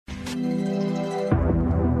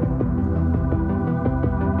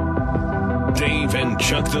Dave and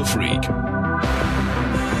Chuck the Freak.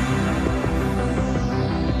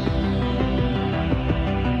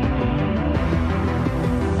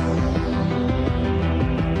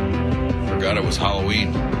 Forgot it was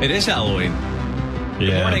Halloween. It is Halloween. Yeah.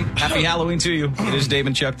 Good morning. Happy Halloween to you. It is Dave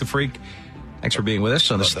and Chuck the Freak. Thanks for being with us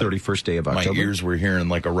on this 31st day of October. My ears were hearing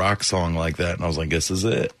like a rock song like that, and I was like, this is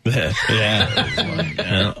it. Yeah.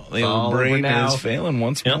 The old brain is failing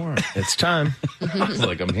once more. It's time. It's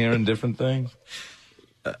like I'm hearing different things.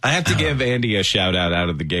 I have to give Andy a shout out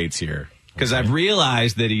of the gates here because I've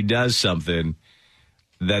realized that he does something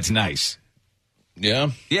that's nice.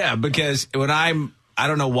 Yeah? Yeah, because when I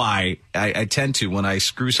don't know why, I tend to, when I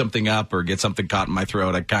screw something up or get something caught in my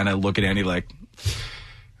throat, I kind of look at Andy like,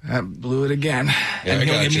 I blew it again. Yeah, and I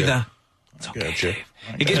he'll got give me you. it's okay, Gotcha. Dave.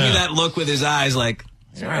 He gives me that look with his eyes like,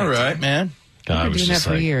 it's All right, man. I I've been was doing that just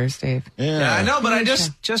for like, years, Dave. yeah, I know, but I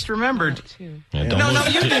just remembered. yeah,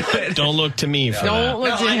 don't look to me for Don't that.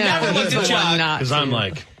 look to I him. never look He's to the Chuck, one not Because to. I'm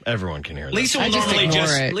like, everyone can hear that. Lisa I will just normally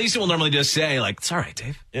ignore it. Lisa will normally just say like, it's all right,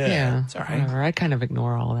 Dave. Yeah, it's all right. whatever. I kind of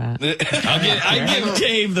ignore all that. I give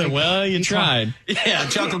Dave the, well, you tried. Yeah,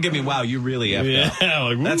 Chuck will give me, wow, you really effed up. Yeah,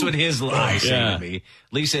 like, That's woo. what his eyes say Yeah. to me.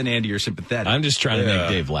 Lisa and Andy are sympathetic. I'm just trying to make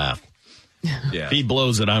Dave laugh. yeah. If he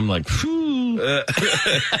blows it, I'm like, whew.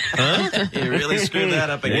 You really screwed that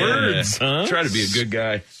up again. Words, huh? Try to be a good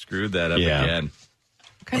guy. Screwed that up Yeah. again.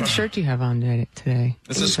 What kind of shirt do you have on today?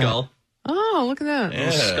 This is a skull. Oh, look at that.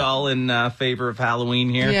 A skull in favor of Halloween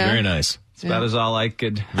here. Yeah. Very nice. It's about as all I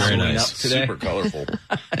could Very swing nice. up today. Super colorful.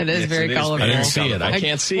 It is very it is colorful. I didn't see it. I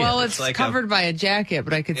can't see Well, it. it's like covered by a jacket,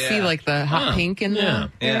 but I could see Yeah. like the hot pink in Yeah.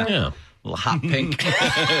 there. Yeah. A little hot pink.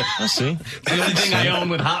 I see. The only thing I own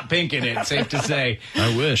with hot pink in it, safe to say.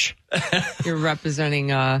 I wish. You're representing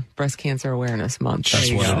Breast Cancer Awareness Month. That's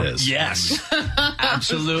There you what go. it is. Yes.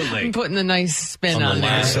 Absolutely. I'm putting a nice spin On the on there.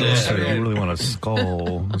 last So day. you really want a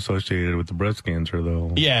skull associated with the breast cancer,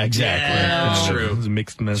 though. Yeah, exactly. That's true. It's a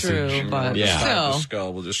mixed message. True, but Yeah. still. The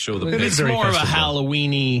skull will just show the It pink. It's very more of a festive, though.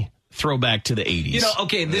 Halloween throwback to the 80s. You know,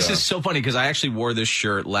 okay, this is so funny because I actually wore this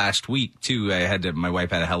shirt last week too. My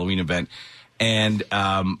wife had a Halloween event, and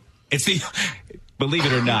it's the believe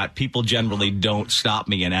it or not, people generally don't stop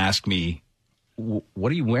me and ask me,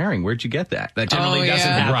 "What are you wearing? Where'd you get that?" That generally doesn't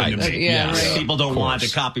happen Right. to me. Yeah, right. People don't Of want to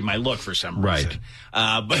course. copy my look for some Right. reason.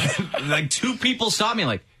 But like 2 people saw me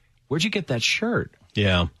like, "Where'd you get that shirt?"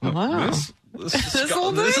 Yeah. Wow. This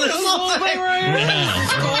whole thing? This whole thing right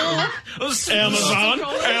here.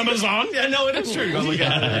 Amazon. Yeah, no, it is true. Go look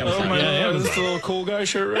at it. Oh my God, this is a little cool guy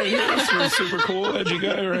shirt right here. This is a super cool, edgy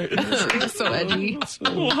guy right here. So edgy.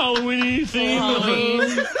 Little Halloween theme.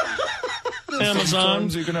 Amazon.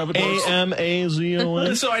 Sometimes you can have a dose.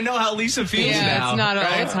 AMAZON. So I know how Lisa feels Yeah, now. it's not all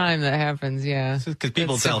right? the time that happens, yeah. Because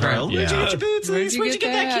people It's tell her, different. "Where'd you Yeah. get your boots, Where'd Lisa? you Where'd you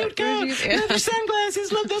get get that that? cute coat? Where'd you get- Love your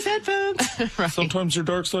sunglasses, love those headphones." Sometimes your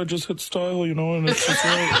dark side just hits style, you know, and it's just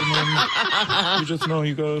right. And then you just know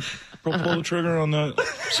you gotta pull the trigger on that.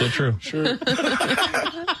 So true. Sure.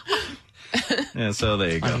 Yeah, so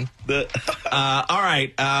there you Funny. go. All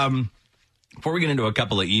right. Before we get into a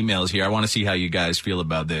couple of emails here, I want to see how you guys feel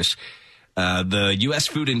about this. The U.S.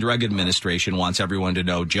 Food and Drug Administration wants everyone to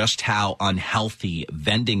know just how unhealthy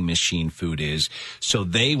vending machine food is. So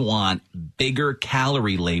they want bigger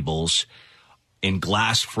calorie labels in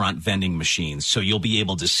glass front vending machines. So you'll be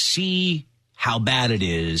able to see how bad it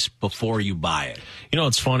is before you buy it. You know,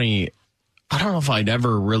 it's funny. I don't know if I'd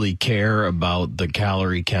ever really care about the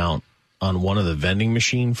calorie count on one of the vending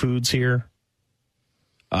machine foods here.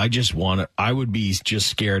 I would be just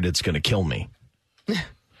scared it's going to kill me.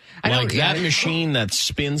 Like that machine that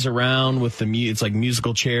spins around with it's like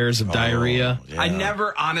musical chairs of diarrhea. Yeah.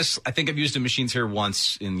 I think I've used the machines here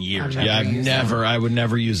once in years. I've never I would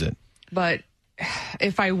never use it. But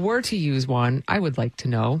if I were to use one, I would like to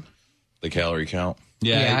know. The calorie count.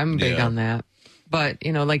 Yeah, I'm big yeah. on that. But,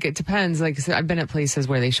 you know, like it depends. Like I said, I've been at places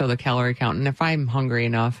where they show the calorie count. And if I'm hungry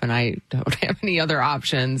enough and I don't have any other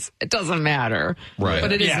options, it doesn't matter. Right.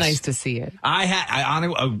 But it is Yes. nice to see it.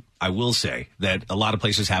 I will say that a lot of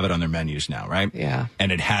places have it on their menus now, right? Yeah.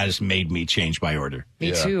 And it has made me change my order. Me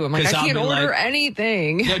Yeah. too. I'm like, 'Cause I I'll can't be order like-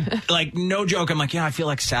 anything. Yeah, like, no joke. I'm like, yeah, I feel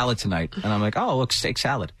like salad tonight. And I'm like, oh, look, steak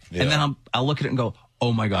salad. Yeah. And then I'll look at it and go,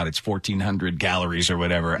 oh my God, it's 1,400 calories or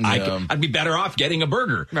whatever. Yeah. I'd be better off getting a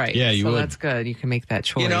burger. Right. Yeah, you so would. that's good. You can make that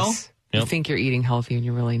choice. You know? You Yep. think you're eating healthy and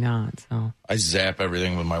you're really not. So I zap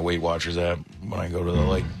everything with my Weight Watchers app when I go to the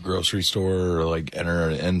like grocery store or like enter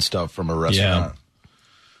in stuff from a restaurant.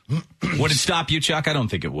 Would it stop you, Chuck? I don't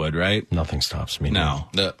think it would, right? Nothing stops me. No.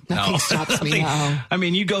 No. nothing stops me now. I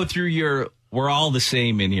mean, you go through your We're all the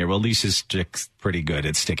same in here. Well, Lisa's pretty good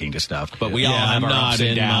at sticking to stuff, but we all have our ups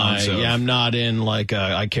and downs. I'm not in like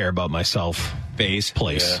I care about myself phase.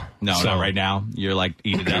 Place. Yeah. No, not right now. You're like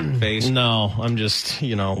eat it up phase. No, I'm just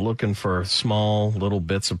looking for small little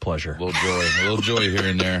bits of pleasure. A little joy here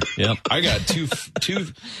and there. Yep. I got two.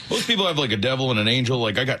 Most people have like a devil and an angel.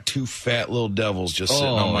 Like I got two fat little devils just sitting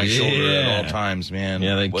on my shoulder at all times, man.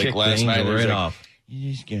 Yeah, they like kick last the night angel right off.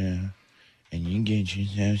 You just go and you get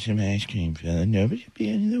yourself some ice cream, fella. Nobody will be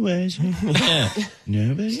any the worse. Yeah.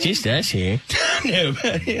 Nobody. It's just us here.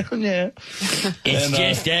 Nobody will know. It's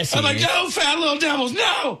just us I'm here. like, no, fat little devils,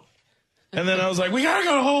 no. And then I was like, we gotta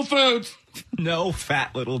go to Whole Foods. No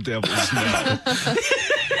fat little devils. No.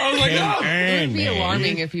 I was like, no. It would be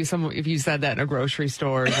alarming if you said that in a grocery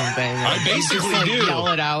store or something. I basically just, do. Yell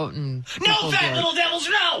it out and No fat little devils,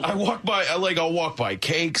 no. I'll walk by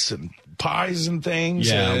cakes and pies and things.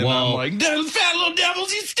 Yeah, and well, I'm like, those fat little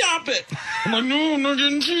devils, you stop it. I'm like, no, I'm not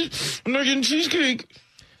getting cheesecake.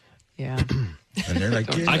 Yeah. And they're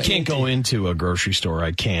like, I can't go into a grocery store.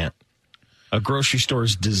 I can't. A grocery store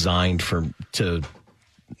is designed to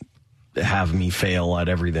have me fail at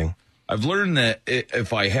everything. I've learned that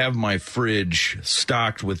if I have my fridge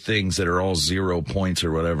stocked with things that are all 0 points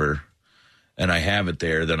or whatever, and I have it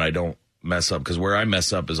there, then I don't mess up. Because where I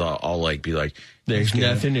mess up is I'll like be like, there's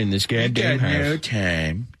nothing in this goddamn house. No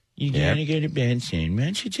time. You gotta go to bed soon. Why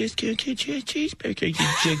don't you just go get your cheeseburger, you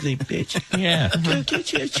jiggly bitch? Yeah. Go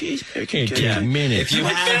get your cheeseburger. It takes minutes. If you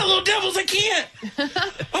fat little devils, I can't.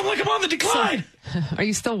 I'm on the decline. Are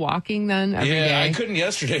you still walking then every day? I couldn't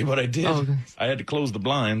yesterday, but I did. Oh. I had to close the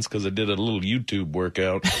blinds because I did a little YouTube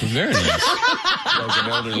workout. Very nice. Like an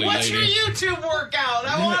elderly lady. YouTube workout?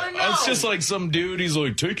 I want to know. It's just like some dude. He's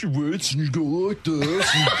like, take your weights and you go like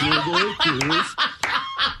this, and you go like this.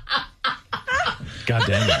 God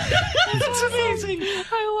damn it. That's amazing.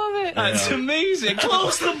 I love it. That's amazing.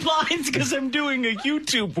 Close the blinds because I'm doing a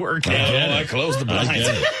YouTube workout. Oh, I closed the blinds.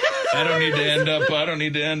 I don't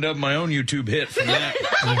need to end up my own YouTube hit from that.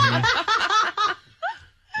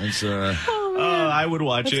 It's I would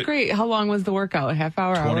watch That's it. great. How long was the workout? A half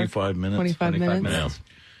hour? 25 minutes. 25 minutes.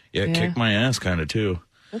 Yeah, it kicked my ass kind of too.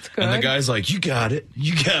 That's good. And the guy's like, you got it,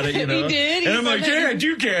 you know. He did. And I'm like, yeah, I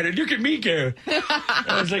do get it. Look at me go.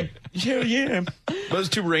 I was like, yeah. But it was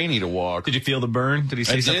too rainy to walk. Did you feel the burn? Did he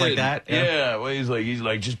say stuff like that? Yeah. Well, he's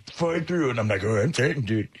like, just fight through it. And I'm like, oh, I'm fighting,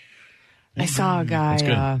 dude. I saw a guy.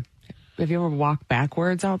 Have you ever walked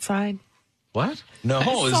backwards outside? What? No, I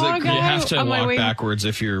is saw a it? guy You have to on my walk way- backwards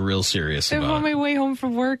if you're real serious On about my it. way home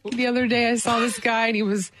from work the other day, I saw this guy and he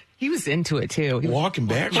was into it too. He was Walking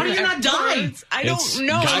back? How do you not die? I don't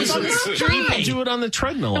know. I was on the People street. do it on the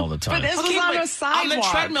treadmill all the time. But this was on a On sidewalk. the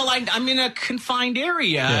treadmill, I'm in a confined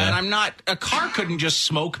area, and I'm not. A car couldn't just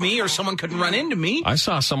smoke me, or someone couldn't run into me. I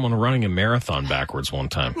saw someone running a marathon backwards one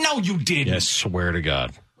time. No, you didn't. I swear to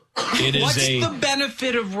God. It is What's the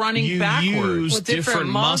benefit of running backwards? use With different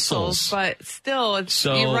muscles. but still,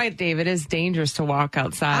 So- you're right, Dave. It is dangerous to walk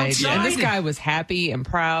outside. And this guy was happy and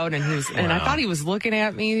proud, and and I thought he was looking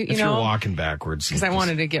at me, If you're walking backwards. because I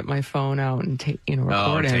wanted to get my phone out and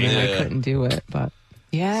record him, take and it. I couldn't do it. But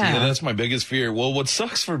yeah, that's my biggest fear. Well, what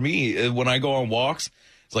sucks for me when I go on walks,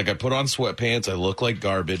 it's like I put on sweatpants, I look like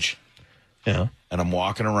garbage, Yeah. and I'm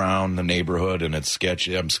walking around the neighborhood, and it's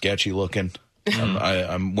sketchy. I'm sketchy looking.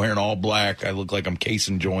 I'm wearing all black. I look like I'm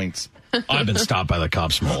casing joints. I've been stopped by the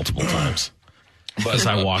cops multiple times. But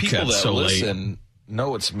I walk people out that so late. listen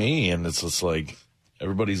know it's me, and it's just like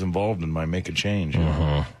everybody's involved in my make a change. You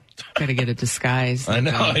know? got to get a disguise. I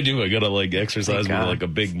know I do. I gotta like exercise with like a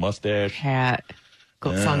big mustache, hat,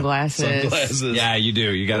 sunglasses. sunglasses. Yeah, you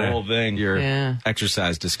do. You got The whole thing. Your Yeah.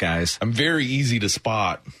 exercise disguise. I'm very easy to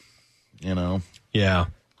spot. You know. Yeah.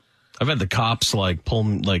 I've had the cops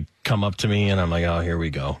come up to me and I'm like, oh, here we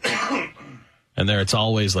go. And there it's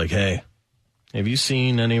always like, hey, have you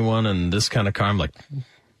seen anyone in this kind of car? I'm like,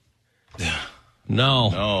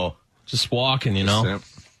 no, Oh, just walking,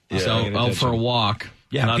 Just out for a walk.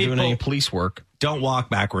 Yeah, Not doing people- any police work. Don't walk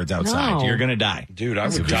backwards outside. No. You're gonna die. dude, I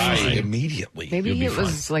would die immediately. Maybe it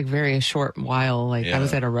was like very a short while. Like I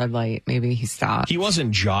was at a red light. Maybe he stopped. He wasn't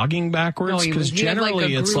jogging backwards because he had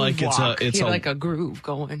generally it's like he had a like a groove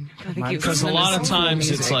going. I think he was because a listening lot to of some cool times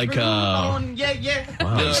it's music. like wow,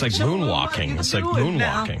 it's like moonwalking. It's like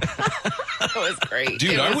moonwalking. That was great.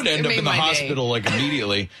 Dude, I would end up in the hospital like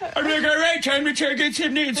immediately. I'm like, all right, time to target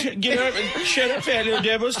some new. Get up and shut up, fat little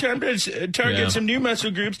devils. Time to target some new muscle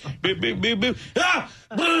groups. Boo, boo, boo, boo. Ah!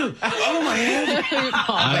 Boo! Oh, my head.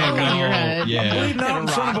 I don't on your know. head. I'm Yeah. bleeding out in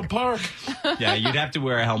front of a park. Yeah, you'd have to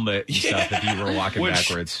wear a helmet and stuff if you were walking Which-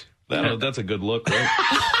 backwards. That's a good look, right?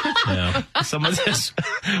 Yeah. Someone says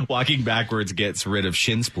walking backwards gets rid of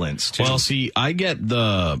shin splints, too. Well, see, I get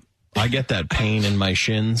that pain in my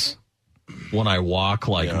shins when I walk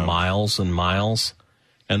miles and miles,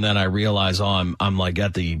 and then I realize, I'm like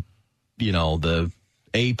at the, the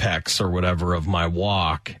apex or whatever of my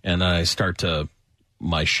walk, and then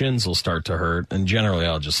my shins will start to hurt, and generally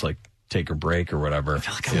I'll just like take a break or whatever. I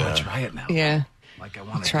feel like I want to try it now. Yeah. Like I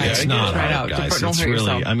want to Try it. It's not Try it hard, out. guys. Don't It's hurt really,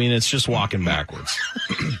 yourself. I mean, it's just walking backwards.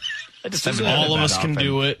 All of us can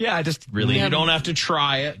do it. Yeah, I just really You don't have to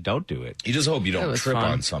try it. don't do it. You just hope you That don't was trip fun.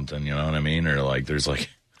 on something, you know what I mean? Or like there's like...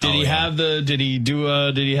 Did he have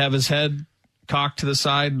his head cocked to the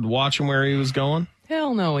side watching where he was going?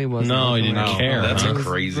 Hell no, he wasn't. No, he didn't No. care. That's huh? a He was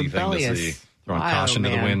crazy thing to rebellious. see. Throwing Wild caution to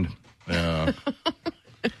the man. wind. Yeah.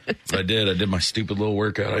 But I did my stupid little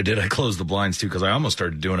workout. I closed the blinds too because I almost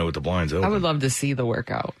stared doing it with the blinds open. I would love to see the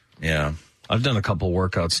workout. Yeah. I've done a couple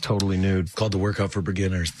workouts totally nude. It's called the workout for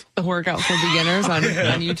beginners. The workout for beginners on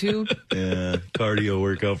YouTube. Yeah. Cardio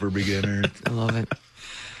workout for beginners. I love it.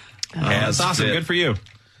 That's awesome. Good for you.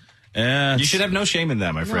 Yeah. You should have no shame in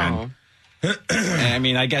that, my friend. No. I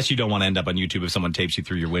mean, I guess you don't want to end up on YouTube if someone tapes you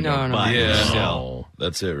through your window. No. But Yeah. still.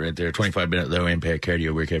 That's it right there. 25-minute low impact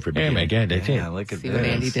cardio workout for beginners. that's Yeah, look at See what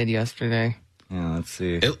Andy this. did yesterday. Yeah, let's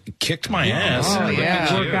see. It kicked my ass. Oh,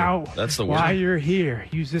 yeah. Work out That's the while word. you're here.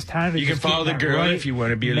 Use this time to You can just get follow the in that girl right if you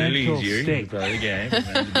want to be a little mental easier. You state. can follow the guy. if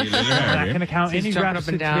you want to be a little I'm not harder. going to count He's any jumping reps up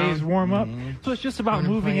in and down. today's warm up. Mm-hmm. So it's just about Going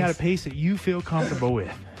in moving at a place. pace that you feel comfortable with.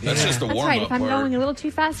 That's just the That's warm right. up If I'm part. going a little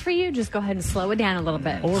too fast for you, just go ahead and slow it down a little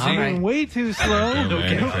bit. Or if All you're right. going way too slow, Okay.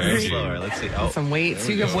 don't Okay. worry. Slower. Let's see. Oh, Some weights.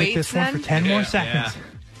 You have Take weights this one for then? 10 more Yeah. seconds.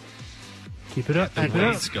 Keep it up. Keep it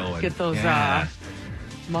up. weight's going. Get those Yeah.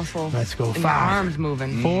 muscles. Let's go. and your 5, arms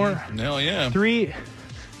moving. 4, Hell yeah. 3,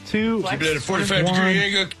 2, Keep it at a 45 1, degree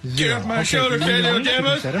angle. Get 0. off my Okay, shoulder, you fat know little you can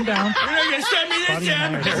demos. set them down. You're not going to stop me this Body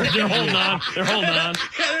time. mass. They're holding on. They're holding on.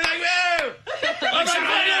 They're like, whoa! I'm like,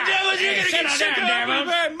 fat little devils, you're going to get sick of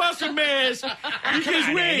my muscle mass. You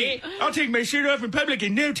just wait. I'll take my shirt off in public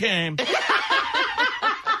in no time.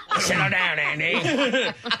 Settle down,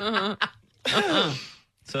 Andy.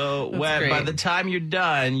 So That's by great. the time you're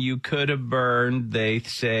done, you could have burned, they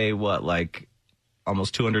say,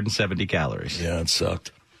 almost 270 calories. Yeah, it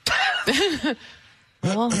sucked.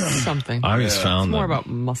 Well, something. I always found More that about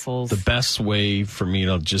muscles. the best way for me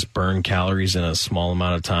to just burn calories in a small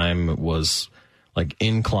amount of time was like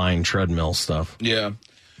incline treadmill stuff. Yeah.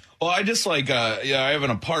 Well, I just I have an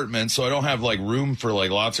apartment, so I don't have room for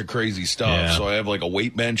lots of crazy stuff. Yeah. So I have a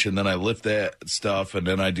weight bench, and then I lift that stuff, and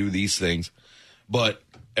then I do these things. But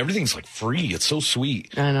everything's free. It's so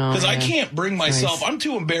sweet. I know, Because I yeah. can't bring myself. Nice. I'm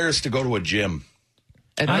too embarrassed to go to a gym.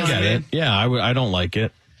 It I does. get it. Yeah, I don't like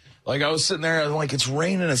it. I was sitting there, I'm like, it's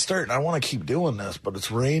raining, it's starting. I want to keep doing this, but it's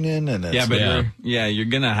raining, and it's, Yeah, but Yeah. you're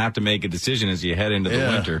going to have to make a decision as you head into the Yeah.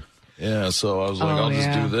 winter. Yeah, so I was like, Oh, I'll just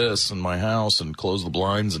yeah. do this in my house and close the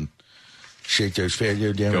blinds and shake those fat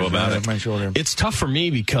down. Go about it. My shoulder. It's tough for me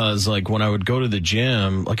because when I would go to the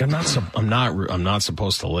gym, I'm not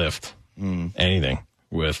supposed to lift anything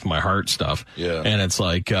with my heart stuff. Yeah. And it's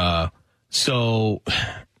so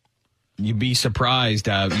you'd be surprised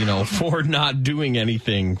at, for not doing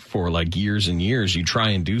anything for years and years, you try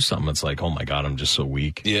and do something. It's like, oh my God, I'm just so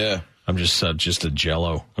weak. Yeah. I'm just a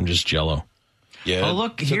jello. I'm just jello. Yeah. Oh,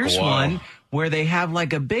 look, it took a here's while. one where they have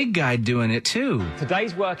a big guy doing it, too.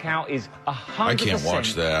 Today's workout is 100%. I can't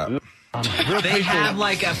watch that. They have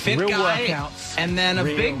a fit real guy workouts, and then a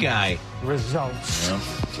real big guy. Results. Yeah,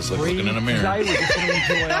 just looking in a Today mirror. we're just going to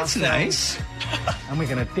enjoy That's ourselves, nice. and we're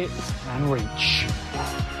going to dip and reach.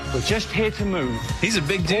 We're just here to move. He's a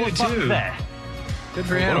big All dude, the buttons too. there. Good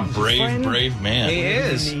for What him. a brave man. He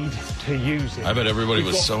is. We need to use it. I bet everybody We've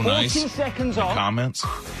was got so 14 nice. seconds in the off. comments.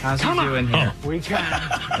 How's he doing here? We can.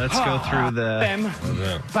 Let's go through the them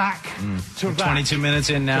back to back. 22 minutes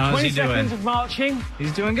in now. How's 20 he seconds doing? of marching,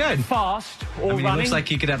 He's doing good. fast or I mean, he running. looks like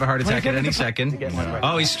he could have a heart attack at 20 any seconds second. to get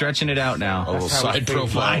Oh, he's stretching it out now. A little side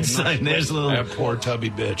profile. There's a little. That poor tubby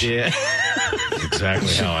bitch. Yeah. That's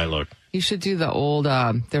exactly how I look. You should do the old,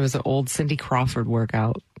 there was an old Cindy Crawford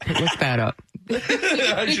workout. Look that up.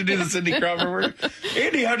 I should do the Cindy Crawford work.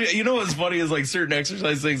 Andy, you know what's funny is certain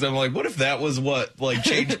exercise things. I'm like, what if that was what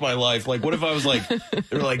changed my life? What if I was they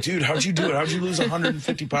were like, dude, how'd you do it? How'd you lose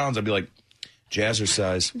 150 pounds? I'd be like,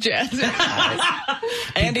 jazzercise. Jazz.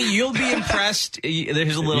 Andy, you'll be impressed.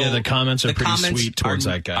 There's a little. Yeah, the comments are pretty sweet towards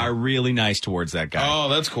that guy. Are really nice towards that guy. Oh,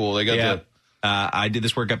 that's cool. They got yeah. the. I did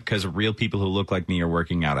this workout because of real people who look like me are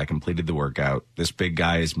working out. I completed the workout. This big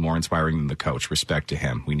guy is more inspiring than the coach. Respect to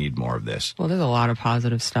him. We need more of this. Well, there's a lot of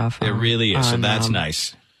positive stuff. It really is. So on, that's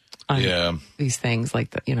nice. on these things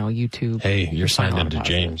like YouTube. Hey, you're signed Find a lot into of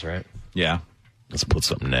positive. James, right? Yeah. Let's put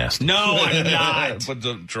something nasty. No, I'm not. Put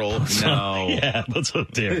the troll. No. Yeah, that's so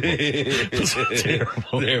terrible. That's so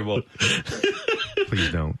terrible.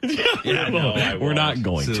 Please don't. Yeah, no, I We're not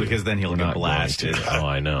going to. Because then he'll get Not going blasted. to. Oh,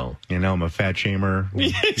 I know. You know, I'm a fat shamer.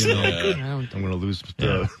 Yeah. I'm going to lose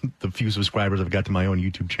the few subscribers I've got to my own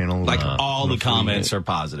YouTube channel. Like all the comments are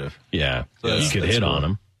positive. Yeah. Yes, you could that's hit cool. on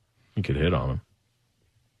him. You could hit on him.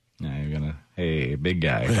 Now you're going to, hey, big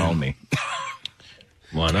guy, call me.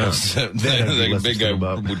 Why not? The big guy would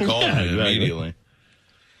call me exactly. immediately.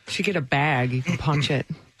 You should get a bag. You can punch it.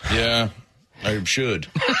 Yeah, I should.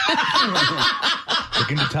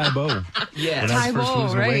 Look into Tybo. Yeah.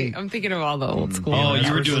 Tybo, right? I'm thinking of all the old school. Oh, ones.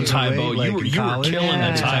 you were doing Tybo. Like You were in college, killing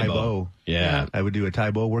Yeah. the Tybo. Yeah. I would do a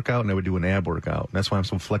Tybo workout and I would do an ab workout. That's why I'm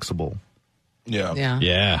so flexible. Yeah. Yeah.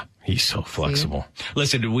 Yeah. He's so flexible.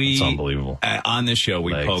 Listen, we It's unbelievable. On this show,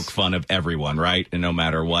 we Legs. poke fun of everyone, right? And no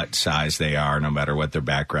matter what size they are, no matter what their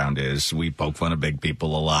background is, we poke fun of big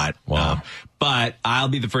people a lot. Wow. But I'll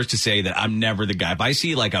be the first to say that I'm never the guy. If I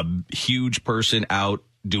see like a huge person out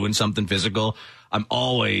doing something physical, I'm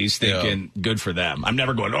always thinking, good for them. I'm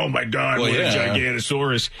never going, oh my God, Well, what yeah. a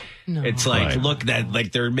Gigantosaurus. No. It's like, Right. look, that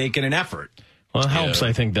like they're making an effort. Well, it helps,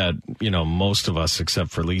 I think, that, most of us, except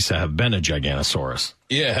for Lisa, have been a Giganosaurus.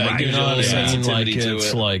 Yeah, Right. it gives You know what I'm a saying? Like, sensitivity to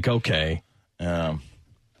it's it. like, okay,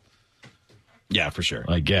 Yeah, for sure.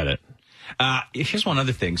 I get it. Here's one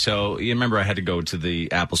other thing. So you remember I had to go to the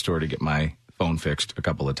Apple store to get my phone fixed a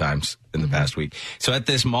couple of times in the past week. So at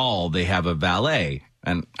this mall, they have a valet,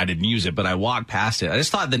 and I didn't use it, but I walked past it. I just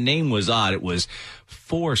thought the name was odd. It was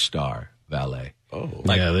 4-star valet. Oh,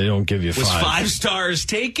 Yeah, they don't give you Was 5. 5 stars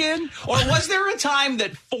taken? Or was there a time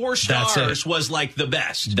that 4 That's stars it. was like the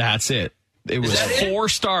best? That's it. It was that it? 4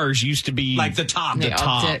 stars used to be Like the top. They The upped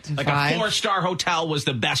top. it to Like 5. a 4-star hotel was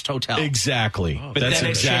the best hotel. Exactly. But That's then it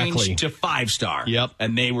exactly. changed to 5-star. Yep.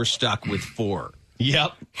 And they were stuck with 4.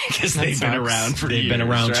 Yep. Because they've been sucks. around for They've years, been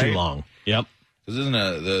around too right? long. Yep. because isn't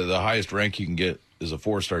the highest rank you can get is a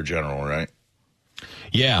 4-star general, right?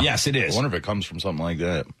 Yeah. Yes, it I is. wonder if it comes from something like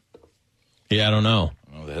that. Yeah, I don't know.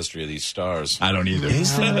 I don't know the history of these stars. I don't either.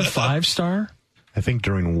 Is there a 5-star? I think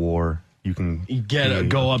during war, you can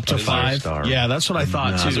Go up to a 5? star. Yeah, that's what I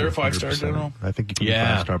thought, Not too. Is there a 5-star 100%. general? I think you can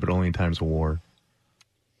Yeah. be 5-star, but only in times of war.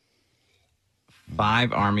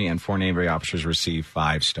 5 Army and 4 Navy officers received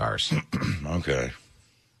 5 stars. Okay.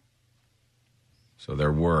 So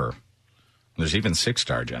there were. There's even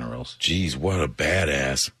 6-star generals. Jeez, what a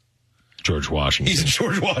badass. George Washington. He's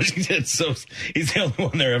George Washington, so he's the only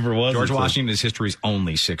one there ever was. George It's like- Washington is history's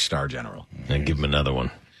only 6-star general. And give him another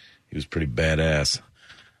one. He was pretty badass.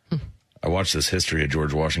 I watched this history of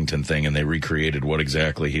George Washington thing, and they recreated what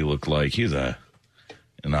exactly he looked like. He's an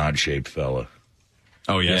odd-shaped fella.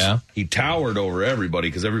 Oh, yes. Yeah. He towered over everybody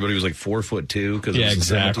because everybody was like 4'2" because Yeah, it was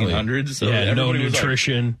exactly. the 1700s. So yeah, no everybody was like,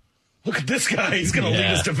 nutrition. look at this guy. He's going to lead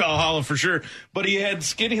Yeah. us to Valhalla for sure. But he had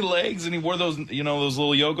skinny legs, and he wore those, those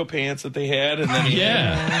little yoga pants that they had. And then he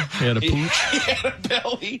Yeah. He had a pooch. he had a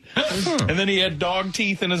belly. And then he had dog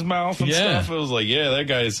teeth in his mouth and Yeah. stuff. It was like, yeah, that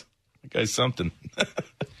guy's something.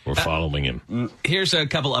 We're following him. Here's a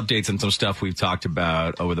couple updates on some stuff we've talked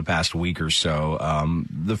about over the past week or so.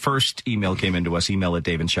 The first email came into us, email at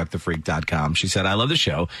daveandchuckthefreak.com. She said, I love the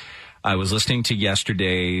show. I was listening to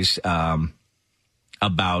yesterday's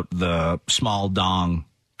about the small dong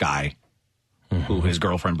guy who his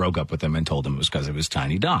girlfriend broke up with him and told him it was because of his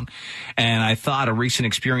tiny dong. And I thought a recent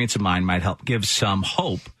experience of mine might help give some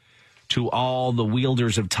hope to all the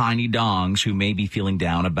wielders of tiny dongs who may be feeling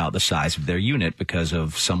down about the size of their unit because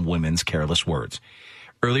of some women's careless words.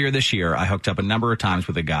 Earlier this year, I hooked up a number of times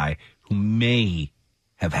with a guy who may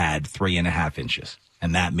have had 3.5 inches.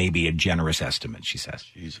 And that may be a generous estimate, she says.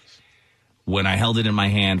 Jesus. When I held it in my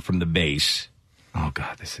hand from the base, oh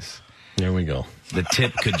God, There we go. the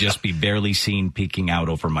tip could just be barely seen peeking out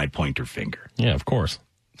over my pointer finger. Yeah, of course.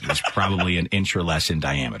 It was probably an inch or less in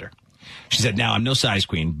diameter. She said, now I'm no size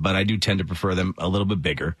queen, but I do tend to prefer them a little bit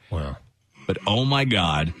bigger. Wow. But oh my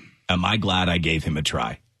God, am I glad I gave him a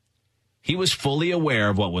try. He was fully aware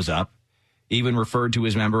of what was up, even referred to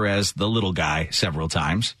his member as the little guy several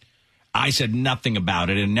times. I said nothing about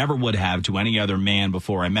it and never would have to any other man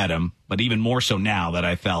before I met him, but even more so now that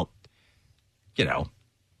I felt,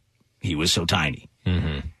 he was so tiny.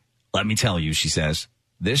 Mm-hmm. Let me tell you, she says,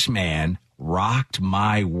 this man rocked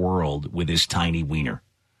my world with his tiny wiener.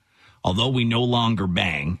 Although we no longer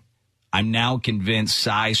bang, I'm now convinced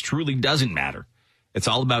size truly doesn't matter. It's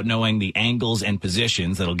all about knowing the angles and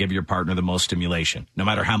positions that'll give your partner the most stimulation, no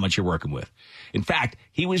matter how much you're working with. In fact,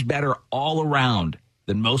 he was better all around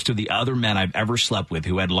than most of the other men I've ever slept with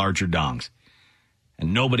who had larger dongs.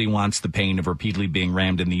 And nobody wants the pain of repeatedly being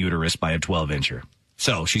rammed in the uterus by a 12-incher.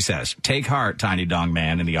 So, she says, take heart, tiny dong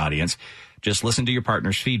man in the audience. Just listen to your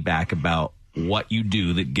partner's feedback about what you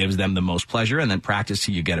do that gives them the most pleasure, and then practice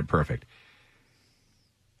till you get it perfect.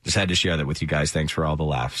 Just had to share that with you guys. Thanks for all the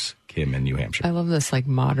laughs, Kim in New Hampshire. I love this like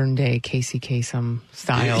modern day Casey Kasem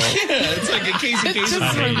style. Yeah, it's like a Casey It just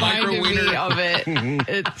Kasem reminded me of it.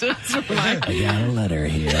 It just reminded me. I got a letter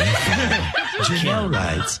here. Janelle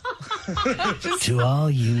writes, to all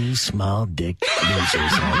you small dick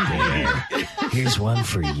losers out there, here's one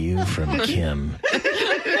for you from Kim.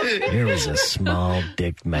 There was a small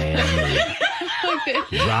dick man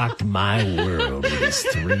who rocked my world with his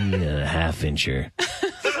 3.5-incher.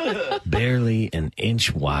 Barely an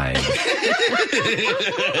inch wide.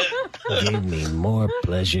 Gave me more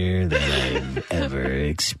pleasure than I've ever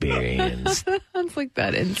experienced. Sounds like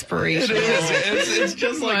that inspiration. It is. It's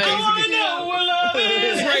just like I know what love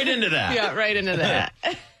is. Right into that. Yeah, right into that.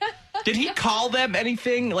 Did he call them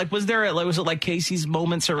anything? Like, was it like Casey's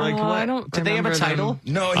Moments or like what? I don't Did they have a remember title?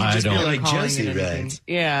 them. No, I he'd just be don't like, calling Jesse it anything. writes.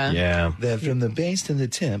 Yeah. Yeah. That from the base to the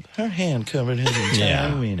tip, her hand covered his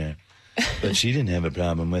entire wiener. But she didn't have a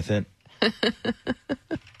problem with it.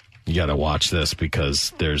 You got to watch this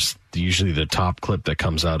because there's usually the top clip that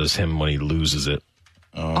comes out is him when he loses it.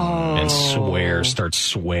 And starts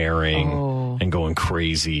swearing and going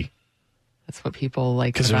crazy. That's what people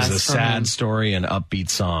like. Because it was a from him. sad story and upbeat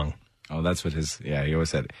song. Oh, that's what he always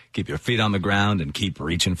said. Keep your feet on the ground and keep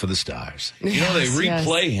reaching for the stars. You know, they Yes,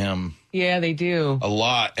 replay him Yeah, they do. a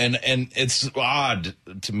lot. And it's odd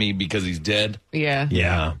to me because he's dead. Yeah.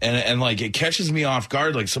 Yeah. And like it catches me off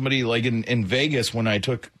guard. Like somebody like in Vegas when I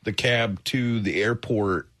took the cab to the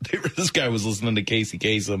airport, this guy was listening to Casey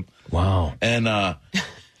Kasem. Wow. And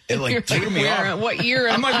it like threw me off. What year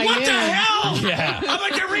am I'm like, I what in? the hell? Yeah. I'm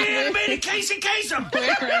like, they're reanimating Casey Kasem.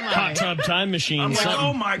 Where am I? Hot tub time machine. I'm like, something.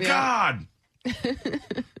 oh my God.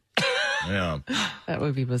 Yeah. That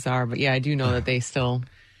would be bizarre, but yeah, I do know that they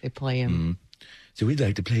play him. So we'd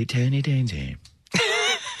like to play Tiny Danger.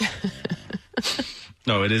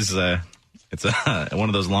 No, it is. It's one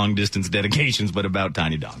of those long distance dedications, but about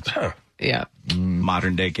tiny dogs. Yeah.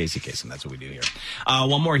 Modern day Casey Kasem. That's what we do here.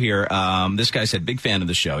 One more here. This guy said, big fan of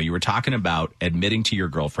the show. You were talking about admitting to your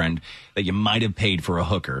girlfriend that you might have paid for a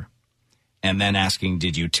hooker and then asking,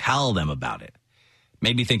 did you tell them about it?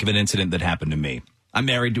 Made me think of an incident that happened to me. I'm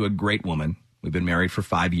married to a great woman. We've been married for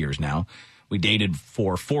 5 years now. We dated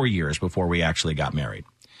for 4 years before we actually got married.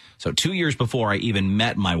 So 2 years before I even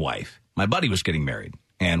met my wife, my buddy was getting married,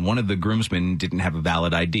 and one of the groomsmen didn't have a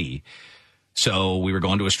valid ID. So we were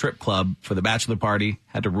going to a strip club for the bachelor party,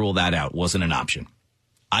 had to rule that out, wasn't an option.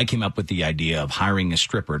 I came up with the idea of hiring a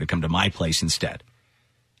stripper to come to my place instead.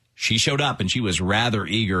 She showed up, and she was rather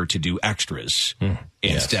eager to do extras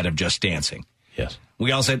instead of just dancing. Yes.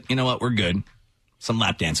 We all said, you know what, we're good. Some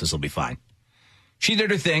lap dances will be fine. She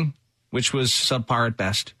did her thing, which was subpar at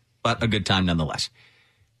best, but a good time nonetheless.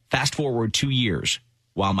 Fast forward 2 years,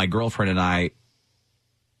 while my girlfriend and I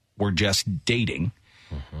were just dating,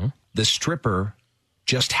 the stripper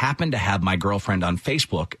just happened to have my girlfriend on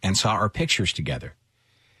Facebook and saw our pictures together.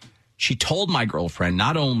 She told my girlfriend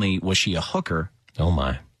not only was she a hooker, Oh,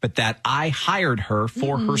 my. but that I hired her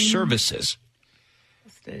for her services.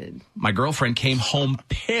 My girlfriend came home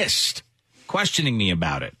pissed, questioning me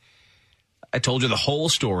about it. I told her the whole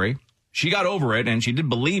story. She got over it, and she did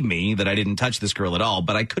believe me that I didn't touch this girl at all,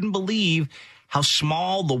 but I couldn't believe how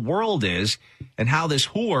small the world is and how this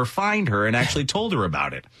whore fined her and actually told her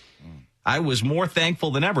about it. I was more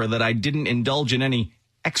thankful than ever that I didn't indulge in any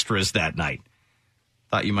extras that night.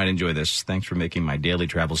 Thought you might enjoy this. Thanks for making my daily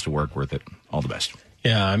travels to work worth it. All the best.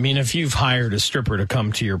 Yeah, I mean, if you've hired a stripper to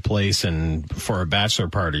come to your place and for a bachelor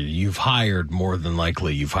party, you've hired more than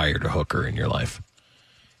likely you've hired a hooker in your life.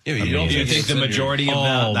 Yeah, but Do you think the majority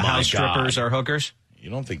of the house strippers are hookers? You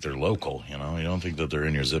don't think they're local, you know? You don't think that they're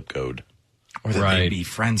in your zip code. Or that they'd be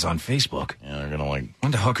friends on Facebook. Yeah, they're going to like...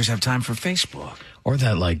 When do hookers have time for Facebook? Or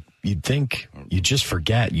that, like, you'd think, you'd just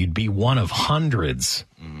forget, you'd be one of hundreds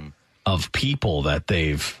of people that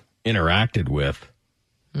they've interacted with.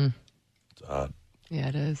 It's odd. Yeah,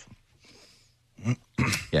 it is.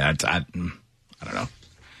 Yeah, I don't know.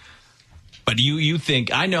 But you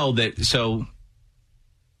think, I know that, so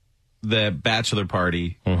the bachelor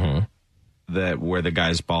party, that where the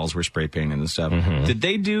guy's balls were spray painted and stuff, did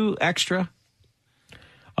they do extra?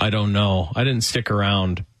 I don't know. I didn't stick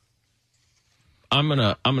around. I'm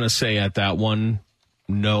gonna say at that one,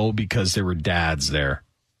 no, because there were dads there.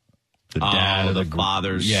 The dad of the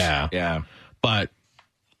fathers. Yeah. Yeah. But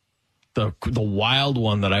the wild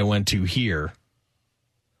one that I went to here,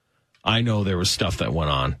 I know there was stuff that went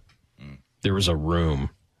on. There was a room.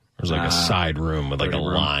 There was like a side room with like a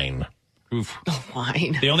line. Oof.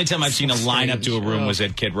 Line. The only time I've seen a line up to a room Strange. was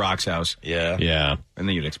at Kid Rock's house. Yeah. Yeah. And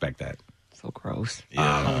then you'd expect that. So gross.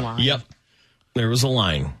 Yeah. A line. Yep. There was a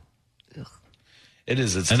line. It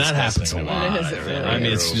is. It's And that happens disgusting. a lot. It is, it really I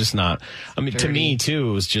mean, it's just not. I mean, to Dirty. me, too,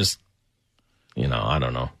 it was just, I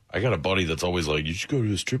don't know. I got a buddy that's always like, you should go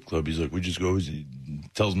to a strip club. He's like, we just go. He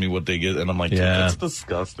tells me what they get. And I'm like, dude, Yeah. that's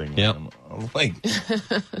disgusting. Yep. Man. I'm like,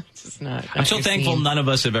 It's just not. I'm so thankful none of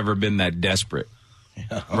us have ever been that desperate.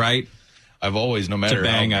 Right? I've always, no To matter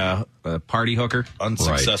bang how a party hooker.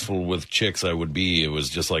 unsuccessful with chicks I would be, it was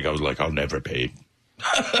just like, I was like, I'll never pay.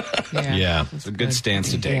 Yeah. It's a good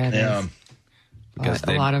stance to take. Yeah, it is. Because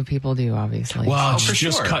A lot of people do, obviously. Well, it's for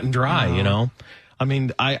just sure. cut and dry, I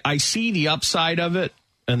mean, I see the upside of it,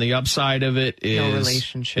 and the upside of it is No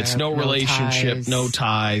relationship, It's no no relationship, ties. no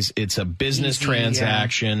ties. It's a business Easy,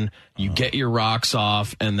 transaction. You get your rocks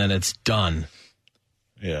off, and then it's done.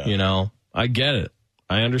 Yeah. I get it.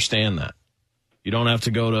 I understand that. You don't have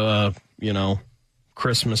to go to a,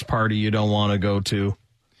 Christmas party you don't want to go to.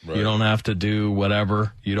 Right. You don't have to do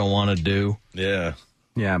whatever you don't want to do. Yeah.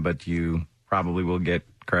 Yeah, but you probably will get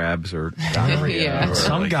crabs or diarrhea. Yeah. or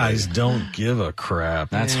Some like guys don't give a crap.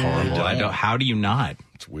 That's horrible. I don't. How do you not?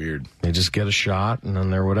 It's weird. They just get a shot, and then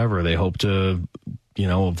they're whatever. They hope to,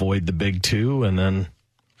 avoid the big two, and then,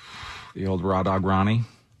 The old raw dog Ronnie.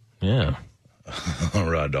 yeah.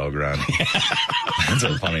 Raw dog Ronnie. That's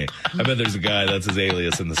so funny. I bet there's a guy that's his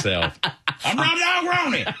alias in the South. I'm Raw Dog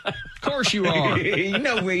Ronnie. Of course you are. You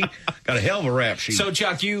know me. Got a hell of a rap sheet. So,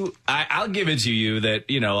 Chuck, I'll give it to you that,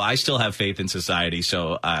 I still have faith in society.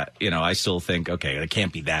 So, I still think, okay, it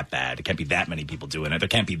can't be that bad. It can't be that many people doing it. There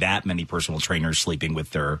can't be that many personal trainers sleeping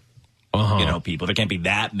with their, people. There can't be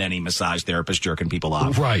that many massage therapists jerking people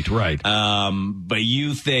off. Right. But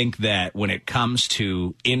you think that when it comes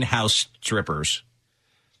to in-house strippers,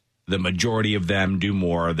 the majority of them do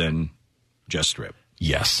more than just strip.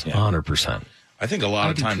 Yes, 100%. I think a lot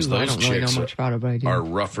of times I those don't really know chicks much about it, but I do. are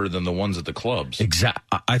rougher than the ones at the clubs.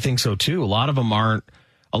 I think so too. A lot of them are,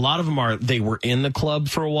 they were in the club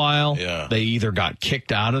for a while. Yeah. They either got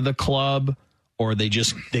kicked out of the club or they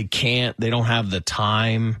don't have the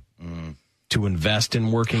time to invest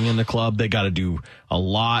in working in the club. They got to do a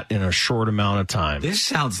lot in a short amount of time. This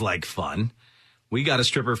sounds like fun. We got a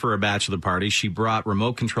stripper for a bachelor party. She brought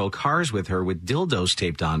remote control cars with her with dildos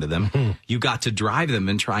taped onto them. You got to drive them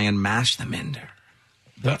and try and mash them in there.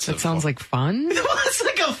 That sounds like fun. It's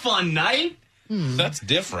like a fun night. That's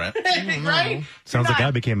different. Right? Sounds like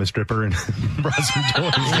I became a stripper and brought some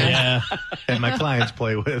toys Yeah. and my clients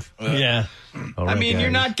play with. Yeah. All I right, mean,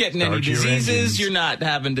 you're guys, not getting any start your diseases. engines. You're not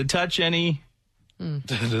having to touch any.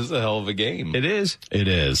 That is a hell of a game. It is. It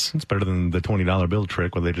is. It's better than the $20 bill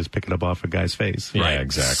trick where they just pick it up off a guy's face. Yeah,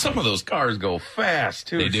 exactly. Some of those cars go fast,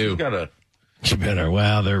 too. They do. You gotta, You better.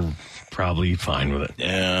 Well, they're probably fine with it.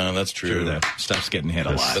 yeah, that's true. That stuff's getting hit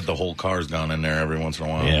a lot. But the whole car's gone in there every once in a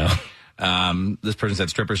while. Yeah. This person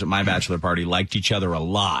said strippers at my bachelor party liked each other a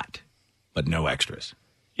lot, but no extras.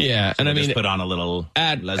 Yeah. And I They mean, just put on a little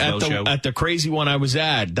at lesbo show. the crazy one I was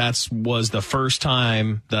at, was the first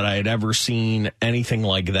time that I had ever seen anything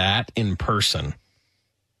like that in person.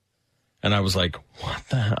 And I was like, what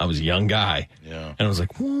the? I was a young guy. Yeah. And I was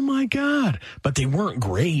like, oh my God. But they weren't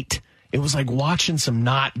great. It was like watching some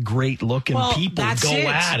not great looking Well, people that's go it.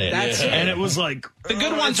 at it. That's it. And it was like, The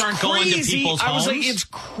good ones it's aren't going to crazy. people's I was like, homes. it's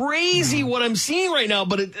crazy what I'm seeing right now,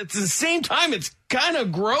 but at the same time, it's kind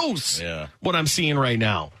of gross what I'm seeing right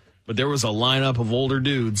now. But there was a lineup of older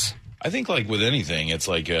dudes. I think, like with anything, it's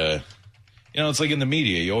like, it's like in the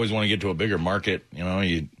media. You always want to get to a bigger market.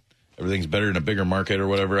 Everything's better in a bigger market or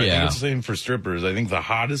whatever. I think it's the same for strippers. I think the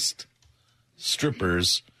hottest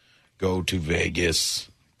strippers go to Vegas,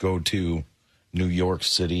 go to New York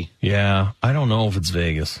City. Yeah, I don't know if it's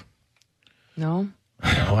Vegas. No?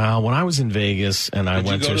 Well, when I was in Vegas and I Did you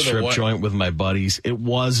went go to a to the strip what? joint with my buddies, it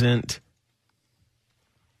wasn't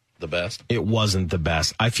The best. the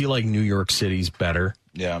best. I feel like New York City's better.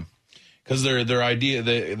 Yeah. Because their idea,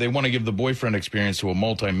 they want to give the boyfriend experience to a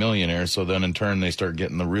multimillionaire, so then in turn they start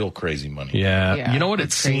getting the real crazy money. Yeah. Yeah, You know what it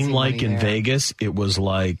that's crazy seemed like money in there. Vegas? It was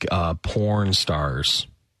like porn stars.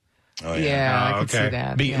 Oh, Yeah, I could see okay.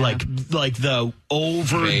 that. Be yeah. like the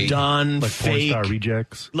overdone Like porn fake, star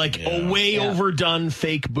rejects. like way overdone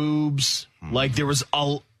fake boobs. Like there was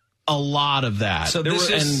a lot of that. So there this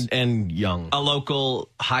were, is- and young. a local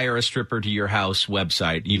hire a stripper to your house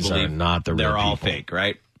website. You These are believe not the real they're all people. fake,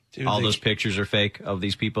 right? Dude, all they- those pictures are fake of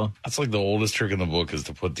these people. That's like the oldest trick in the book is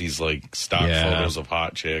to put these like stock Yeah. photos of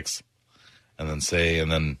hot chicks. and then say,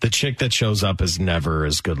 and then The chick that shows up is never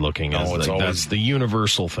as good looking as it's always- that's the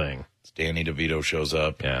universal thing. Danny DeVito shows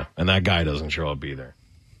up. Yeah, and that guy doesn't show up either.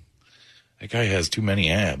 That guy has too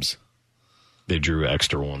many abs. They drew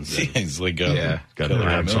extra ones in. He's like, got the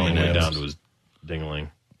abs all the way down to his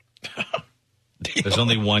dingling. There's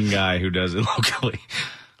only one guy who does it locally.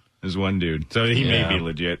 There's one dude. So he may be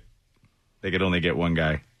legit. They could only get one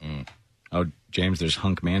guy. Oh, James, there's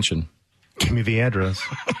Hunk Mansion. Give me the address.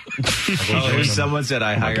 Someone said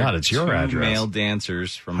I hired God, it's your 2 address. male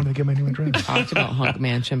dancers How from... did I get my new address? Talked about Hunk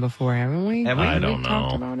Mansion before, haven't we? Have we? I don't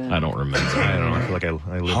talked about know. it? I don't remember. I don't know. I feel like I live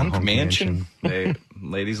Hunk in Hunk Mansion? Mansion.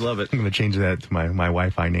 Ladies love it. I'm going to change that to my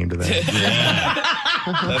Wi-Fi name to that.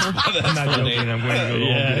 I'm not joking. I'm going to go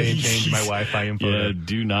home today and change my Wi-Fi info. Yeah, to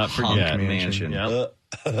do not Hunk forget. Mansion. Yep.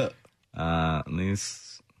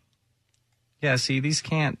 These... Yeah, see, these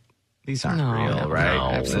aren't No, real, right? no,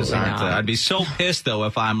 These absolutely aren't not. I'd be so pissed, though,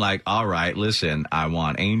 if I'm like, all right, listen, I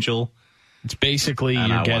want Angel. It's basically And I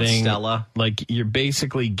you're want getting Stella. like you're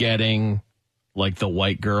basically getting like the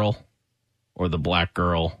white girl or the black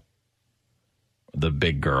girl, the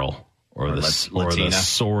big girl, or the Latina.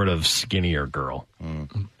 sort of skinnier girl.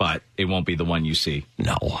 But it won't be the one you see.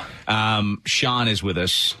 No. Sean is with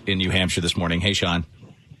us in New Hampshire this morning. Hey, Sean.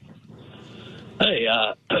 Hey,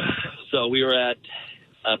 so we were at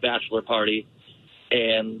a bachelor party,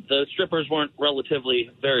 and the strippers weren't relatively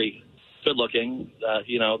very good-looking.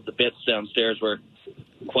 The bits downstairs were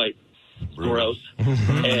quite gross.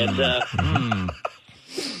 And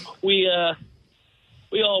we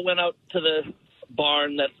all went out to the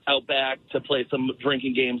barn that's out back to play some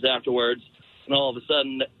drinking games afterwards, and all of a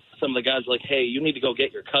sudden, some of the guys were like, hey, you need to go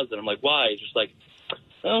get your cousin. I'm like, why? He's just like,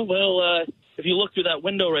 oh, well, if you look through that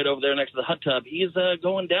window right over there next to the hot tub, he's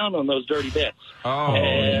going down on those dirty bits. Oh,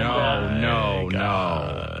 no.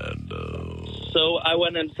 So I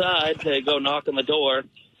went inside to go knock on the door,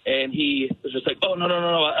 and he was just like, oh, no,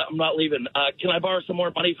 I'm not leaving. Can I borrow some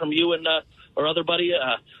more money from you and our other buddy?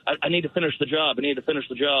 I need to finish the job.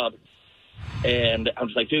 And I'm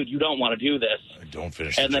just like, dude, you don't want to do this. Don't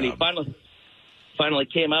finish And the then job. he finally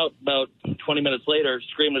came out about 20 minutes later,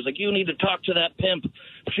 screaming, he's like, you need to talk to that pimp.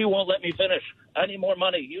 She won't let me finish. I need more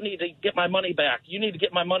money. You need to get my money back.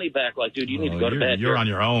 Like, dude, you need to go to bed. You're on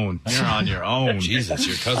your own. You're on your own. Jesus,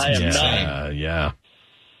 your I cousin's am insane. not. Yeah.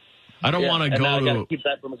 I don't want to and now I got go. to keep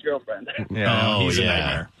that from his girlfriend. Yeah, Oh, he's a yeah.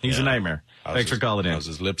 nightmare. He's a nightmare. Thanks for calling in. How's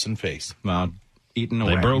his lips and face? Well, eating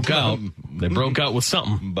away. They broke out. They broke out with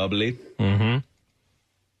something. Bubbly.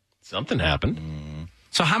 Something happened.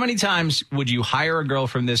 So how many times would you hire a girl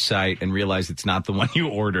from this site and realize it's not the one you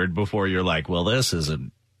ordered before you're like, well, this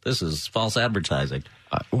is false advertising?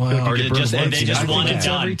 Well, Or they just want it it's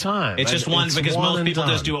done every time. It's just one because one most and people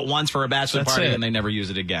just done. do it once for a bachelor That's party it. and they never use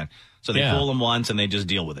it again. So they Yeah. fool them once and they just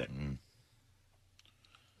deal with it.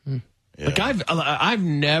 Like I've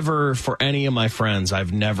never, for any of my friends,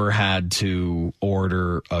 I've never had to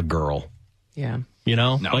order a girl. Yeah. You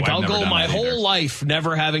know, No, like I've I'll never go done my that either. whole life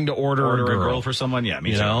never having to order Order a girl for someone? Yeah,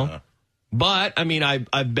 me you too. know. But I mean,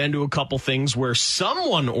 I've been to a couple things where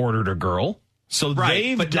someone ordered a girl, so Right,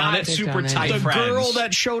 they've but done not it. super done it. tight The friends. girl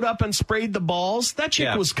that showed up and sprayed the balls, that chick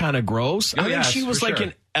Yeah. was kind of gross. Oh, I think yes, she was for like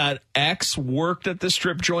sure. an ex worked at the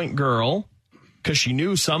strip joint girl because she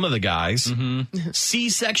knew some of the guys.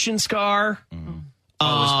 C-section scar. it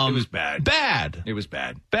was bad. Bad. It was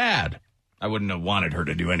bad. Bad. I wouldn't have wanted her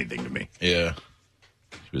to do anything to me. Yeah.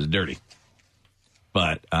 She was dirty.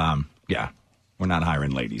 But, yeah, we're not hiring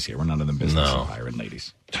ladies here. We're not in the business No. of hiring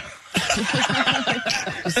ladies. Just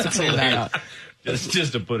to clear that up.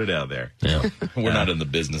 Just to put it out there. Yeah. We're not in the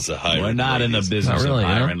business of hiring. We're not in the ladies. business Not really, of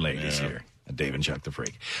you know? hiring ladies here. Dave and Chuck the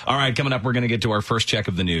Freak. All right, coming up, we're going to get to our first check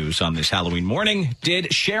of the news on this Halloween morning.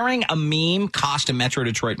 Did sharing a meme cost a Metro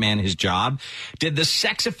Detroit man his job? Did the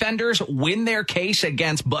sex offenders win their case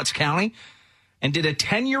against Butts County? And did a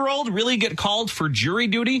 10-year-old really get called for jury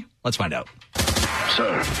duty? Let's find out.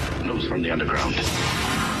 Sir, news from the underground.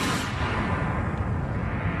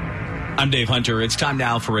 I'm Dave Hunter. It's time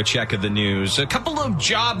now for a check of the news. A couple of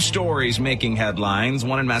job stories making headlines.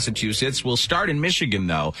 One in Massachusetts. We'll start in Michigan,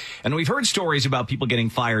 though. And we've heard stories about people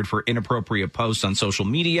getting fired for inappropriate posts on social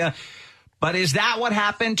media. But is that what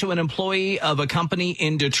happened to an employee of a company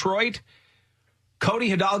in Detroit? Cody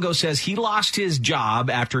Hidalgo says he lost his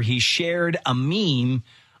job after he shared a meme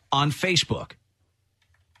on Facebook.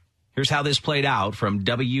 Here's how this played out from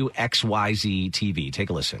WXYZ TV.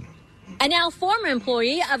 Take a listen. A now former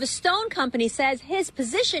employee of a stone company says his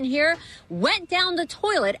position here went down the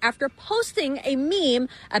toilet after posting a meme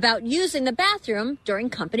about using the bathroom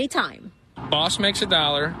during company time. Boss makes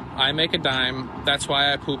 $1, I make a dime. That's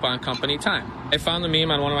why I poop on company time. I found the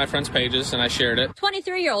meme on one of my friend's pages, and I shared it.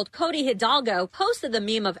 23-year-old Cody Hidalgo posted the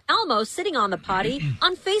meme of Elmo sitting on the potty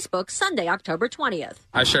on Facebook Sunday, October 20th.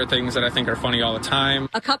 I share things that I think are funny all the time.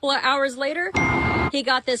 A couple of hours later, he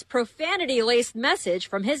got this profanity-laced message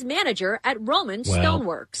from his manager at Roman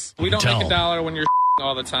Stoneworks. We don't make $1 when you're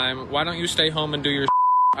all the time. Why don't you stay home and do your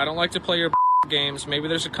I don't like to play your games. Maybe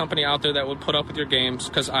there's a company out there that would put up with your games,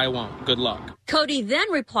 because I won't. Good luck. Cody then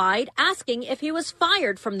replied, asking if he was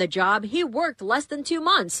fired from the job he worked less than 2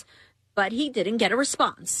 months. But he didn't get a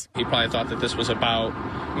response. He probably thought that this was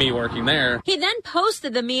about me working there. He then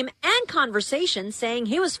posted the meme and conversation saying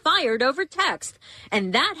he was fired over text,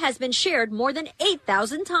 and that has been shared more than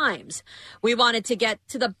 8,000 times. We wanted to get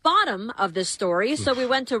to the bottom of this story, so we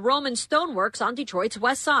went to Roman Stoneworks on Detroit's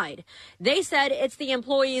west side. They said it's the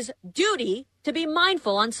employee's duty to be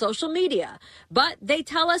mindful on social media, but they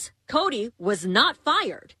tell us Cody was not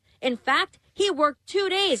fired. In fact, he worked 2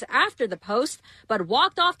 days after the post, but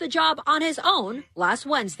walked off the job on his own last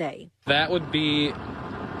Wednesday. That would be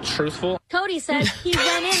truthful. Cody says he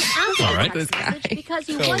went in after the text message because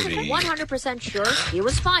he wasn't 100% sure he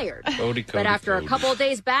was fired. But after a couple of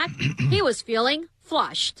days back, he was feeling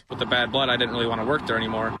flushed. With the bad blood, I didn't really want to work there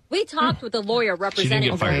anymore. We talked with the lawyer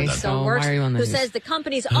representing Stoneworks, who says the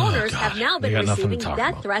company's owners have now been receiving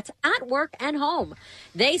death threats at work and home.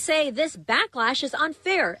 They say this backlash is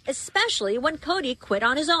unfair, especially when Cody quit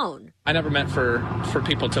on his own. I never meant for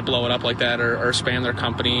people to blow it up like that or spam their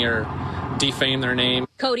company or defame their name.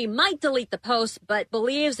 Cody might delete the post, but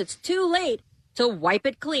believes it's too late to wipe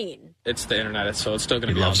it clean. It's the internet, so it's still going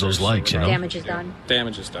to be. He loves those likes, you know. Damage is done.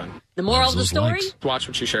 Damage is done. The moral of the story? Watch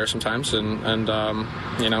what you share sometimes, and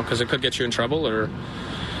you know, because it could get you in trouble, or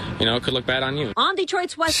you know, it could look bad on you. On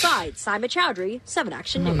Detroit's west side, Simon Chowdhury, 7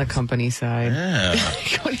 Action News. On the company side. Yeah.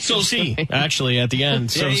 So see, actually, at the end,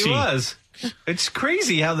 so he was. It's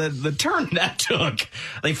crazy how the turn that took.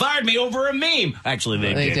 They fired me over a meme. Actually,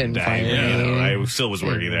 they didn't fire me. I still was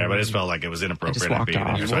working there, but I just felt like it was inappropriate. I being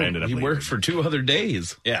there, so I ended up leaving. Worked for 2 other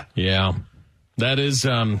days. Yeah. Yeah. That is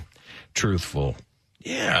truthful.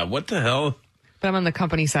 Yeah, what the hell? But I'm on the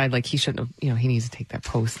company side, like he shouldn't have, he needs to take that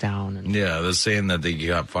post down. And yeah, they're saying that they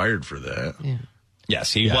got fired for that. Yeah.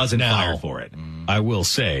 Yes, he wasn't fired for it. I will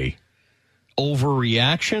say,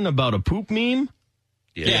 overreaction about a poop meme?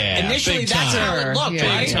 Yeah, initially that's how it looked,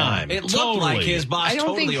 right? Time. It looked like his boss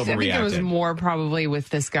totally overreacted. I think there was more probably with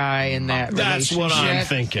this guy and that That's what I'm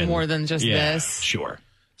thinking. More than just this. Sure.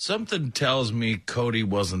 Something tells me Cody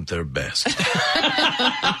wasn't their best.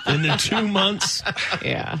 In the 2 months,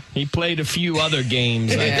 he played a few other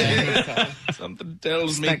games, I think. Something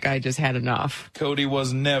tells me that guy just had enough. Cody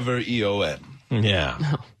was never EON. Yeah.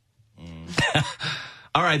 No.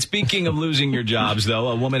 All right, speaking of losing your jobs, though,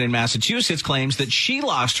 a woman in Massachusetts claims that she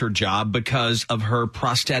lost her job because of her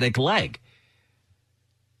prosthetic leg.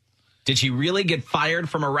 Did she really get fired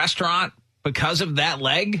from a restaurant because of that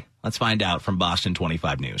leg? Let's find out from Boston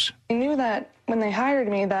 25 News. I knew that when they hired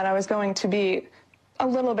me that I was going to be a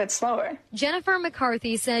little bit slower. Jennifer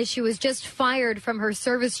McCarthy says she was just fired from her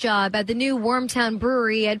service job at the new Wormtown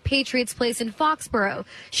Brewery at Patriots Place in Foxborough.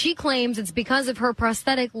 She claims it's because of her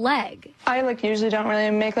prosthetic leg. I usually don't really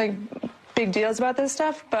make big deals about this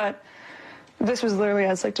stuff, but this was literally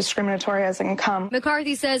as discriminatory as it can come.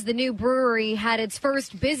 McCarthy says the new brewery had its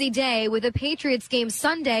first busy day with a Patriots game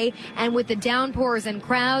Sunday, and with the downpours and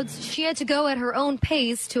crowds, she had to go at her own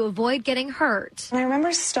pace to avoid getting hurt. And I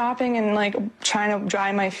remember stopping and trying to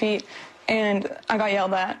dry my feet, and I got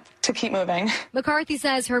yelled at to keep moving. McCarthy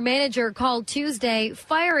says her manager called Tuesday,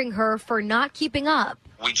 firing her for not keeping up.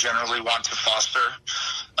 We generally want to foster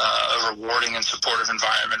a rewarding and supportive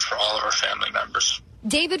environment for all of our family members.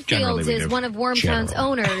 David Fields is one of Wormtown's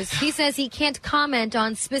owners. He says he can't comment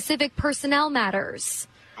on specific personnel matters.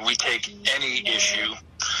 We take any issue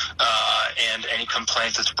and any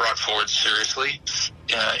complaint that's brought forward seriously.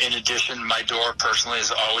 In addition, my door personally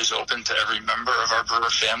is always open to every member of our brewer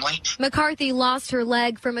family. McCarthy lost her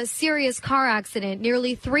leg from a serious car accident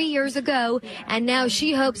nearly 3 years ago, and now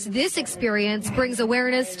she hopes this experience brings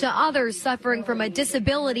awareness to others suffering from a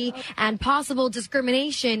disability and possible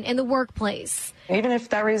discrimination in the workplace. Even if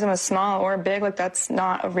that reason was small or big, that's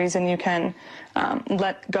not a reason you can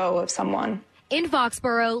let go of someone. In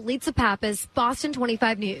Foxborough, Lisa Pappas, Boston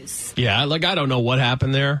 25 News. Yeah, I don't know what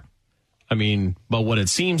happened there. I mean, but what it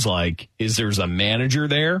seems like is there's a manager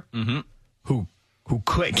there who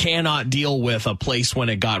cannot deal with a place when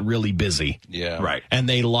it got really busy. Yeah. Right. And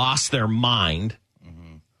they lost their mind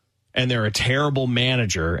and they're a terrible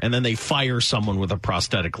manager, and then they fire someone with a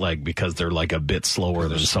prosthetic leg because they're like a bit slower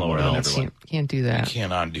than someone else. Can't do that. You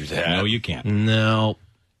cannot do that. No, you can't. No.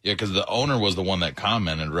 Yeah, because the owner was the one that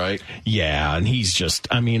commented, right? Yeah, and he's just,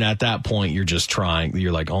 I mean, at that point, you're just trying.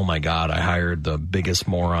 You're like, oh, my God, I hired the biggest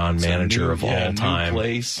moron manager of all time. New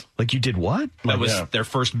place. Like, you did what? That was their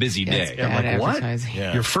first busy day. Yeah, like, what?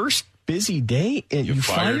 Yeah. Your first busy day? And you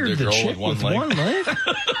fired the girl chick with one leg?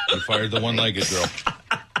 You fired the one-legged girl.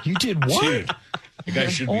 You did what? Dude, the guy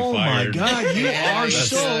should be Oh, fired. my God, you are That's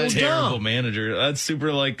so a terrible dumb. manager. That's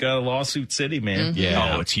super like Lawsuit City, man.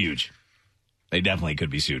 Yeah. Oh, it's huge. They definitely could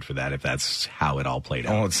be sued for that if that's how it all played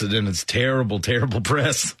out. Oh, it's terrible, terrible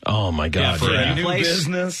press. Oh, my God. For a New place?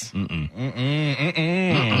 business. All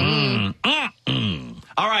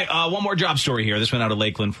right, one more job story here. This went out of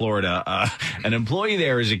Lakeland, Florida. An employee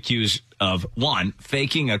there is accused of, one,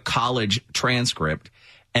 faking a college transcript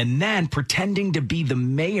and then pretending to be the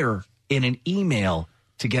mayor in an email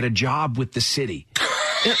to get a job with the city.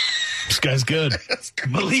 This guy's good.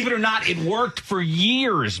 Believe it or not, it worked for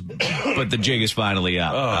years, but the jig is finally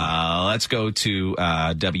up. Let's go to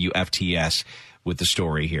WFTS with the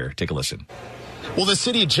story here. Take a listen. Well, the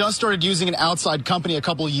city just started using an outside company a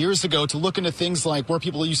couple of years ago to look into things like where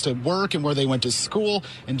people used to work and where they went to school.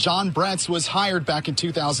 And John Bretz was hired back in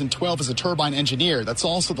 2012 as a turbine engineer. That's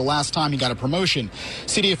also the last time he got a promotion.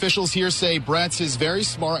 City officials here say Bretz is very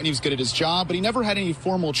smart and he was good at his job, but he never had any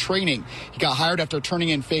formal training. He got hired after turning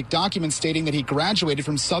in fake documents stating that he graduated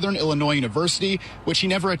from Southern Illinois University, which he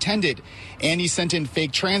never attended. And he sent in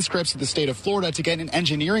fake transcripts to the state of Florida to get an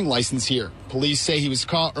engineering license here. Police say he was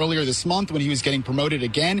caught earlier this month when he was getting promoted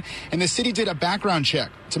again, and the city did a background check.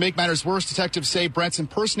 To make matters worse, detectives say Bretz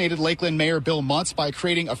impersonated Lakeland Mayor Bill Mutz by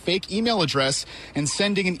creating a fake email address and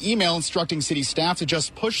sending an email instructing city staff to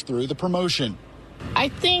just push through the promotion. I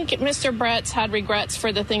think Mr. Bretz had regrets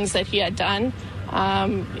for the things that he had done.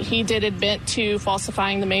 He did admit to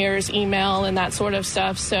falsifying the mayor's email and that sort of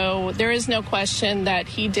stuff, so there is no question that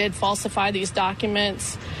he did falsify these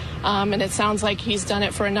documents, and it sounds like he's done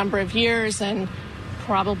it for a number of years, and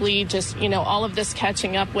probably just, all of this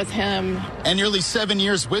catching up with him. And nearly 7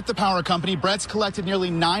 years with the power company, Bretz collected nearly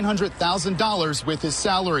 $900,000 with his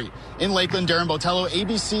salary. In Lakeland, Darren Botello,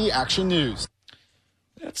 ABC Action News.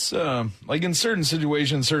 That's like in certain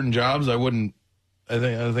situations, certain jobs, I think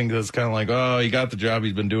that's kind of like, oh, he got the job,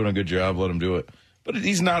 he's been doing a good job, let him do it. But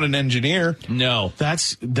he's not an engineer. No,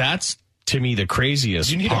 that's to me the craziest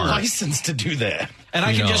You need part. a license to do that. And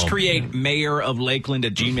I can just create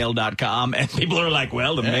mayoroflakeland@gmail.com, and people are like,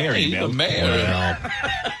 well, the mayor emailed. The mayor.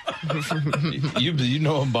 you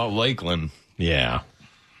know about Lakeland. Yeah.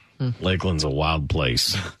 Lakeland's a wild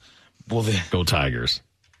place. Well, go Tigers.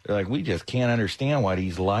 They're like, we just can't understand why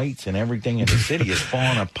these lights and everything in the city is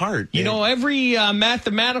falling apart. You know, every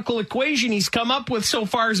mathematical equation he's come up with so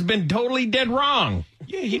far has been totally dead wrong.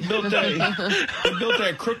 Yeah, he built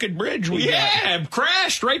that crooked bridge.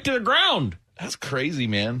 Crashed right to the ground. That's crazy,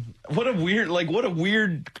 man. What a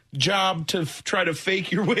weird job to try to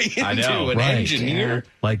fake your way into. I know, an engineer. Yeah.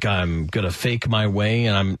 Like I'm going to fake my way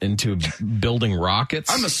and I'm into building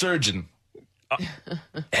rockets. I'm a surgeon.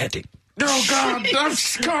 Eddie. Oh, God, I'm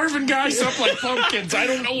carving guys up like pumpkins. I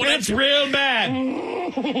don't know what That's real bad.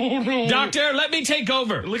 Doctor, let me take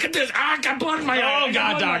over. Look at this. I got blood in my eye. Oh,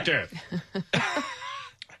 God, doctor.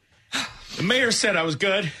 The mayor said I was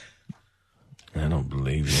good. I don't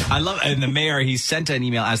believe you. I love, and the mayor, he sent an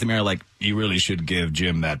email as the mayor, like, you really should give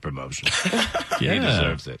Jim that promotion. Yeah. He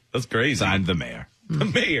deserves it. That's crazy. Signed the mayor. The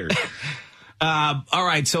mayor. All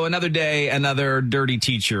right, so another day, another dirty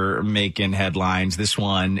teacher making headlines. This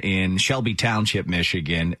one in Shelby Township,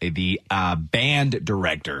 Michigan. The band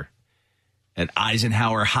director at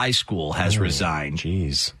Eisenhower High School has resigned.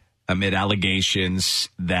 Jeez. Amid allegations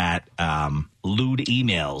that lewd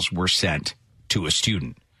emails were sent to a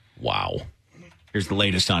student. Wow. Here's the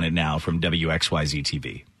latest on it now from WXYZ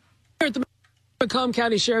TV. At the Macomb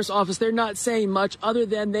County Sheriff's Office, they're not saying much other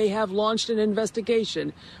than they have launched an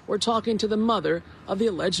investigation. We're talking to the mother of the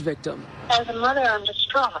alleged victim. As a mother, I'm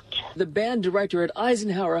distraught. The band director at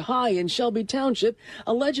Eisenhower High in Shelby Township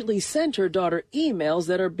allegedly sent her daughter emails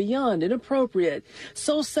that are beyond inappropriate,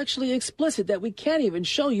 so sexually explicit that we can't even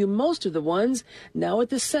show you most of the ones now at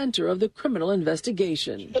the center of the criminal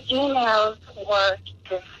investigation. The emails were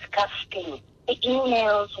disgusting. The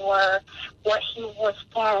emails were what he was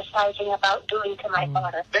fantasizing about doing to my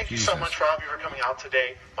daughter. Thank you so much, Robbie, for coming out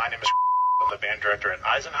today. My name is the band director at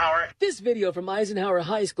Eisenhower. This video from Eisenhower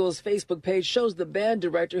High School's Facebook page shows the band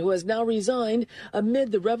director who has now resigned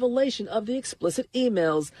amid the revelation of the explicit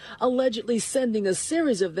emails, allegedly sending a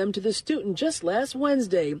series of them to the student just last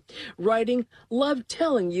Wednesday, writing, "Love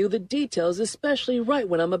telling you the details, especially right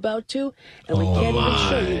when I'm about to, and we can't even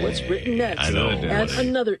show you what's written next." And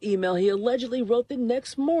another email he allegedly wrote the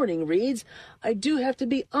next morning reads, "I do have to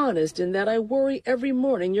be honest in that I worry every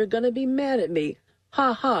morning you're going to be mad at me.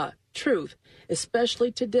 Ha ha. Truth,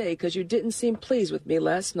 especially today because you didn't seem pleased with me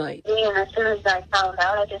last night." And as soon as I found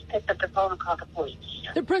out, I just picked up the phone and called the police.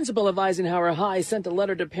 The principal of Eisenhower High sent a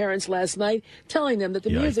letter to parents last night telling them that the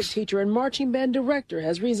music teacher and marching band director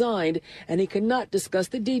has resigned and he cannot discuss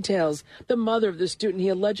the details. The mother of the student he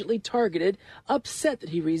allegedly targeted, upset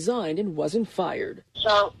that he resigned and wasn't fired.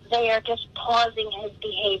 So they are just pausing his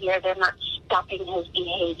behavior. They're not stopping his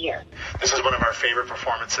behavior. This is one of our favorite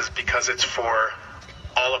performances because it's for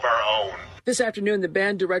all of our own. This afternoon, the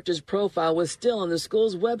band director's profile was still on the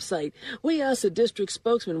school's website. We asked the district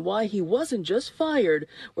spokesman why he wasn't just fired.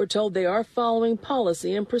 We're told they are following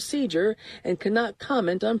policy and procedure and cannot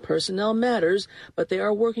comment on personnel matters, but they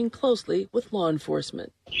are working closely with law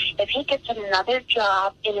enforcement. If he gets another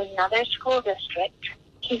job in another school district,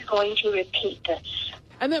 he's going to repeat this.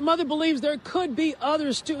 And that mother believes there could be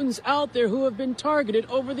other students out there who have been targeted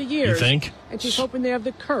over the years. You think? And she's hoping they have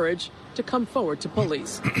the courage to come forward to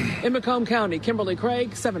police. In Macomb County, Kimberly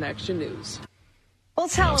Craig, 7 Action News. Well,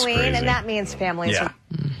 it's Halloween, and that means families.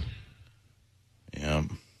 Yeah.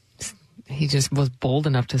 He just was bold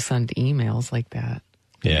enough to send emails like that.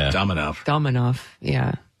 Yeah. Dumb enough. Dumb enough.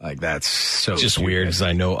 Yeah. Like, that's so just stupid. weird because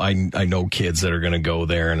I know kids that are going to go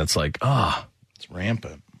there and it's like, it's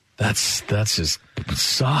rampant. That's just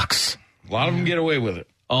sucks. A lot of them get away with it.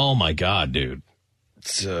 Oh my God, dude.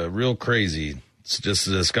 It's real crazy. It's just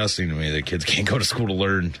disgusting to me that kids can't go to school to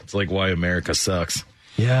learn. It's like why America sucks.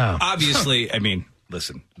 Yeah. Obviously, I mean,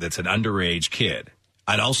 listen, that's an underage kid.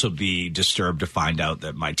 I'd also be disturbed to find out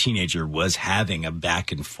that my teenager was having a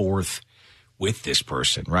back and forth with this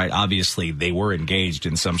person, right? Obviously, they were engaged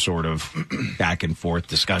in some sort of back and forth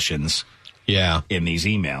discussions. Yeah. In these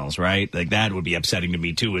emails, right? Like, that would be upsetting to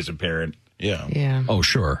me, too, as a parent. Yeah. Yeah. Oh,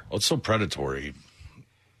 sure. Well, it's so predatory.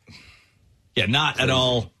 Yeah, not at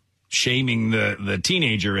all shaming the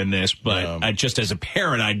teenager in this, but I, just as a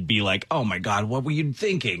parent, I'd be like, oh, my God, what were you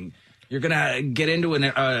thinking? You're going to get into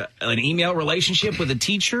an email relationship with a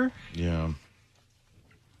teacher? Yeah.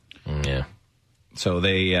 Yeah. So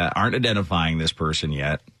they aren't identifying this person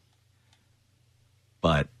yet,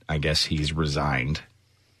 but I guess he's resigned.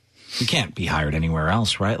 You can't be hired anywhere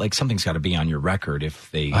else, right? Like, something's got to be on your record if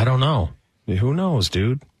they... I don't know. Who knows,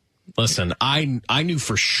 dude? Listen, I knew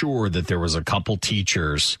for sure that there was a couple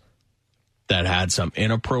teachers that had some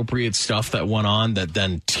inappropriate stuff that went on that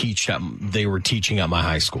then they were teaching at my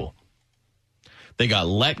high school. They got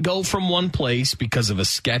let go from one place because of a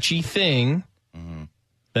sketchy thing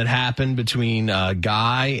that happened between a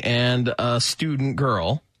guy and a student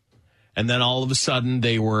girl. And then all of a sudden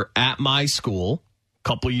they were at my school a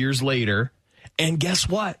couple years later. And guess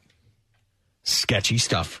what? Sketchy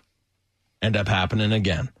stuff end up happening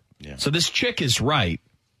again. Yeah. So this chick is right.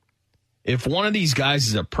 If one of these guys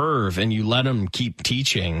is a perv and you let him keep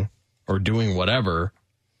teaching or doing whatever,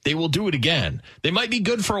 they will do it again. They might be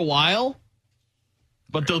good for a while,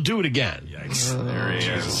 but they'll do it again. Yikes. There he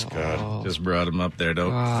is. God. Just brought him up there.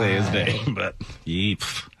 Don't say his name, but yeep.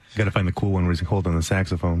 Got to find the cool one where he's holding the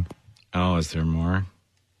saxophone. Oh, is there more?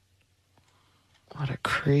 What a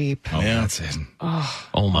creep. Oh, yeah. That's it.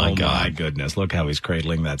 Oh, my God. My goodness. Look how he's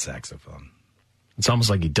cradling that saxophone. It's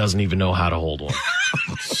almost like he doesn't even know how to hold one.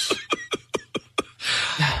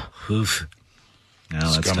 Oof. No,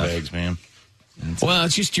 that's scumbags, tough. Man. Well,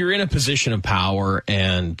 it's just you're in a position of power,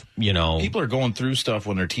 and people are going through stuff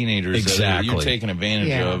when they're teenagers exactly. that you're taking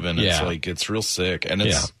advantage of, and it's like it's real sick, and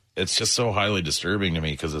it's just so highly disturbing to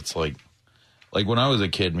me because it's like when I was a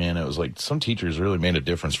kid, man, it was like some teachers really made a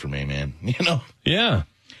difference for me, man. Yeah.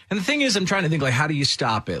 And the thing is, I'm trying to think, like, how do you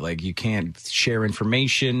stop it? Like, you can't share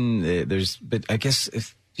information. But I guess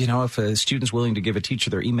if a student's willing to give a teacher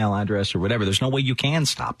their email address or whatever, there's no way you can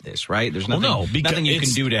stop this, right? There's nothing you can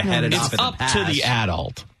do to head it off. It's up to the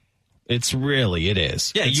adult. It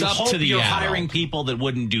is. Yeah, it's you up hope to the you're adult. hiring people that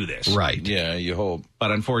wouldn't do this. Right. Yeah, you hope.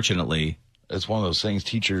 But unfortunately, it's one of those things.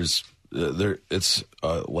 Teachers, it's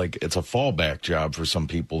a fallback job for some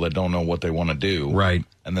people that don't know what they want to do. Right.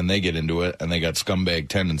 And then they get into it, and they got scumbag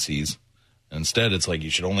tendencies. Instead, it's like you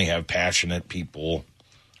should only have passionate people.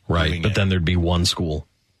 Right, but then there'd be one school.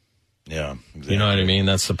 Yeah, exactly. You know what I mean?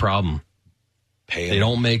 That's the problem. Pay them. They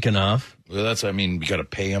don't make enough. Well, you got to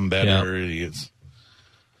pay them better. Yeah. It's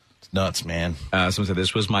It's nuts, man. Someone said,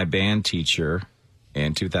 this was my band teacher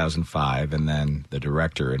in 2005, and then the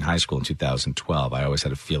director in high school in 2012. I always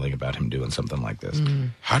had a feeling about him doing something like this.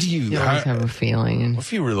 How do you... You always have a feeling.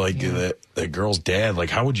 If you were like that girl's dad, like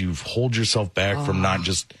how would you hold yourself back from not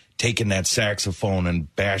just taking that saxophone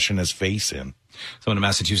and bashing his face in? Someone in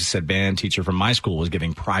Massachusetts said band teacher from my school was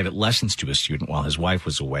giving private lessons to a student while his wife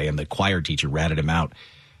was away, and the choir teacher ratted him out.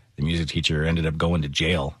 The music teacher ended up going to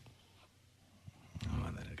jail. Oh,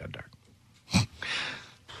 and then it got dark.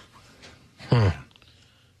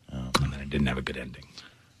 And then it didn't have a good ending.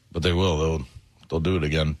 But they will. They'll do it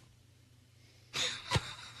again.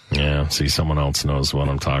 Yeah, see, someone else knows what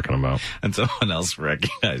I'm talking about. And someone else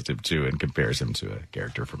recognized him, too, and compares him to a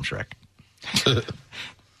character from Shrek.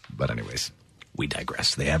 But anyways, we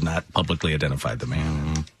digress. They have not publicly identified the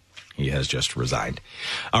man. He has just resigned.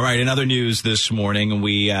 All right, in other news this morning,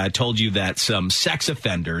 we told you that some sex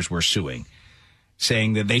offenders were suing,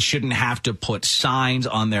 saying that they shouldn't have to put signs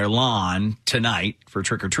on their lawn tonight for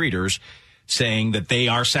trick-or-treaters saying that they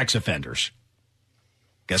are sex offenders.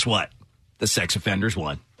 Guess what? The sex offenders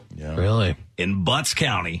won. Yeah. Really? In Butts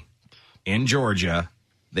County, in Georgia,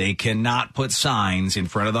 they cannot put signs in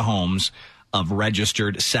front of the homes of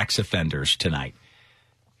registered sex offenders tonight.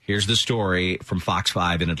 Here's the story from Fox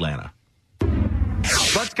 5 in Atlanta.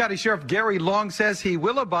 Butts County Sheriff Gary Long says he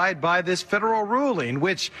will abide by this federal ruling,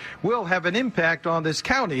 which will have an impact on this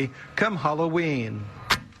county come Halloween.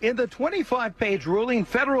 In the 25-page ruling,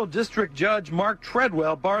 federal district judge Mark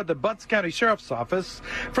Treadwell barred the Butts County Sheriff's Office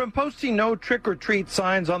from posting no trick-or-treat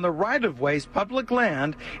signs on the right-of-way's public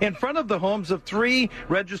land in front of the homes of 3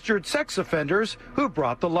 registered sex offenders who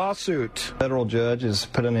brought the lawsuit. Federal judge has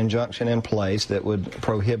put an injunction in place that would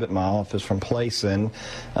prohibit my office from placing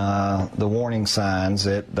the warning signs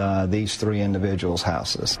at these 3 individuals'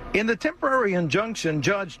 houses. In the temporary injunction,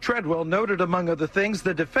 Judge Treadwell noted, among other things,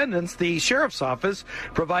 the defendants, the Sheriff's Office,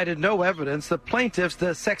 provided no evidence the plaintiffs,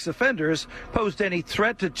 the sex offenders, posed any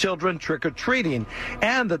threat to children trick-or-treating,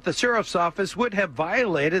 and that the Sheriff's Office would have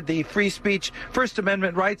violated the free speech First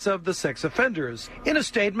Amendment rights of the sex offenders. In a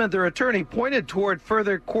statement, their attorney pointed toward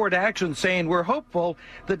further court action, saying, "We're hopeful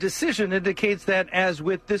the decision indicates that, as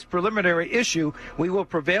with this preliminary issue, we will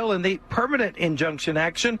prevail in the permanent injunction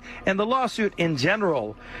action and the lawsuit in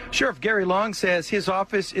general." Sheriff Gary Long says his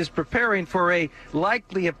office is preparing for a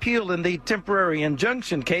likely appeal in the temporary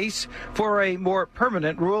injunction case for a more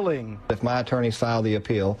permanent ruling. If my attorneys file the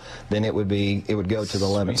appeal, then it would go to the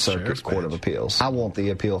 11th Circuit Court of Appeals. I want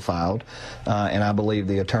the appeal filed, and I believe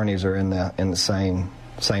the attorneys are in the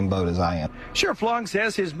same boat as I am. Sheriff Long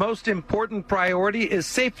says his most important priority is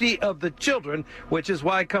safety of the children, which is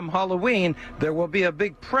why come Halloween there will be a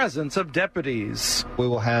big presence of deputies. We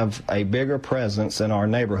will have a bigger presence in our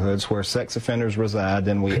neighborhoods where sex offenders reside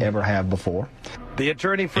than we ever have before. The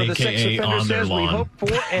attorney for the sex offender says we hope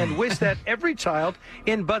for and wish that every child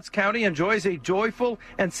in Butts County enjoys a joyful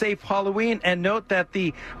and safe Halloween, and note that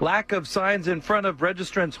the lack of signs in front of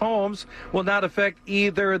registrants' homes will not affect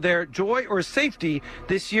either their joy or safety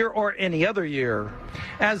this year or any other year.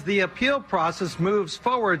 As the appeal process moves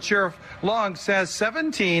forward, Sheriff Long says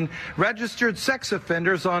 17 registered sex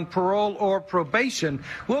offenders on parole or probation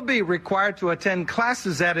will be required to attend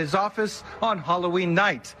classes at his office on Halloween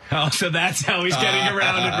night. Oh, so that's how he's getting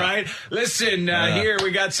around it, right? Listen, here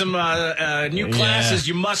we got some new classes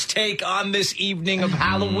you must take on this evening of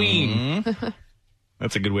Halloween.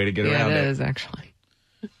 That's a good way to get around it. Yeah, it is, actually.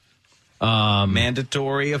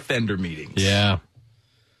 Mandatory offender meetings. Yeah.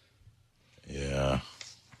 Yeah.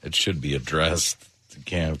 It should be addressed. You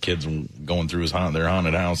can't have kids going through their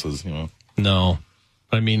haunted houses, you know. No.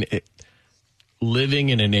 I mean, living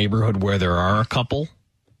in a neighborhood where there are a couple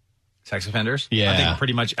sex offenders? Yeah. I think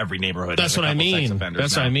pretty much every neighborhood That's has a what I couple sex mean. offenders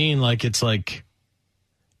That's now. what I mean. Like, it's like,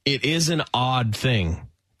 it is an odd thing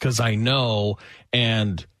because I know,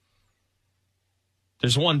 and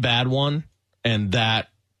there's one bad one, and that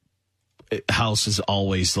house is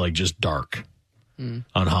always like just dark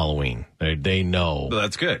on Halloween. They know. Well,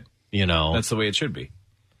 that's good. You know. That's the way it should be.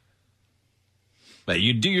 But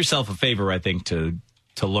you do yourself a favor, I think, to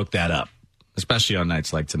look that up, especially on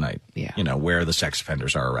nights like tonight. Yeah. You know, where the sex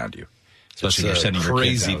offenders are around you. Especially It's if you're sending your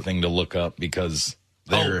kids crazy out. thing to look up because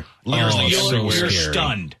they're you're scary.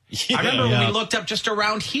 stunned. Yeah. I remember when we looked up just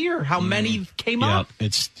around here how many came up.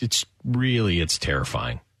 It's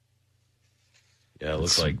terrifying. Yeah, it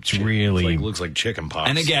looks like really looks like chicken pox.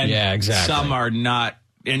 And again, Yeah, exactly. some are not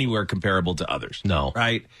anywhere comparable to others. No.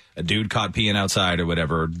 Right? A dude caught peeing outside or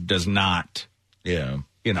whatever does not, yeah,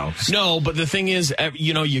 you know. No, but the thing is,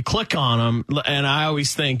 you know, you click on them, and I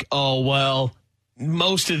always think, oh, well,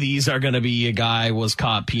 most of these are going to be a guy was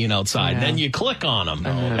caught peeing outside. Yeah. Then you click on him,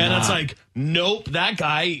 and it's like, nope, that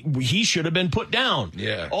guy, he should have been put down.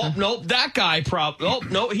 Yeah. Oh, nope, that guy,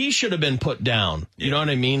 no, he should have been put down. You know what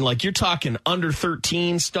I mean? Like, you're talking under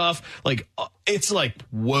 13 stuff. Like, it's like,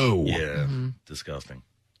 whoa. Yeah, disgusting.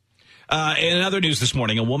 In other news this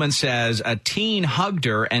morning, a woman says a teen hugged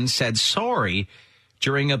her and said sorry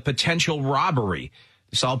during a potential robbery.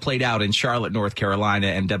 This all played out in Charlotte, North Carolina,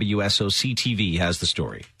 and WSOC-TV has the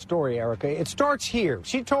story. Erica. It starts here.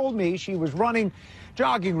 She told me she was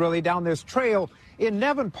jogging really down this trail in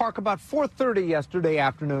Nevin Park about 4:30 yesterday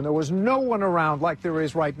afternoon. There was no one around like there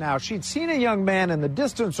is right now. She'd seen a young man in the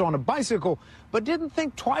distance on a bicycle, but didn't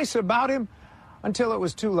think twice about him until it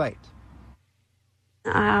was too late.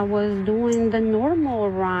 I was doing the normal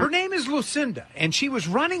run. Her name is Lucinda, and she was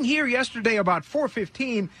running here yesterday about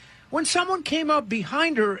 4:15 when someone came up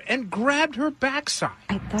behind her and grabbed her backside.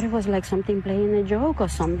 I thought it was like something playing a joke or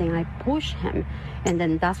something. I pushed him, and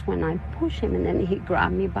then that's when I pushed him, and then he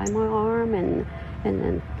grabbed me by my arm and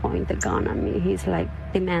then pointed the gun at me. He's like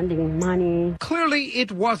demanding money. Clearly,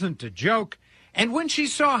 it wasn't a joke, and when she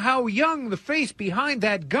saw how young the face behind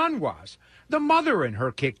that gun was, the mother in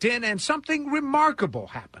her kicked in, and something remarkable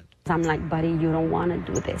happened. I'm like, buddy, you don't want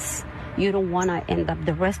to do this. You don't want to end up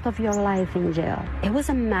the rest of your life in jail. It was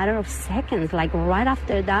a matter of seconds. Like, right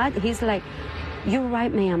after that, he's like, you're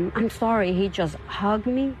right, ma'am. I'm sorry. He just hugged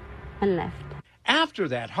me and left. After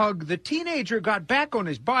that hug, the teenager got back on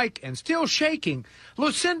his bike and, still shaking,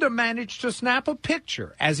 Lucinda managed to snap a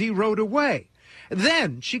picture as he rode away.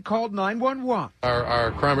 Then she called 911.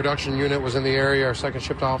 Our crime reduction unit was in the area. Our second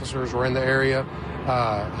shift officers were in the area,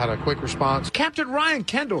 had a quick response. Captain Ryan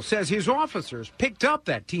Kendall says his officers picked up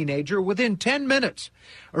that teenager within 10 minutes.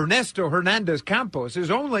 Ernesto Hernandez Campos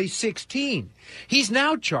is only 16. He's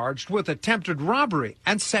now charged with attempted robbery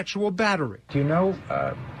and sexual battery. Do you know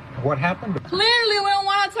what happened? Clearly, we don't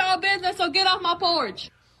want to tell business, so get off my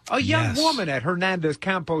porch. A young woman at Hernandez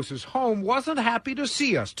Campos's home wasn't happy to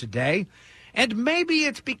see us today. And maybe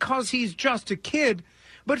it's because he's just a kid,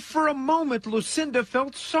 but for a moment, Lucinda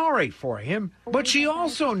felt sorry for him. But she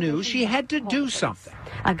also knew she had to do something.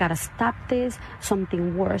 I got to stop this.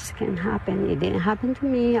 Something worse can happen. It didn't happen to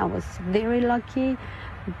me. I was very lucky,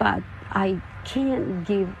 but I can't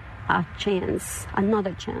give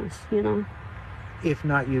another chance, you know? If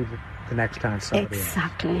not you, the next time somebody else.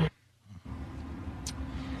 Exactly.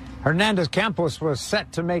 Hernandez Campos was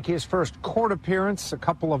set to make his first court appearance a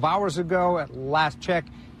couple of hours ago. At last check,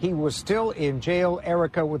 he was still in jail,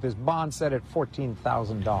 Erica, with his bond set at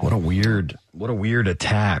 $14,000. What a weird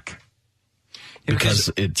attack.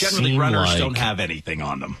 Because it generally seemed runners like, don't have anything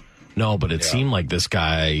on them. No, but it seemed like this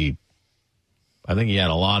guy, I think he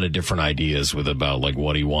had a lot of different ideas about like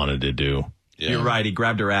what he wanted to do. Yeah. You're right. He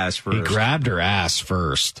grabbed her ass first. He grabbed her ass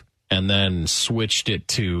first and then switched it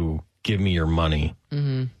to give me your money.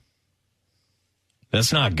 Mm-hmm.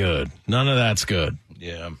 That's not good. None of that's good.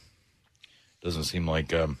 Yeah. Doesn't seem like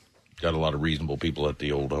got a lot of reasonable people at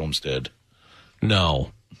the old homestead.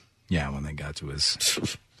 No. Yeah, when they got to his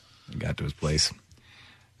place.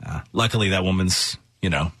 Luckily, that woman's,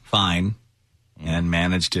 fine and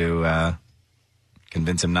managed to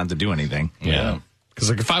convince him not to do anything. Yeah. Because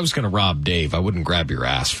if I was going to rob Dave, I wouldn't grab your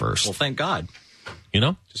ass first. Well, thank God.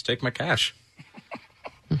 Just take my cash.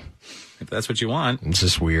 If that's what you want. It's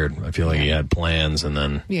just weird. I feel like he had plans and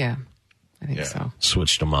then... Yeah, I think so.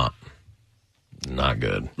 Switched them up. Not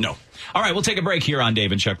good. No. All right, we'll take a break here on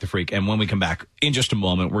Dave and Chuck the Freak. And when we come back, in just a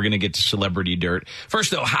moment, we're going to get to Celebrity Dirt.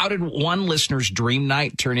 First, though, how did one listener's dream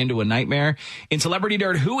night turn into a nightmare? In Celebrity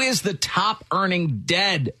Dirt, who is the top earning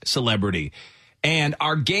dead celebrity? And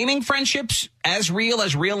are gaming friendships as real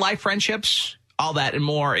life friendships? All that and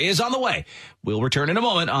more is on the way. We'll return in a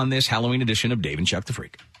moment on this Halloween edition of Dave and Chuck the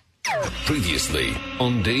Freak. Previously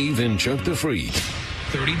on Dave and Chuck the Freak.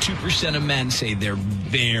 32% of men say they're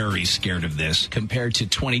very scared of this compared to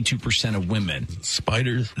 22% of women.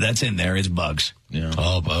 Spiders? That's in there. It's bugs. Yeah.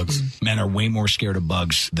 Oh, bugs. Men are way more scared of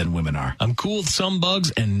bugs than women are. I'm cool with some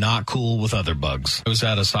bugs and not cool with other bugs. I was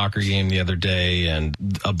at a soccer game the other day and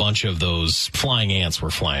a bunch of those flying ants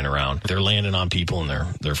were flying around. They're landing on people and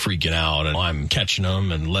they're freaking out, and I'm catching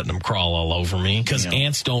them and letting them crawl all over me because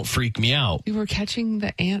ants don't freak me out. You were catching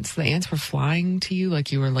the ants. The ants were flying to you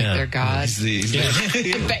like you were like their god. The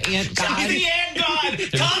ant god. The ant god.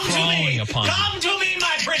 Come to me. Come to me,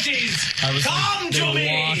 my pretties. They were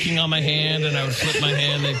walking on my hand, and I would flip my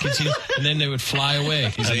hand, they'd continue, and then they would fly away.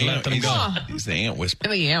 I'd let them go. He's the ant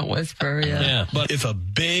whisperer. The ant whisperer, yeah. But if a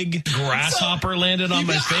big grasshopper landed on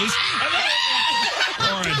my face,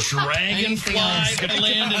 or a dragonfly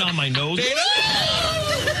landed on my nose.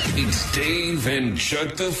 It's Dave and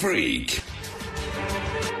Chuck the Freak.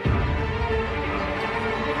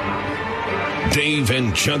 Dave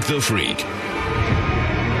and Chuck the Freak.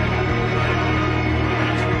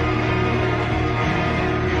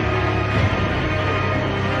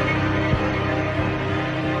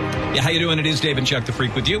 Yeah, how you doing? It is Dave and Chuck the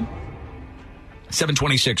Freak with you.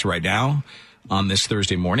 7:26 right now on this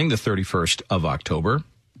Thursday morning, the 31st of October.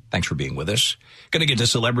 Thanks for being with us. Going to get to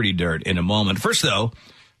celebrity dirt in a moment. First, though,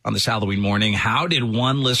 on this Halloween morning, how did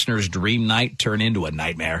one listener's dream night turn into a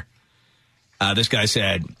nightmare? This guy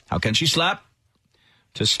said, how can she slap?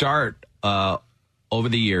 To start, over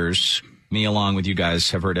the years, me along with you guys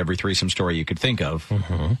have heard every threesome story you could think of,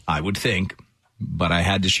 I would think, but I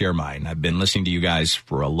had to share mine. I've been listening to you guys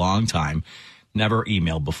for a long time, never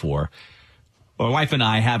emailed before. My wife and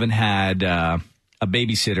I haven't had a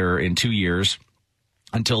babysitter in 2 years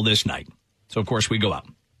until this night. So, of course, we go out.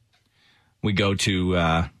 We go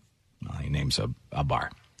to, he names a bar.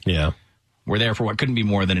 Yeah. We're there for what couldn't be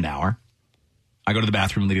more than an hour. I go to the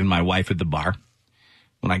bathroom, leaving my wife at the bar.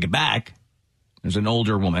 When I get back, there's an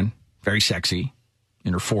older woman, very sexy,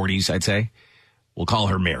 in her 40s, I'd say. We'll call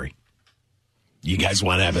her Mary. You guys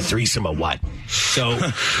want to have a threesome or what? So,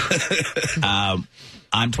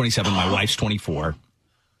 I'm 27, my wife's 24.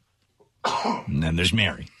 And then there's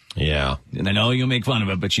Mary. Yeah. And I know you'll make fun of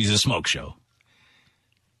it, but she's a smoke show.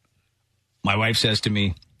 My wife says to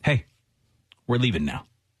me, hey, we're leaving now.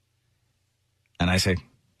 And I say,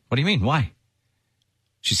 what do you mean? Why?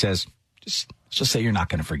 She says, let's just say you're not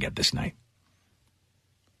going to forget this night.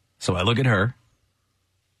 So I look at her,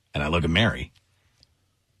 and I look at Mary,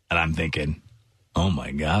 and I'm thinking, oh,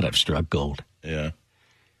 my God, I've struck gold. Yeah.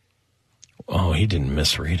 Oh, he didn't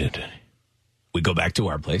misread it. We go back to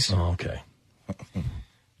our place. Oh, okay.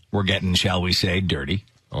 We're getting, shall we say, dirty.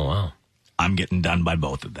 Oh, wow. I'm getting done by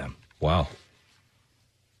both of them. Wow.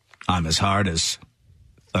 I'm as hard as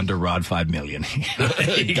Thunder Rod 5 million.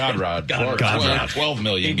 God Rod. God Rod. 12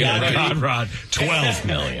 million. You got it. God Rod, 12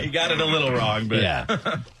 million. You got it a little wrong, but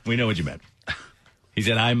yeah. We know what you meant. He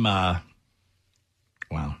said, I'm, wow.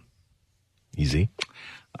 Easy.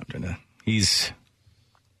 He's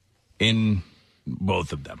in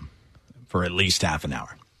both of them for at least half an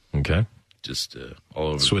hour. Okay. Just all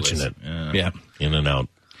over switching the place. it. Yeah. In and out.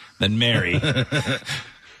 Then Mary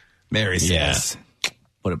says,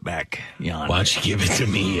 put it back, Jan. Why don't you give it to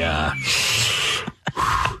me?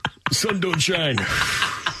 Sun don't shine.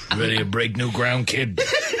 Ready to break new ground, kid?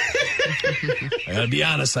 I gotta be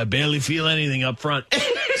honest, I barely feel anything up front.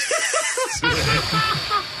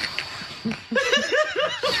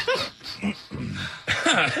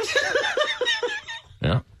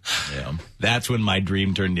 Yeah. That's when my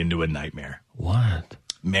dream turned into a nightmare. What?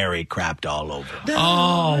 Mary crapped all over.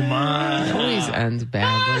 Oh, my. It always ends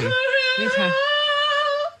badly.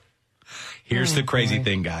 Here's the crazy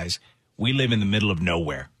thing, guys. We live in the middle of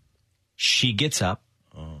nowhere. She gets up,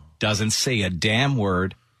 doesn't say a damn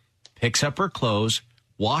word, picks up her clothes,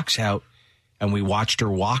 walks out, and we watched her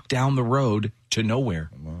walk down the road to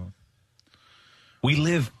nowhere. We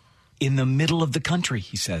live in the middle of the country,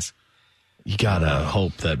 he says. You gotta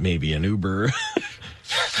hope that maybe an Uber.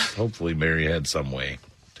 Hopefully Mary had some way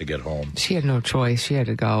to get home. She had no choice. She had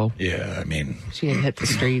to go. Yeah, I mean, she had hit the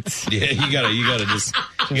streets. Yeah, you gotta just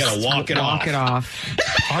walk it off. Walk it off.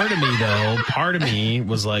 Part of me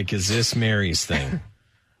was like, is this Mary's thing?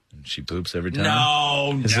 She poops every time.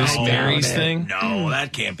 No, is this Mary's thing? No,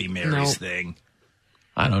 that can't be Mary's thing.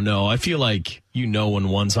 I don't know. I feel like when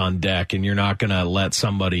one's on deck, and you're not gonna let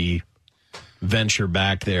somebody venture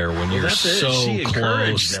back there when you're so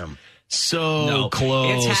close. Them.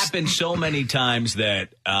 Close. It's happened so many times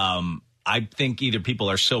that I think either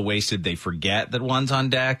people are so wasted they forget that one's on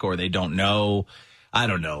deck, or they don't know. I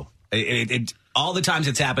don't know. It all the times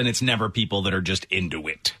it's happened, it's never people that are just into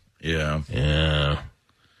it. Yeah.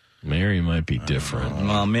 Mary might be different.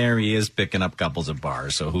 Well, Mary is picking up couples at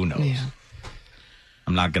bars, so who knows? Yeah.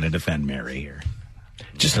 I'm not going to defend Mary here.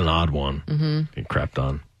 Just an odd one. Being crapped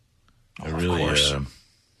on.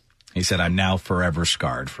 He said, I'm now forever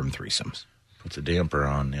scarred from threesomes. Puts a damper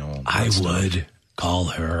on. I would call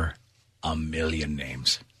her a million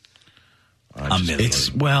names. A million.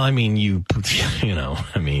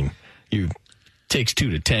 You takes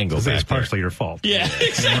two to tango. It's partially your fault. Yeah,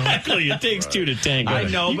 exactly. It takes two to tango. I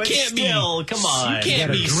know, but still, come on. You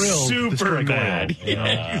can't be super mad.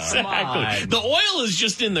 Yeah, exactly. The oil is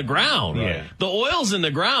just in the ground. Yeah. The oil's in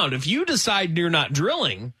the ground. If you decide you're not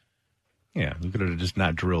drilling. Yeah, you could have just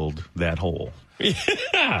not drilled that hole.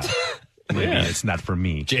 Yeah. Maybe it's not for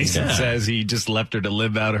me. Jason says he just left her to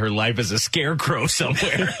live out her life as a scarecrow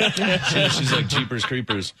somewhere. She's like Jeepers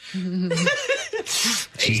Creepers.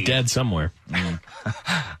 She's dead somewhere.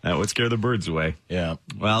 That would scare the birds away. Yeah.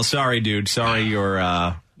 Well, sorry, dude. Sorry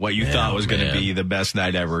your what you thought was going to be the best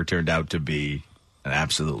night ever turned out to be an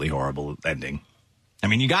absolutely horrible ending. I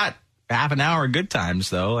mean, you got half an hour of good times,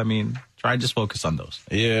 though. I mean, try and just focus on those.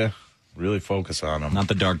 Yeah, really focus on them. Not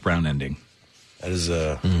the dark brown ending. That is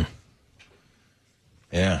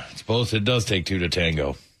yeah, it's both. It does take two to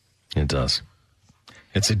tango. It does.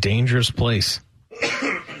 It's a dangerous place.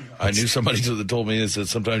 I knew somebody that told me this, that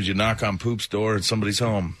sometimes you knock on poop's door and somebody's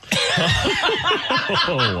home.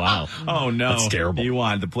 Oh, wow. Oh, no. That's terrible. You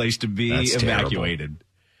want the place to be That's evacuated.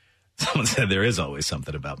 Someone said there is always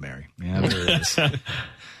something about Mary. Yeah, there is.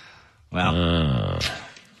 Well,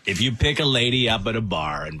 if you pick a lady up at a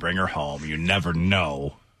bar and bring her home, you never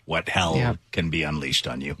know what hell can be unleashed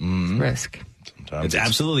on you. Risk. Sometimes it's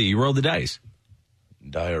absolutely, you roll the dice.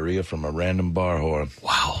 Diarrhea from a random bar whore.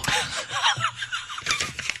 Wow.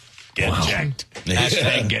 Get checked.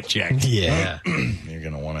 Hashtag get checked. Yeah. You're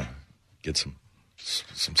going to want to get some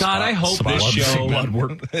God, I hope this show. blood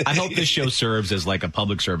work. I hope this show serves as like a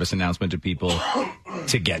public service announcement to people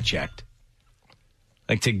to get checked,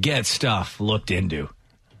 like to get stuff looked into,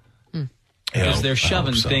 because they're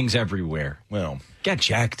shoving things everywhere. Well, get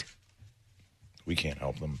checked. We can't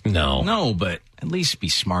help them. No, but at least be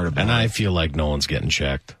smart about it. And I feel like no one's getting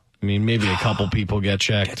checked. I mean, maybe a couple people get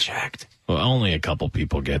checked. Get checked. Well, only a couple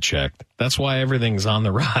people get checked. That's why everything's on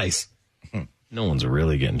the rise. No one's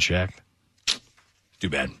really getting checked. Too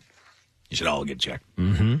bad. You should all get checked.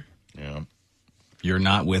 Mm-hmm. Yeah. You're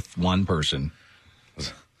not with one person.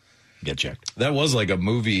 Get checked. That was like a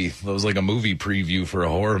movie. That was like a movie preview for a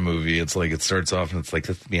horror movie. It's like it starts off and it's like,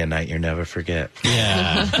 this will be a night you'll never forget.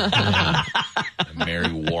 Yeah. And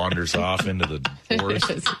Mary wanders off into the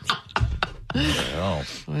forest. Oh.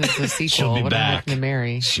 What is the sequel? She'll be what back. happened to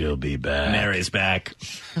Mary? She'll be back. Mary's back.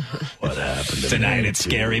 What happened to Tonight? Mary It's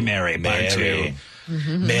Scary Mary Part 2.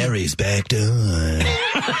 Mary's back door.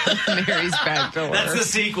 Mary's back door. That's the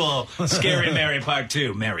sequel. Scary Mary Part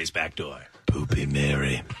 2. Mary's back door. Poopy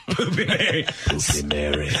Mary. Poopy Mary. Poopy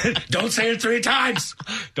Mary. Don't say it 3 times.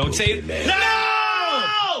 Don't say it. Mary.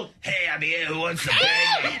 No! Hey, I'm here. Who wants to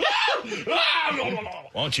bang me?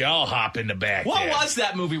 Won't you all hop in the back? What there? was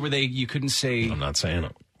that movie where you couldn't say? I'm not saying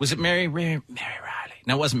it. Was it Mary Riley?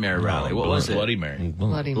 No, it wasn't Mary Riley. What was it? Bloody Mary.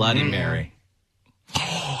 Bloody Mary.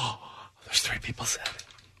 There's 3 people said it.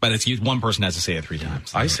 But it's one person has to say it 3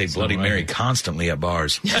 times. I say Bloody Mary constantly at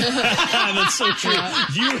bars. That's so true.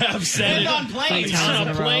 You have said it on planes. On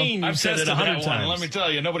a plane. You've said it 100 times. Let me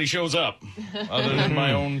tell you, nobody shows up other than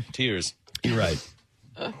my own tears. You're right.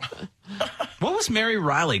 What was Mary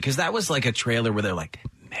Riley? Because that was like a trailer where they're like,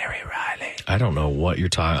 Mary Riley. I don't know what you're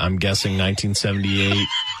talking. I'm guessing 1978.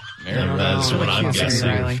 That's what I'm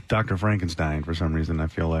guessing. Dr. Frankenstein, for some reason, I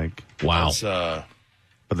feel like. Wow.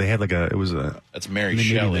 But they had that's Mary maybe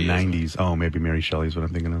Shelley. in the 90s. Oh, maybe Mary Shelley is what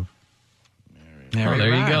I'm thinking of. Mary there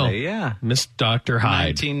you go. Riley, yeah. Miss Dr.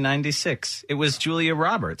 Hyde. 1996. It was Julia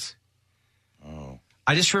Roberts. Oh.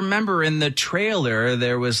 I just remember in the trailer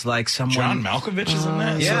there was like someone. John Malkovich is in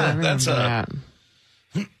that? Yeah. So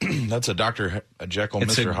that's a Dr. Jekyll,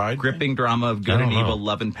 It's Mr. a Hyde? gripping drama of good and evil,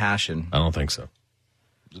 love and passion. I don't think so.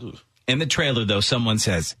 In the trailer, though, someone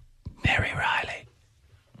says, Mary Riley.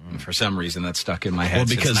 And for some reason, that's stuck in my head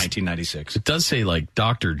since 1996. It does say, like,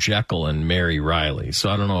 Dr. Jekyll and Mary Riley, so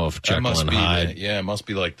I don't know if Jekyll and Hyde... it must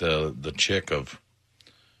be like the chick of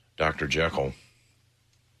Dr. Jekyll.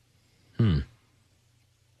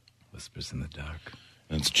 Whispers in the dark.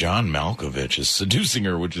 And it's John Malkovich is seducing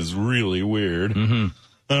her, which is really weird. Mm-hmm.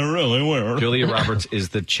 Really weird. Julia Roberts is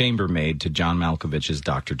the chambermaid to John Malkovich's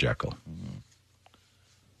Dr. Jekyll.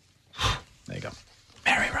 There you go.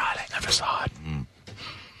 Mary Riley. Never saw it.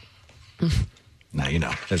 Now you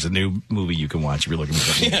know. There's a new movie you can watch if you're looking for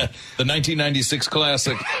something. Yeah, the 1996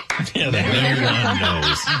 classic. Yeah, everyone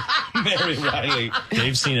knows. Mary Riley.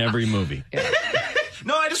 They've seen every movie.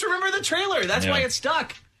 No, I just remember the trailer. That's why it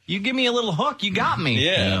stuck. You give me a little hook, you got me.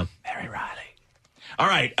 Yeah. Mary Riley. All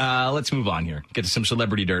right, let's move on here. Get to some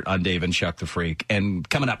celebrity dirt on Dave and Chuck the Freak. And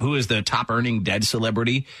coming up, who is the top-earning dead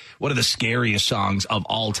celebrity? What are the scariest songs of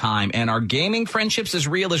all time? And are gaming friendships as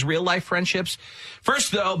real as real-life friendships?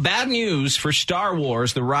 First, though, bad news for Star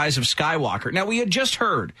Wars, The Rise of Skywalker. Now, we had just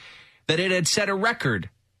heard that it had set a record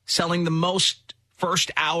selling the most first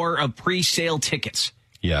hour of pre-sale tickets.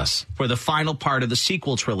 Yes. For the final part of the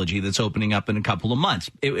sequel trilogy that's opening up in a couple of months.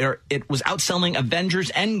 It was outselling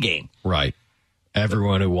Avengers Endgame. Right.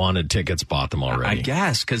 Everyone who wanted tickets bought them already. I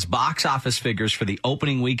guess, because box office figures for the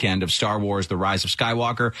opening weekend of Star Wars The Rise of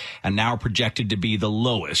Skywalker are now projected to be the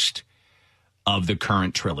lowest of the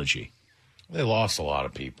current trilogy. They lost a lot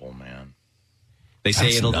of people, man. They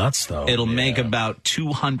say That's nuts, though. It'll make about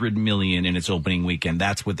 $200 million in its opening weekend.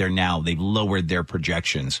 That's what they've lowered their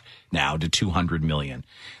projections now to $200 million.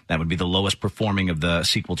 That would be the lowest performing of the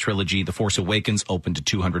sequel trilogy. The Force Awakens opened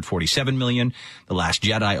to $247 million. The Last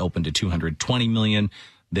Jedi opened to $220 million.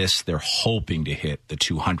 This, they're hoping to hit the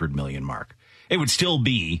 $200 million mark. It would still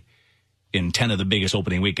be in 10 of the biggest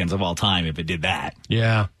opening weekends of all time if it did that.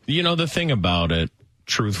 Yeah. You know, the thing about it,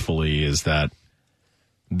 truthfully, is that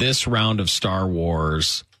this round of Star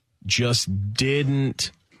Wars just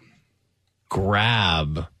didn't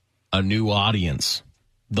grab a new audience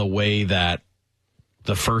the way that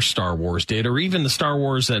the first Star Wars did, or even the Star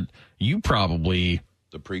Wars that you probably...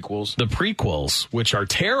 The prequels? The prequels, which are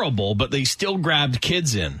terrible, but they still grabbed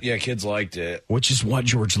kids in. Yeah, kids liked it. Which is what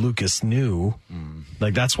George Lucas knew.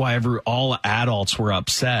 Like, that's why all adults were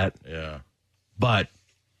upset. Yeah. But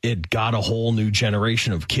it got a whole new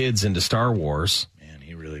generation of kids into Star Wars. Man,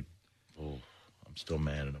 he really... Oh, I'm still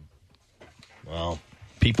mad at him. Well,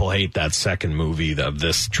 people hate that second movie of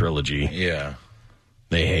this trilogy. Yeah.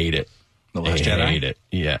 They hate it. The Last They Jedi? hate it.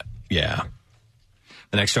 Yeah. Yeah.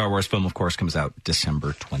 The next Star Wars film, of course, comes out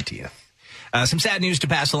December 20th. Some sad news to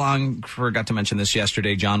pass along. Forgot to mention this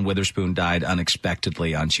yesterday. John Witherspoon died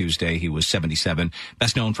unexpectedly on Tuesday. He was 77.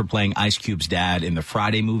 Best known for playing Ice Cube's dad in the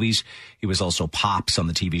Friday movies. He was also Pops on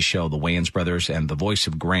the TV show The Wayans Brothers and the voice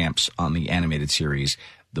of Gramps on the animated series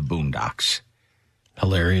The Boondocks.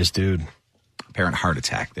 Hilarious dude. Apparent heart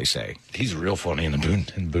attack, they say. He's real funny in the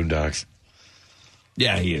Boondocks.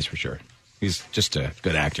 Yeah, he is for sure. He's just a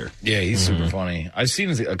good actor. Yeah, he's super funny. I've seen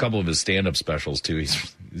a couple of his stand-up specials, too. He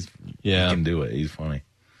can do it. He's funny.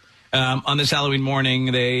 On this Halloween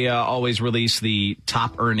morning, they always release the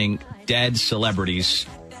top-earning dead celebrities.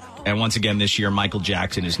 And once again this year, Michael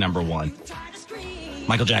Jackson is number one.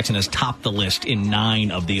 Michael Jackson has topped the list in 9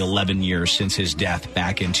 of the 11 years since his death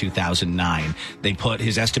back in 2009. They put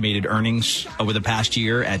his estimated earnings over the past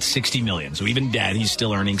year at $60 million. So even dead, he's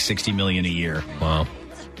still earning $60 million a year. Wow.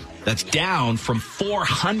 That's down from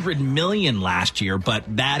 $400 million last year, but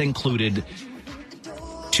that included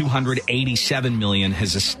 $287 million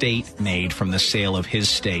his estate made from the sale of his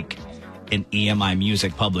stake in EMI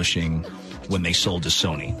Music Publishing when they sold to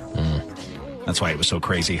Sony. That's why it was so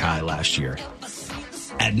crazy high last year.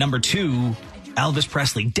 At number 2, Elvis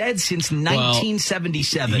Presley, dead since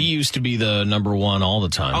 1977. He used to be the number one all the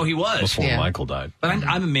time. Oh, he was? Before Michael died. But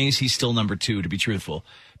I'm amazed he's still number 2, to be truthful,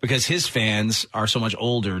 because his fans are so much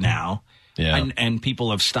older now. Yeah. And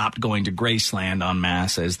people have stopped going to Graceland en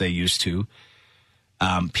masse as they used to.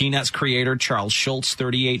 Peanuts creator Charles Schultz,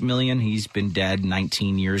 $38 million. He's been dead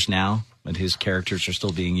 19 years now, but his characters are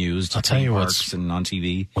still being used. I'll tell you what's and on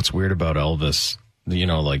TV. What's weird about Elvis, you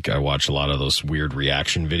know, like I watch a lot of those weird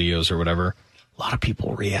reaction videos or whatever. A lot of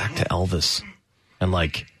people react to Elvis, and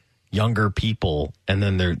like younger people, and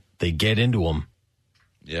then they get into him.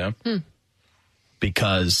 Yeah.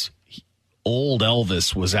 Because old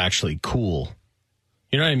Elvis was actually cool.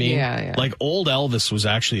 You know what I mean? Yeah. Like old Elvis was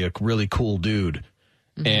actually a really cool dude.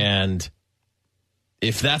 And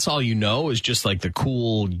if that's all you know is just like the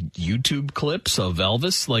cool YouTube clips of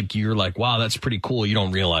Elvis, like you're like, wow, that's pretty cool. You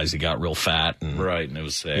don't realize he got real fat and and it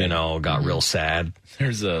was sad. You know, got real sad.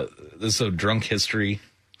 There's this Drunk History.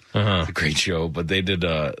 It's a great show, but they did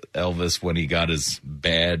Elvis when he got his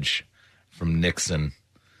badge from Nixon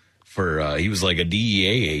for he was like a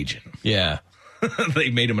DEA agent. Yeah.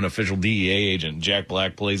 They made him an official DEA agent. Jack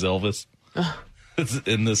Black plays Elvis.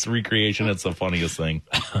 In this recreation, it's the funniest thing.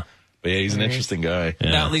 But yeah, he's an interesting guy.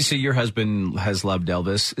 Yeah. Now, Lisa, your husband has loved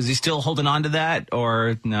Elvis. Is he still holding on to that,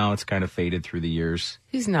 or no? It's kind of faded through the years.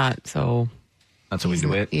 He's not so. That's what we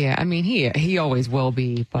do it. Yeah, I mean he always will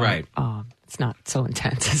be, but Right. It's not so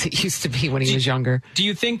intense as it used to be when he was younger. Do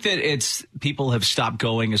you think that it's people have stopped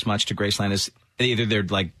going as much to Graceland as either they're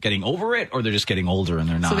like getting over it or they're just getting older and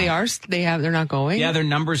they're not? So they're not going. Yeah, their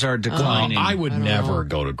numbers are declining. I would never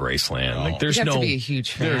go to Graceland. Like, there's You'd have no to be a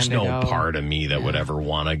huge fan There's to no go. part of me that would ever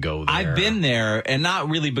want to go there. I've been there, and not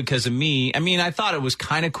really because of me. I mean, I thought it was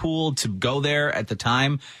kind of cool to go there at the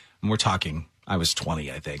time. And we're talking, I was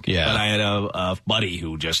 20, I think. Yeah. But I had a buddy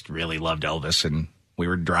who just really loved Elvis, and we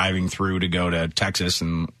were driving through to go to Texas,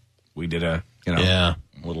 and we did a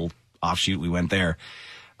little offshoot. We went there.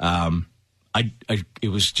 It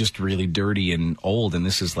was just really dirty and old, and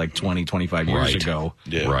this is like 20, 25 years ago.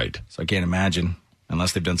 Yeah. Right. So I can't imagine,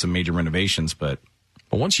 unless they've done some major renovations, but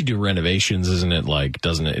once you do renovations, isn't it like,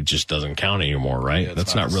 it just doesn't count anymore, right? Yeah,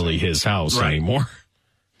 That's not really his house anymore.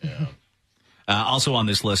 Yeah. Also on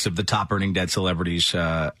this list of the top earning dead celebrities,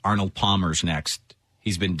 Arnold Palmer's next.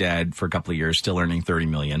 He's been dead for a couple of years, still earning $30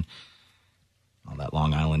 million. All that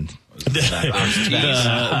Long Island.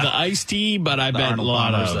 The iced tea, but I bet a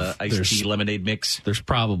lot of iced tea lemonade mix. There's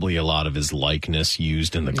probably a lot of his likeness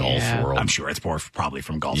used in the golf world. I'm sure it's more probably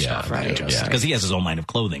from golf stuff. Right. Because he has his own line of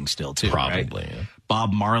clothing still, too. Probably. Right? Yeah.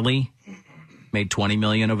 Bob Marley made $20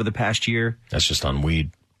 million over the past year. That's just on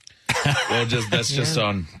weed. Well, that's just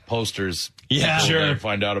on posters. Yeah, People sure. that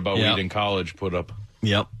find out about weed in college put up.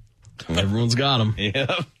 Yep. Everyone's got them.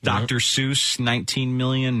 Yeah. Dr. Seuss, $19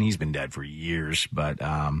 million. He's been dead for years, but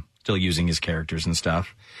still using his characters and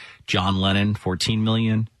stuff. John Lennon, $14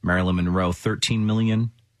 million. Marilyn Monroe, $13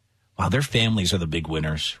 million. Wow, their families are the big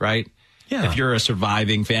winners, right? Yeah. If you're a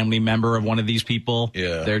surviving family member of one of these people,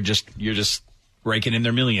 you're just raking in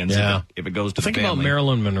their millions. Yeah. If it goes to Think the about family.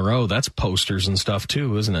 Marilyn Monroe. That's posters and stuff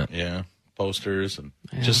too, isn't it? Yeah. Posters and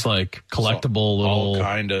just like collectible little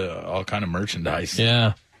all kind of merchandise.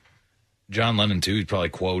 Yeah. John Lennon too. He's probably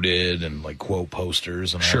quoted and like quote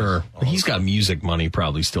posters and Sure. He's got music money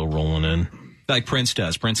probably still rolling in. Like Prince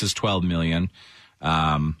does. Prince is $12 million.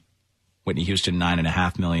 Whitney Houston,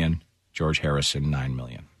 $9.5 million. George Harrison, $9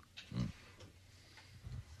 million.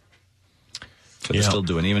 But they're still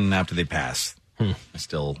doing, even after they pass,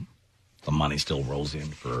 the money still rolls in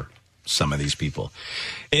for some of these people.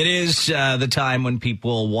 It is the time when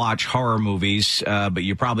people watch horror movies, but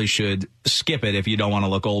you probably should skip it if you don't want to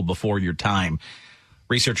look old before your time.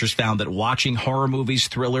 Researchers found that watching horror movies,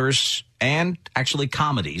 thrillers, and actually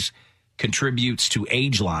comedies contributes to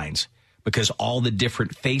age lines because all the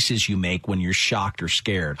different faces you make when you're shocked or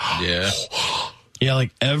scared. Yeah. Yeah,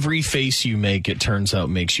 like every face you make, it turns out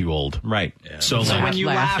makes you old. Right. Yeah. So when you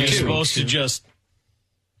laugh, you're supposed to just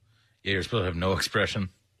you're supposed to have no expression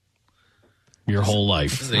your whole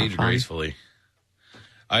life. Just age gracefully.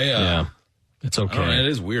 It's okay. It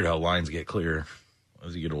is weird how lines get clearer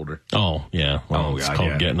as you get older. Oh, yeah. Well, it's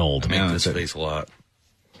called getting old. I make this face a lot.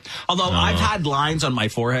 Although I've had lines on my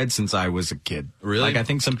forehead since I was a kid. Really? Like I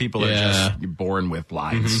think some people are just born with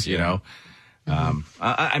lines, you know.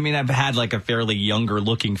 I mean, I've had like a fairly younger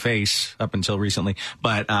looking face up until recently,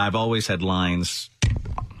 but I've always had lines.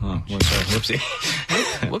 Oh, whoopsie.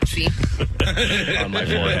 Whoopsie. On my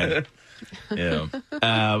forehead.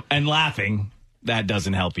 Yeah. And laughing, that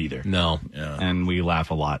doesn't help either. No. Yeah. And we laugh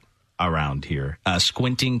a lot around here.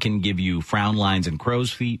 Squinting can give you frown lines and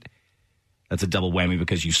crow's feet. That's a double whammy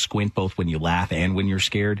because you squint both when you laugh and when you're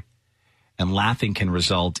scared. And laughing can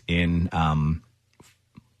result in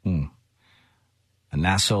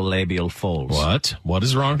nasolabial folds. What? What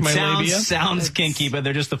is wrong with my labia? Sounds kinky, but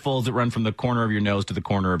they're just the folds that run from the corner of your nose to the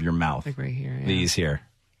corner of your mouth. Like right here. Yeah. These here.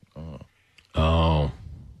 Oh.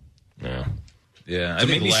 Yeah. Yeah, So I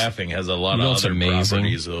think maybe laughing has a lot of what's other amazing?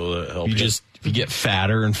 properties though, that help If you get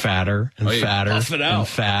fatter and fatter and you fatter puff it out. and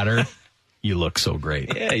fatter, you look so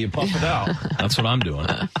great. Yeah, you puff it out. That's what I'm doing.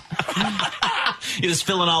 You're just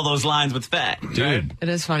filling all those lines with fat. Dude. It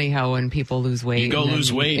is funny how when people lose weight, You go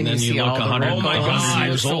lose weight and then you see look all the 100 wrinkles, oh my God, you're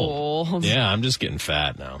years so old. Yeah, I'm just getting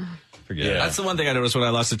fat now. Forget it. That's the one thing I noticed when I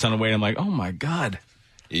lost a ton of weight. I'm like, oh my God.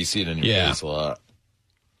 You see it in your face a lot.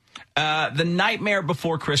 The Nightmare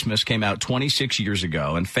Before Christmas came out 26 years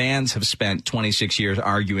ago, and fans have spent 26 years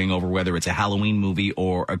arguing over whether it's a Halloween movie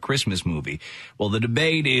or a Christmas movie. Well, the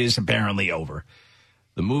debate is apparently over.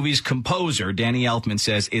 The movie's composer, Danny Elfman,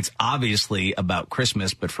 says it's obviously about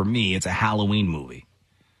Christmas, but for me, it's a Halloween movie.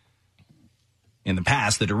 In the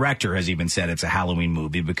past, the director has even said it's a Halloween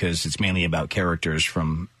movie because it's mainly about characters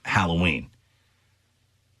from Halloween.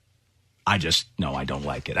 I don't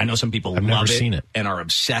like it. I know some people I've love never seen it. and are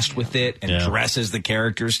obsessed with it and dress as the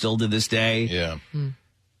characters still to this day. Yeah.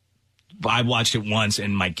 I watched it once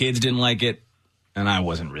and my kids didn't like it, and I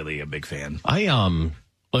wasn't really a big fan.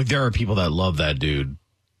 Like there are people that love that dude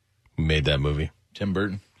who made that movie. Tim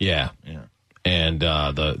Burton. Yeah. Yeah. And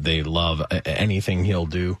they love anything he'll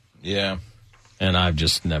do. Yeah. And I've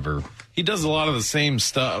just never. He does a lot of the same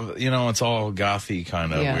stuff. You know, it's all gothy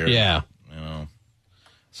kind of weird. Yeah. You know,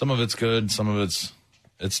 some of it's good. Some of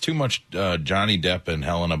it's too much Johnny Depp and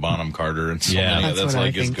Helena Bonham Carter and so many. That's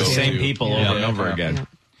like his go-to. Same people over and over again.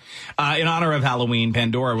 In honor of Halloween,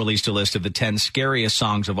 Pandora released a list of the 10 scariest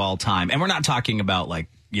songs of all time. And we're not talking about like,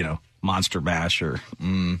 Monster Bash or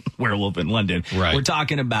Werewolf in London. Right. We're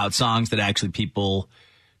talking about songs that actually people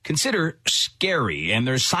consider scary. And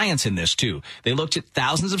there's science in this too. They looked at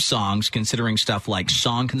thousands of songs considering stuff like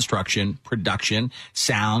song construction, production,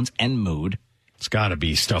 sounds, and mood. It's got to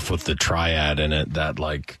be stuff with the triad in it, that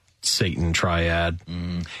like Satan triad.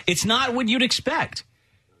 It's not what you'd expect.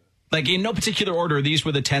 Like in no particular order, these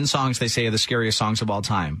were the 10 songs they say are the scariest songs of all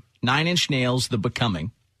time. 9 Inch Nails, The Becoming.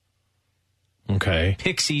 Okay.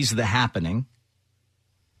 Pixies, The Happening.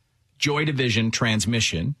 Joy Division,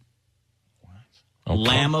 Transmission.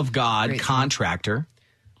 Lamb of God, Contractor,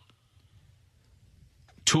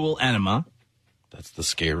 Tool Enema. That's the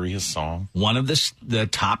scariest song. One of the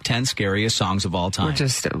top 10 scariest songs of all time.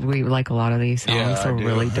 We like a lot of these songs. Yeah, They're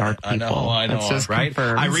really dark people. I know. That's just right?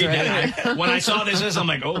 confirmed. I read that. When I saw this, I'm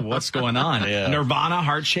like, oh, what's going on? Yeah. Nirvana,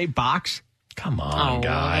 Heart-Shaped Box. Come on,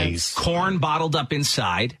 guys. Korn, Bottled Up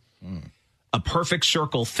Inside. A Perfect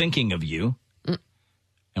Circle, Thinking of You.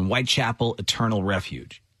 And Whitechapel, Eternal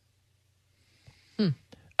Refuge.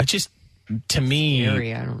 To me,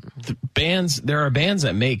 Scary, I don't know. There are bands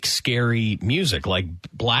that make scary music, like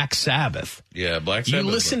Black Sabbath. Yeah, Black Sabbath. You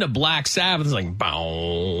listen to Black Sabbath, it's like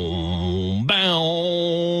boom,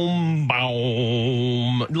 boom,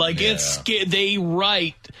 boom. Like they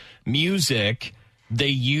write music. They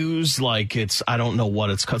use I don't know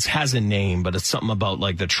what it's called. It has a name, but it's something about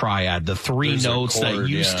like the triad, the three notes that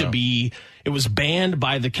used to be. It was banned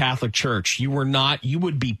by the Catholic Church. You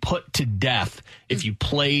would be put to death if you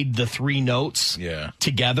played the three notes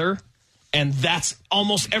together. And that's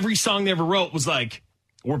almost every song they ever wrote was like,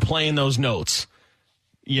 we're playing those notes,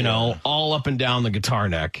 all up and down the guitar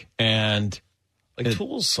neck. And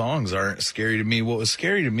Tool's songs aren't scary to me. What was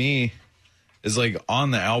scary to me is like on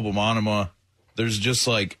the album Anima, there's just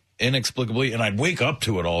like inexplicably, and I'd wake up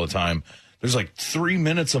to it all the time. There's like 3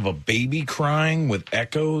 minutes of a baby crying with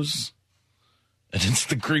echoes. And it's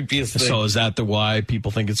the creepiest thing. So is that why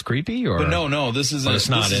people think it's creepy? Or? But no, this is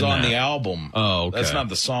on the album. Oh, okay. That's not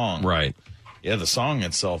the song. Right. Yeah, the song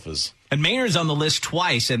itself is. And Maynard's on the list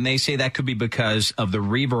twice, and they say that could be because of the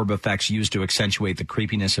reverb effects used to accentuate the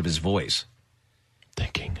creepiness of his voice.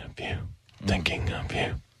 Thinking of you. Thinking of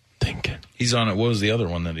you. Thinking. He's on it. What was the other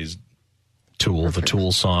one that he's? Tool, the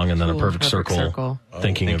Tool song, and then A Perfect Circle.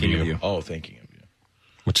 Thinking of you. Oh, Thinking of you.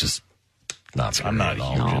 Which is not scary. I'm not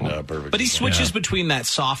huge into Perfect. But he switches between that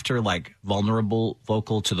softer, like vulnerable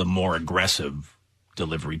vocal to the more aggressive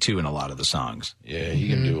delivery too in a lot of the songs. Yeah, he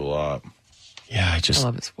can do a lot. Yeah, I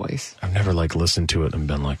love his voice. I've never listened to it and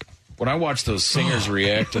been like, when I watch those singers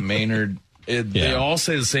react to Maynard, they all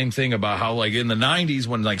say the same thing about how like in the 90s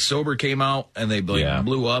when like Sober came out and they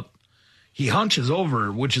blew up. He hunches over,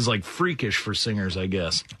 which is like freakish for singers, I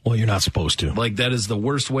guess. Well, you're not supposed to. Like that is the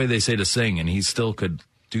worst way they say to sing, and he still could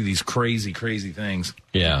do these crazy, crazy things.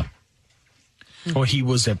 Yeah. Well, he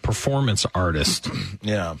was a performance artist.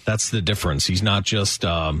 Yeah. That's the difference. He's not just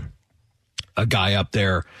a guy up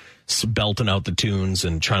there belting out the tunes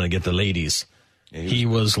and trying to get the ladies. Yeah, he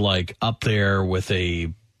was like up there with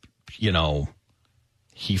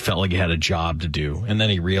he felt like he had a job to do. And then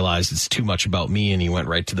he realized it's too much about me, and he went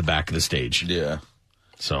right to the back of the stage. Yeah.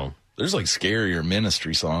 So there's like scarier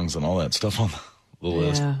ministry songs and all that stuff on the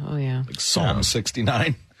list. Yeah. Oh, yeah. Like Psalm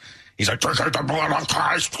 69. He's like, drink the blood of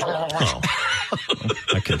Christ. Oh.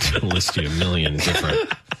 I could list you a million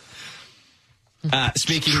different.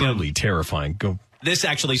 Speaking truly of terrifying. Go. This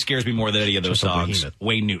actually scares me more than any of those songs.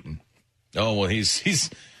 Wayne Newton. Oh, well,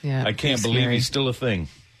 he's yeah, I can't believe he's still a thing.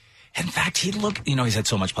 In fact, he's had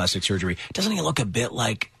so much plastic surgery. Doesn't he look a bit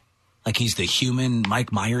like he's the human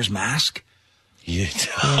Mike Myers mask? Yeah.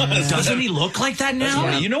 Doesn't he look like that now?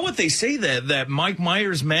 Yeah. You know what they say that Mike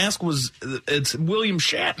Myers mask it's William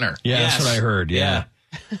Shatner. Yeah, yes. That's what I heard. Yeah.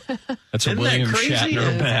 That's a William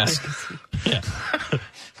Shatner mask.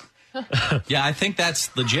 Yeah, I think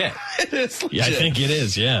that's legit. It is legit. Yeah, I think it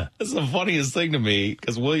is, yeah. That's the funniest thing to me,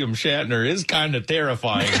 because William Shatner is kind of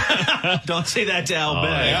terrifying. Don't say that to Al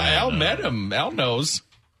Bay. Al met him. Al knows.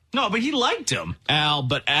 No, but he liked him. Al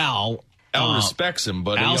respects him,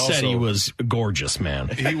 but Al said he was a gorgeous man.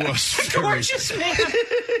 He was gorgeous man.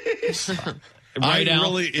 Right,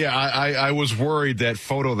 Al? I was worried that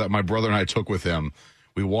photo that my brother and I took with him.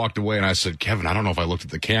 We walked away, and I said, Kevin, I don't know if I looked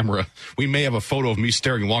at the camera. We may have a photo of me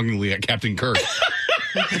staring longingly at Captain Kirk.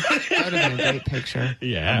 That would have been a great picture.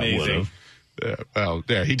 Yeah, it would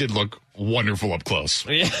have. He did look wonderful up close.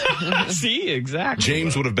 Yeah. See, exactly.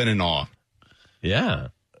 James would have been in awe. Yeah.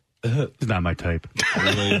 He's not my type.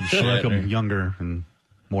 I like him younger and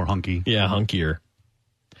more hunky. Yeah, hunkier.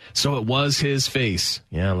 So it was his face.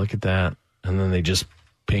 Yeah, look at that. And then they just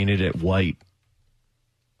painted it white.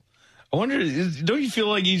 I wonder, don't you feel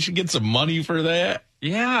like you should get some money for that?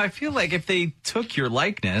 Yeah, I feel like if they took your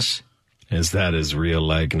likeness. Is that his real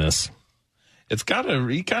likeness? He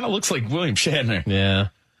kind of looks like William Shatner. Yeah.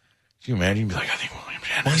 Can you imagine? You'd be like, I think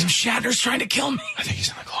William Shatner's trying to kill me. I think he's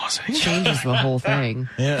in the closet. It changes the whole thing.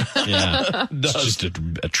 Yeah. Yeah. It's just a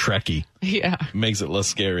Trekkie. Yeah. Makes it less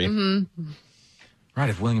scary. Mm-hmm. Right,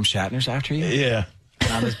 if William Shatner's after you? Yeah.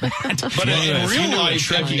 Not as bad. But in real life,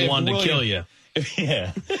 Trekkie wanted to kill you.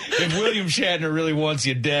 Yeah. If William Shatner really wants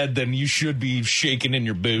you dead, then you should be shaking in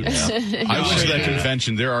your boots. I went to that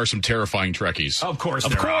convention. There are some terrifying Trekkies. Of course.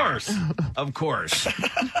 Of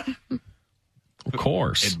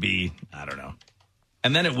course. It'd be, I don't know.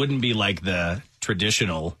 And then it wouldn't be like the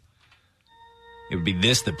traditional. It would be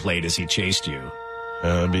this that played as he chased you.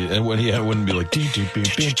 It wouldn't be like.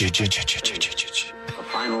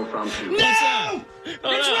 Final from No! It's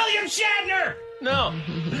William Shatner! No.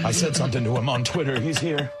 I said something to him on Twitter. He's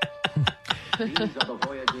here.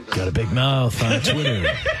 Got a big mouth on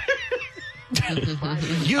Twitter.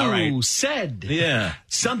 You said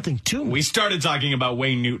something to me. We started talking about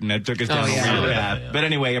Wayne Newton. That took us down a weird path. But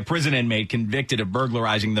anyway, a prison inmate convicted of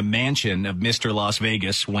burglarizing the mansion of Mr. Las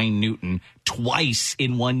Vegas, Wayne Newton, twice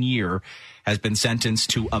in 1 year, has been sentenced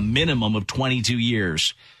to a minimum of 22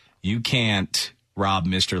 years. You can't rob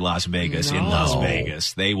Mr. Las Vegas in Las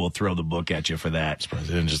Vegas. They will throw the book at you for that. Surprised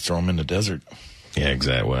they didn't just throw him in the desert. Yeah,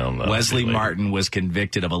 exactly. Well, no, Wesley Martin was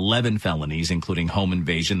convicted of 11 felonies, including home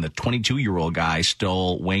invasion. The 22-year-old guy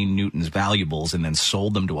stole Wayne Newton's valuables and then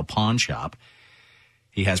sold them to a pawn shop.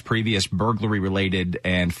 He has previous burglary-related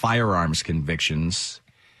and firearms convictions.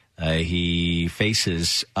 He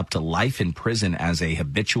faces up to life in prison as a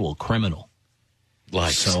habitual criminal.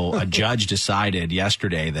 So a judge decided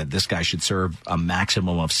yesterday that this guy should serve a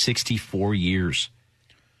maximum of 64 years.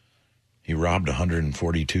 He robbed a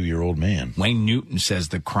 142-year-old man. Wayne Newton says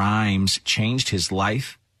the crimes changed his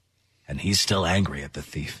life, and he's still angry at the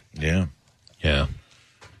thief. Yeah. Yeah.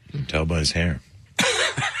 You can tell by his hair.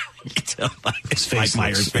 You can tell by his face.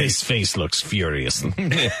 His face looks furious.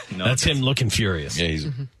 That's him looking furious. Yeah, he's...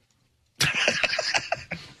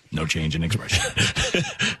 No change in expression.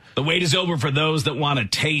 The wait is over for those that want to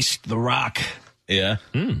taste The Rock. Yeah.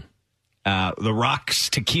 The Rock's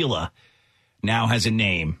tequila now has a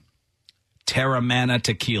name. Terra Mana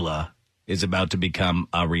Tequila is about to become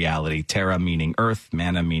a reality. Terra meaning earth,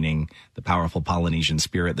 mana meaning the powerful Polynesian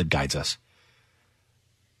spirit that guides us.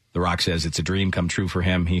 The Rock says it's a dream come true for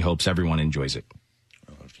him. He hopes everyone enjoys it.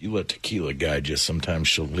 If you let tequila guide you, sometimes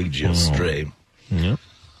she'll lead you astray. Yeah.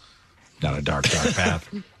 Down a dark, dark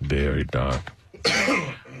path. Very dark.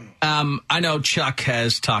 I know Chuck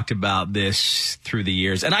has talked about this through the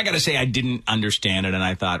years, and I got to say I didn't understand it, and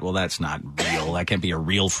I thought, well, that's not real. That can't be a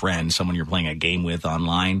real friend, someone you're playing a game with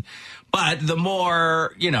online. But the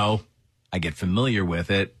more, I get familiar with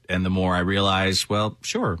it, and the more I realize, well,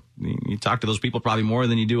 sure, you talk to those people probably more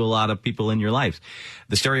than you do a lot of people in your life.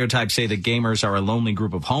 The stereotypes say that gamers are a lonely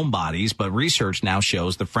group of homebodies, but research now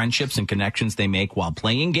shows the friendships and connections they make while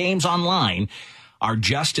playing games online are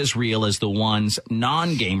just as real as the ones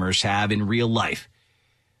non-gamers have in real life.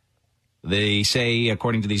 They say,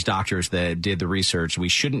 according to these doctors that did the research, we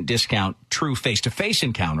shouldn't discount true face-to-face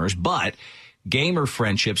encounters, but gamer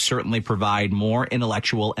friendships certainly provide more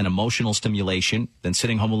intellectual and emotional stimulation than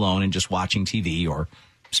sitting home alone and just watching TV or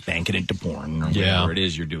spanking into porn or whatever it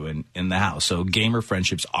is you're doing in the house. So gamer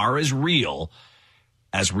friendships are as real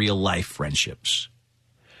as real-life friendships.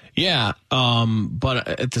 Yeah, but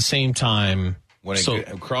at the same time... When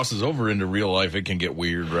it crosses over into real life, it can get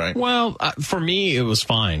weird, right? Well, for me, it was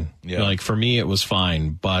fine. Yeah. Like, for me, it was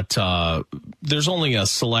fine. But there's only a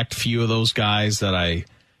select few of those guys that I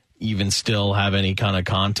even still have any kind of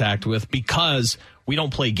contact with because we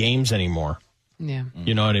don't play games anymore. Yeah.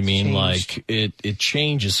 You know what I mean? Changed. Like, it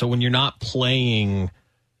changes. So when you're not playing,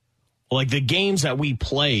 like the games that we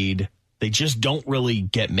played, they just don't really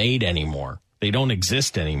get made anymore. They don't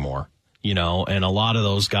exist anymore, and a lot of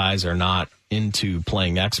those guys are not into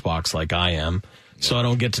playing Xbox like I am, so I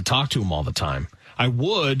don't get to talk to them all the time. I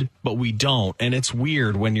would, but we don't, and it's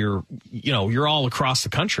weird when you're all across the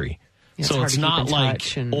country. Yeah, so it's not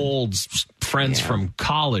like old friends from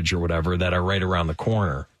college or whatever that are right around the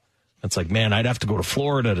corner. It's like, man, I'd have to go to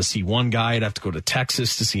Florida to see one guy. I'd have to go to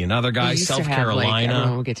Texas to see another guy. South Carolina.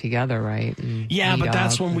 Everyone would get together, right? Yeah, but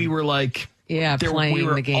that's when we were like... Yeah, playing we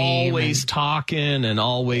were the game. Always talking and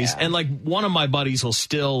always... Yeah. And like one of my buddies will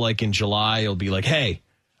still, like in July, he'll be like, hey,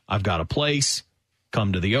 I've got a place.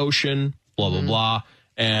 Come to the ocean, blah, blah, blah.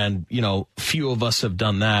 And, few of us have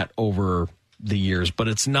done that over the years. But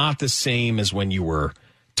it's not the same as when you were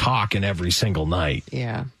talking every single night.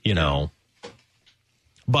 Yeah.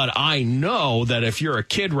 But I know that if you're a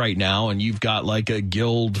kid right now and you've got like a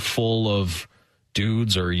guild full of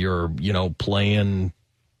dudes or you're, playing...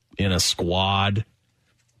 in a squad,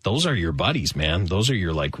 those are your buddies, man. Those are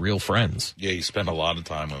your like real friends. Yeah, you spend a lot of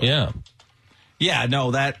time with them. Yeah,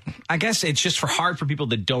 no, I guess it's just hard for people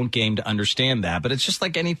that don't game to understand that, but it's just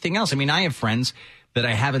like anything else. I mean, I have friends that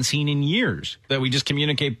I haven't seen in years that we just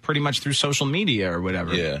communicate pretty much through social media or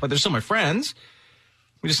whatever. Yeah. But they're still my friends.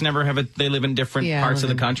 We just never have it. They live in different parts of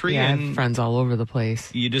the country. Yeah, I and have friends all over the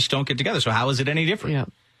place. You just don't get together. So how is it any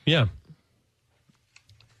different? Yeah.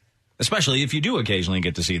 Especially if you do occasionally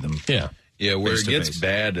get to see them. Yeah. Yeah, where it gets face-to-face.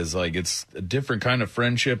 bad is like it's a different kind of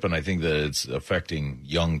friendship, and I think that it's affecting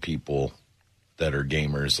young people that are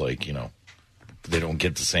gamers. Like, you know, they don't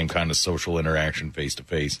get the same kind of social interaction face to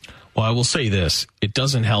face. Well, I will say this. It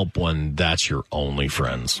doesn't help when that's your only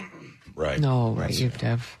friends. Right. No, right. You have to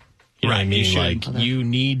have. You know what I Right, mean? you Like, should. you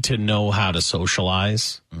need to know how to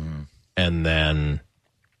socialize, and then,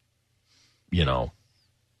 you know,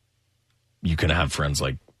 you can have friends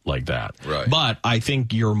like that. Right. But I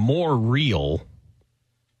think you're more real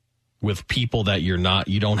with people that you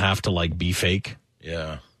don't have to, like, be fake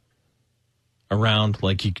Yeah. around.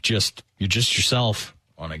 Like, you're just yourself.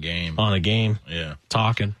 On a game. Yeah.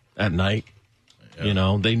 Talking at night. Yeah. You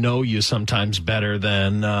know, they know you sometimes better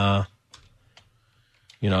than,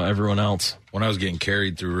 everyone else. When I was getting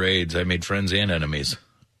carried through raids, I made friends and enemies.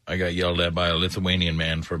 I got yelled at by a Lithuanian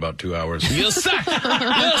man for about 2 hours. You suck!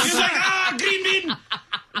 He's like, green bean!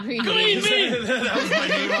 Green bean! That was my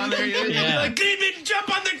name on there. Yeah. Like, green bean, jump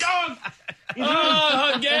on the dog!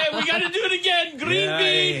 Oh, okay, we got to do it again. Green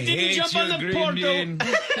bean, didn't jump on the portal. And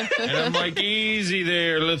I'm like, easy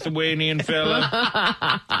there, Lithuanian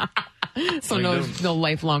fella. So no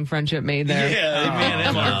lifelong friendship made there. Yeah, man,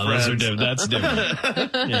 them are friends. That's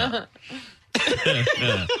different. Yeah.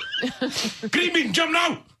 Green bean, jump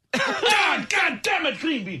now! God damn it,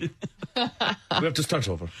 green bean! We have to start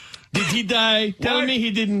over. Did he die? Tell me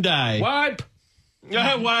he didn't die. Wipe!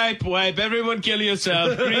 Wipe. Everyone kill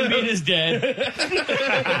yourself. Green bean is dead. You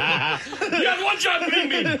have one shot, green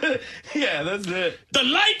bean! Yeah, that's it. The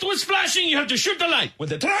light was flashing. You have to shoot the light. When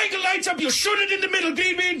the triangle lights up, you shoot it in the middle,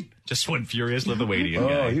 green bean! Just one furious Lithuanian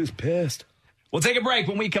guy. Oh, he was pissed. We'll take a break.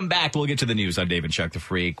 When we come back, we'll get to the news. I'm Dave and Chuck the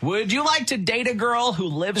Freak. Would you like to date a girl who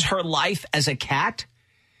lives her life as a cat?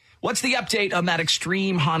 What's the update on that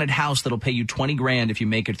extreme haunted house that'll pay you $20,000 if you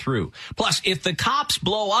make it through? Plus, if the cops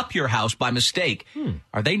blow up your house by mistake,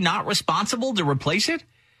 are they not responsible to replace it?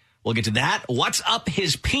 We'll get to that. What's up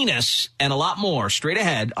his penis and a lot more straight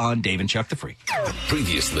ahead on Dave and Chuck the Freak.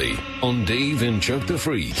 Previously on Dave and Chuck the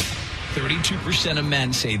Freak. 32% of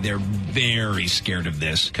men say they're very scared of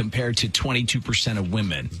this compared to 22% of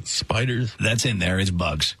women. Spiders. That's in there. It's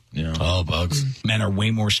bugs. Yeah. Oh, bugs. Men are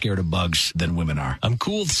way more scared of bugs than women are. I'm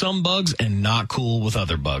cool with some bugs and not cool with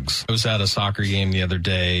other bugs. I was at a soccer game the other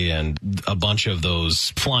day, and a bunch of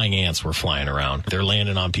those flying ants were flying around. They're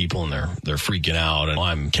landing on people, and they're freaking out, and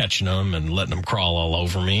I'm catching them and letting them crawl all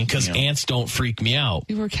over me because ants don't freak me out.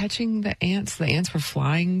 You were catching the ants. The ants were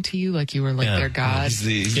flying to you like you were like their god.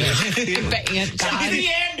 The ant god. The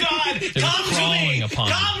ant god. Come to me.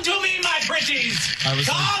 Come to me, my pretties.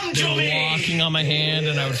 They were walking on my hand,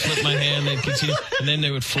 and I would flip my hand, they'd continue, and then they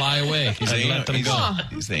would fly away. I'd let them go.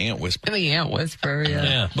 He's the ant whisperer. The ant whisperer,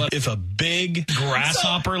 yeah. But if a big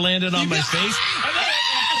grasshopper landed on my face,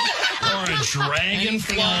 or a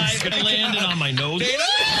dragonfly landed on my nose.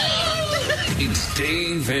 It's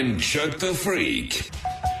Dave and Chuck the Freak.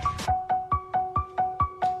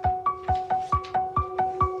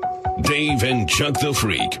 Dave and Chuck the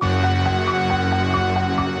Freak.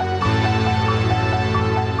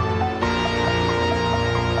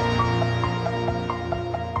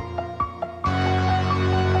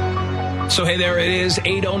 So, hey there, it is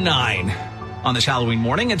 8:09 on this Halloween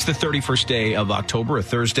morning. It's the 31st day of October, a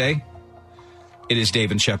Thursday. It is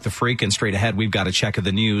Dave and Chuck the Freak, and straight ahead, we've got a check of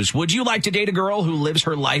the news. Would you like to date a girl who lives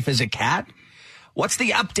her life as a cat? What's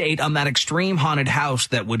the update on that extreme haunted house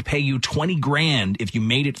that would pay you $20,000 if you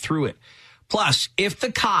made it through it? Plus, if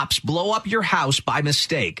the cops blow up your house by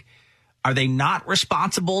mistake, are they not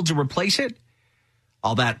responsible to replace it?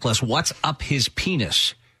 All that plus what's up his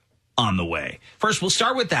penis on the way. First, we'll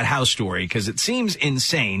start with that house story because it seems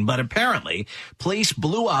insane, but apparently police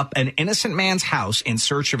blew up an innocent man's house in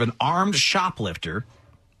search of an armed shoplifter.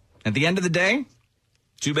 At the end of the day,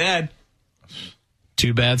 too bad.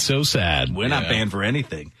 Too bad, so sad. We're not banned for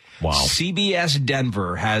anything. Wow. CBS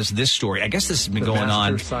Denver has this story. I guess this has been going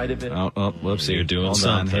on. Side of it. Oh, whoops. You're doing Hold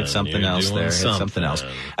something. on. Hit something else there. Hit something else.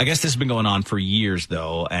 I guess this has been going on for years,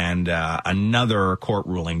 though, and another court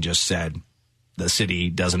ruling just said the city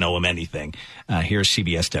doesn't owe him anything. Here's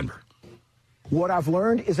CBS Denver. What I've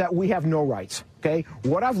learned is that we have no rights, okay?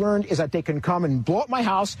 What I've learned is that they can come and blow up my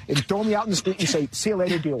house and throw me out in the street and say, see you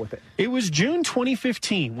later, deal with it. It was June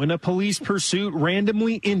 2015 when a police pursuit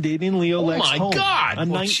randomly ended in Leo Leck's home. God! A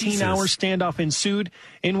 19-hour standoff ensued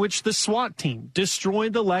in which the SWAT team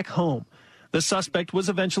destroyed the Leck home. The suspect was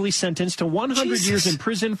eventually sentenced to 100 years in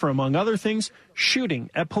prison for, among other things, shooting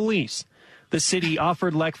at police. The city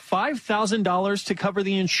offered Leck $5,000 to cover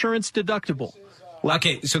the insurance deductible.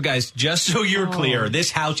 Okay, so guys, just so you're clear,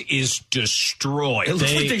 this house is destroyed. It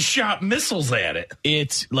looks like they shot missiles at it.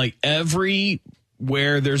 It's like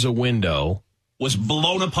everywhere there's a window was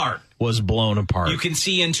blown apart. You can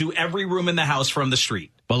see into every room in the house from the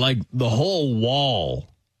street. But like the whole wall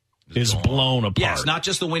is blown apart. Yes, not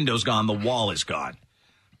just the window's gone, the wall is gone.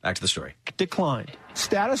 Back to the story. Declined.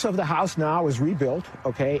 Status of the house now is rebuilt,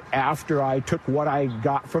 okay, after I took what I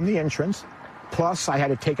got from the insurance. Plus, I had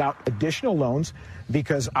to take out additional loans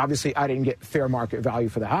because obviously I didn't get fair market value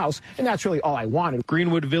for the house, and that's really all I wanted.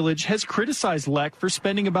 Greenwood Village has criticized Leck for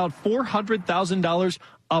spending about $400,000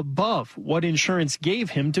 above what insurance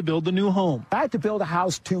gave him to build the new home. I had to build a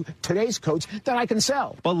house to today's codes that I can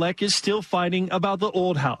sell. But Leck is still fighting about the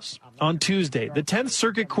old house. On Tuesday, the 10th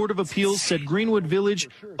Circuit Court of Appeals said Greenwood Village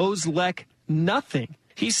owes Leck nothing.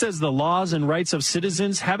 He says the laws and rights of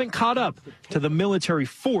citizens haven't caught up to the military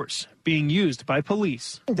force being used by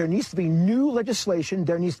police. There needs to be new legislation.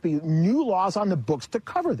 There needs to be new laws on the books to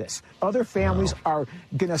cover this. Other families are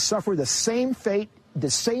going to suffer the same fate,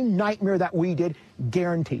 the same nightmare that we did,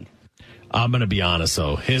 guaranteed. I'm going to be honest,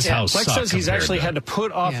 though. His house Leck sucked says he's actually had to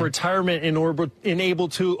put off retirement in able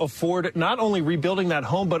to afford not only rebuilding that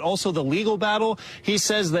home, but also the legal battle. He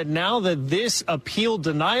says that now that this appeal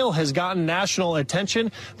denial has gotten national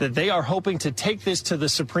attention, that they are hoping to take this to the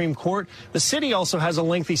Supreme Court. The city also has a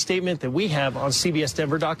lengthy statement that we have on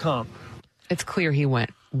CBSDenver.com. It's clear he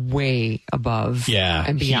went way above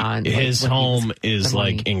and beyond. His home is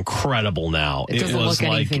like incredible now. It doesn't look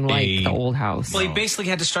anything like the old house. Well, he basically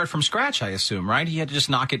had to start from scratch, I assume, right? He had to just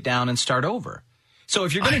knock it down and start over. So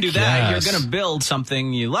if you're going to do that, you're going to build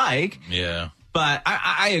something you like. Yeah. But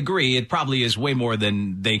I agree. It probably is way more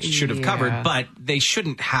than they should have covered, but they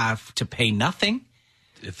shouldn't have to pay nothing.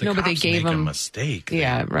 If the cops make a mistake.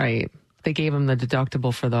 Yeah, right. They gave him the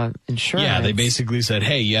deductible for the insurance. Yeah, they basically said,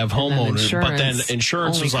 hey, you have homeowners, but then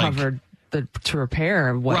insurance only was like covered to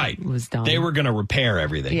repair what was done. They were going to repair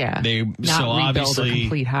everything. Yeah, not rebuild a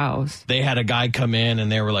complete house. They had a guy come in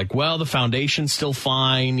and they were like, well, the foundation's still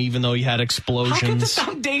fine, even though you had explosions. How could the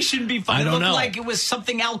foundation be fine? I don't it looked know. like it was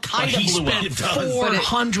something Al Qaeda he blew spent up.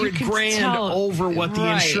 $400,000 over what the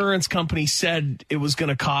insurance company said it was going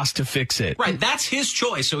to cost to fix it. Right, that's his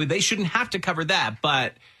choice, so they shouldn't have to cover that,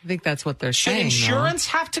 but I think that's what they're should saying. Should insurance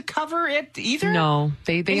have to cover it either? No,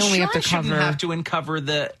 they only have to cover. Shouldn't have to uncover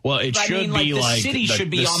the. Well, it should be the city should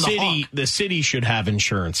be on the hook. The city should have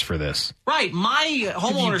insurance for this. Right, my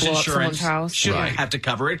homeowner's insurance shouldn't have to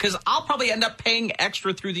cover it because I'll probably end up paying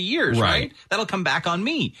extra through the years. Right, that'll come back on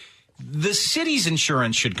me. The city's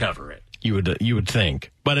insurance should cover it. You would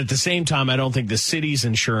think, but at the same time, I don't think the city's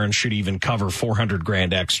insurance should even cover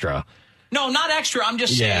 $400,000 extra. No, not extra. I'm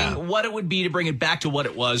just saying what it would be to bring it back to what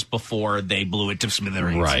it was before they blew it to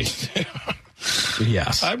smithereens. Right.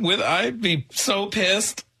 Yes. I'd be so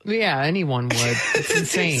pissed. Yeah, anyone would. It's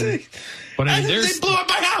insane. But I mean, they blew up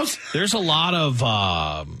my house. There's a lot of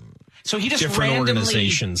so he just different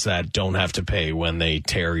organizations that don't have to pay when they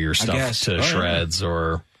tear your stuff to shreds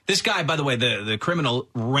or. This guy, by the way, the criminal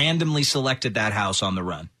randomly selected that house on the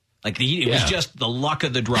run. Like it was just the luck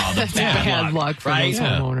of the draw, the bad luck for those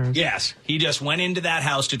homeowners. Yes, he just went into that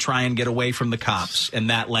house to try and get away from the cops,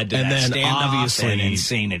 and that led to then obviously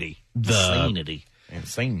insanity. Insanity.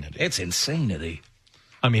 It's insanity.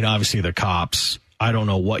 I mean, obviously the cops. I don't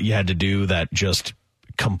know what you had to do that just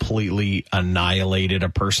completely annihilated a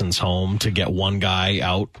person's home to get one guy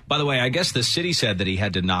out. By the way, I guess the city said that he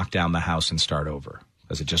had to knock down the house and start over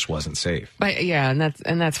because it just wasn't safe. But and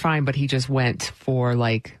that's fine. But he just went for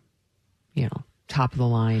top of the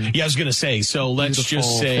line. Yeah, I was going to say. So let's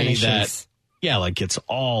just say finishes. That it's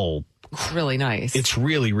all really nice. It's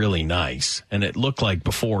really, really nice. And it looked like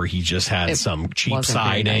before he just had some cheap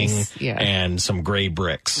siding and some gray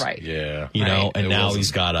bricks. Right. Yeah. You know, and now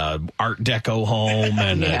he's got a Art Deco home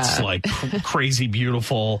and it's like crazy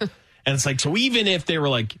beautiful. And it's like, so even if they were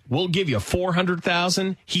like, we'll give you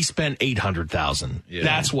 $400,000, he spent $800,000. Yeah.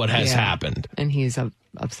 That's what has happened. And he's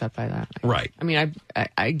upset by that. Right. I mean,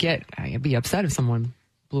 I'd be upset if someone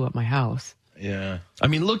blew up my house. Yeah. I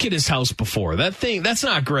mean, look at his house before. That's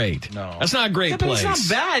not great. No. That's not a great place. But it's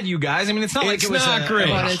not bad, you guys. I mean, it's not like it was not great.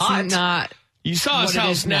 But it's not. You saw his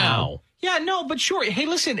house now. Yeah, no, but sure. Hey,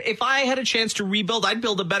 listen, if I had a chance to rebuild, I'd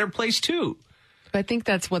build a better place too. But I think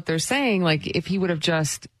that's what they're saying. Like, if he would have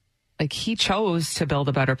just, he chose to build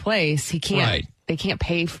a better place, he can't, they can't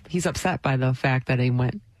pay. He's upset by the fact that they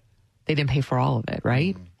didn't pay for all of it,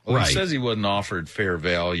 right? Well, he says he wasn't offered fair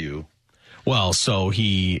value. Well, so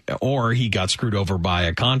he got screwed over by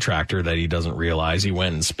a contractor that he doesn't realize. He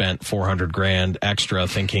went and spent $400,000 extra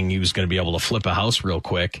thinking he was going to be able to flip a house real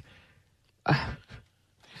quick.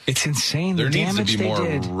 It's insane. There needs to be more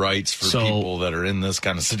rights for people that are in this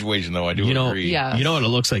kind of situation, though. I do agree. Yeah. You know what it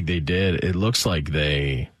looks like they did? It looks like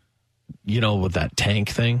they, with that tank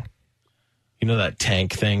thing. You know that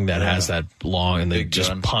tank thing that has that long, and they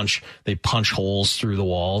just punch holes through the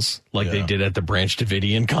walls like they did at the Branch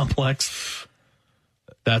Davidian complex.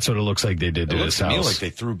 That's what it looks like they did to this house. It looks like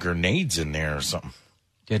they threw grenades in there or something.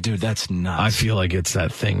 Yeah, dude, that's nuts. I feel like it's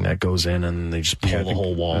that thing that goes in and they just pull the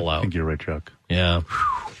whole wall out. I think you're right, Chuck. Yeah.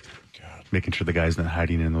 God. Making sure the guy's not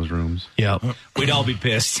hiding in those rooms. Yeah. We'd all be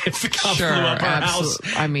pissed if the cop flew up our house.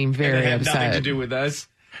 I mean, very and it had upset. nothing to do with us.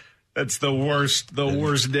 That's the worst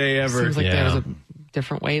day ever. Seems like there was a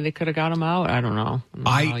different way they could have got him out. I don't know.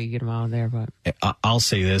 How you get him out of there, but I'll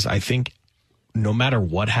say this. I think no matter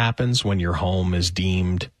what happens when your home is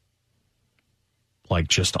deemed like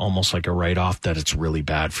just almost like a write-off, that it's really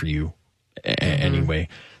bad for you anyway.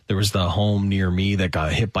 There was the home near me that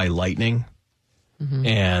got hit by lightning,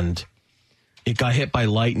 and it got hit by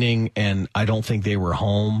lightning, and I don't think they were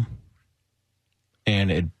home, and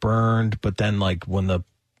it burned. But then, like, when the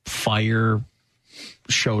fire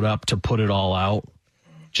showed up to put it all out,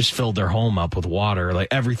 just filled their home up with water, like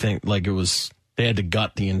everything, like it was, they had to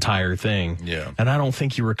gut the entire thing. Yeah. And I don't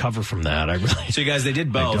think you recover from that. So you guys, they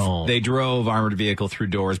did both. They drove armored vehicle through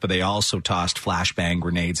doors, but they also tossed flashbang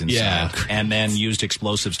grenades inside and then used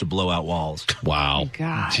explosives to blow out walls. Wow.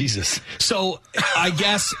 God. Jesus. So I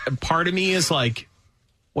guess part of me is like,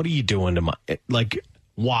 what are you doing to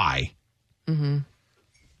why?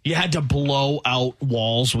 You had to blow out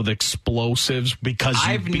walls with explosives because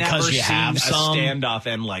you I've never seen have a standoff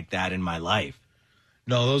end like that in my life.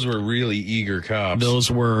 No, those were really eager cops. Those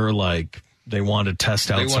were like, they wanted to test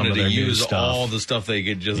out some of their new stuff. They wanted to use all the stuff they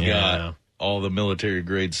could just got. All the military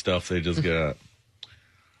grade stuff they just got.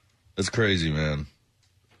 That's crazy, man.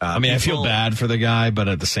 I mean, I feel bad for the guy, but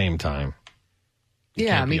at the same time.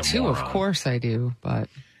 Yeah, me too. Of course I do, but.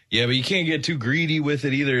 Yeah, but you can't get too greedy with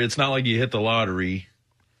it either. It's not like you hit the lottery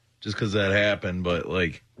just because that happened, but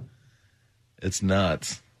like, it's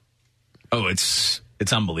nuts. Oh, it's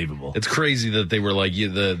unbelievable. It's crazy that they were like,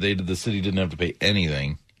 the city didn't have to pay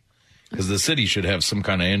anything because the city should have some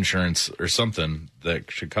kind of insurance or something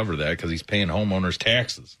that should cover that because he's paying homeowners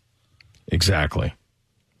taxes. Exactly.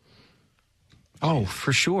 Oh,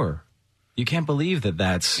 for sure. You can't believe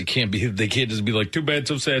that's. They can't just be like, too bad,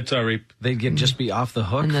 so sad, sorry. They'd just be off the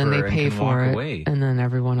hook and then they pay and for it, away. and then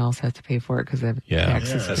everyone else has to pay for it because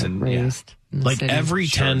taxes get raised. Like every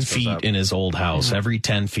 10 feet in his old house, every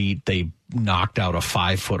 10 feet, they knocked out a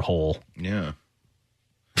 5-foot hole. Yeah.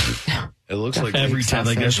 It looks like every time,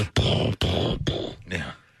 like there's yeah.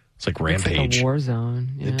 It's like Rampage. It's like a war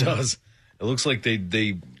zone. Yeah. It does. It looks like they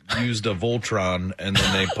used a Voltron and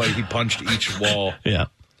then he punched each wall. Yeah.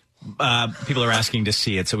 People are asking to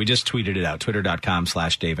see it, so we just tweeted it out,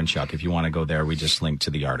 twitter.com/Dave and Chuck. If you want to go there, we just linked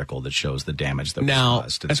to the article that shows the damage that was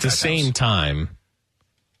caused. At the same time,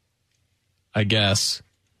 I guess,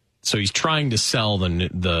 so he's trying to sell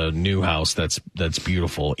the new house that's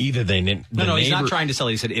beautiful. Either No, he's not trying to sell.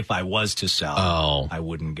 He said, if I was to sell, I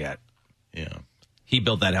wouldn't get. Yeah. He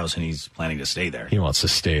built that house and he's planning to stay there. He wants to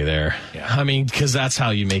stay there. Yeah. I mean, because that's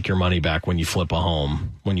how you make your money back when you flip a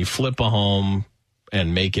home. When you flip a home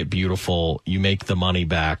and make it beautiful, you make the money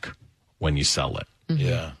back when you sell it.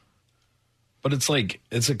 Yeah. But it's like,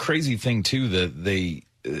 it's a crazy thing, too, that they,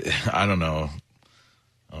 I don't know.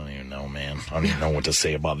 I don't even know, man. I don't even know what to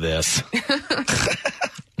say about this.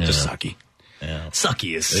 Just sucky. Yeah.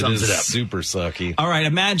 Sucky sums it up. Super sucky. All right,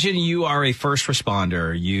 imagine you are a first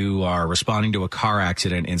responder. You are responding to a car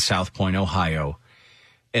accident in South Point, Ohio,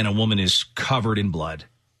 and a woman is covered in blood.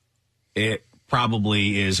 It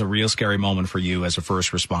probably is a real scary moment for you as a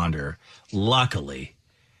first responder. Luckily,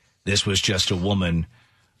 this was just a woman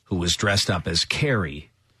who was dressed up as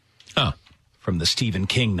Carrie from the Stephen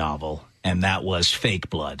King novel, and that was fake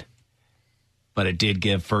blood. But it did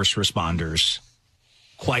give first responders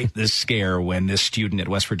quite the scare when this student at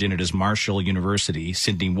West Virginia's Marshall University,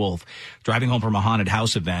 Sydney Wolf, driving home from a haunted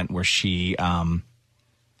house event where she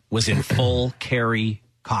was in full Carrie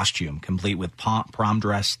costume, complete with prom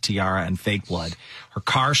dress, tiara, and fake blood. Her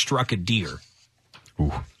car struck a deer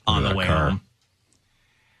on the way home,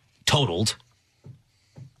 totaled,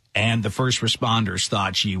 and the first responders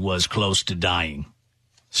thought she was close to dying,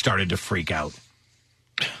 started to freak out.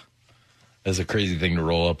 That's a crazy thing to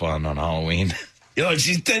roll up on Halloween. You know,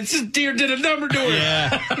 this deer did a number to her.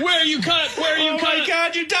 Yeah. Where are you cut? Where are you cut? Oh, my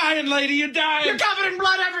God, you're dying, lady. You're dying. You're covered in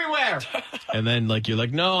blood everywhere. And then, like, you're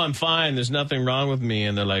like, no, I'm fine. There's nothing wrong with me.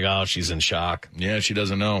 And they're like, oh, she's in shock. Yeah, she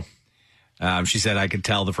doesn't know. She said, I could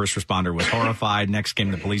tell the first responder was horrified. Next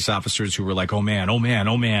came the police officers who were like, oh, man, oh, man,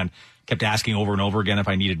 oh, man. Kept asking over and over again if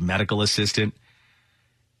I needed medical assistance.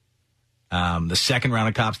 The second round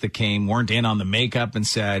of cops that came weren't in on the makeup and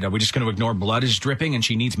said, are we just going to ignore blood is dripping and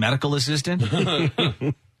she needs medical assistance?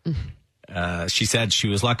 She said she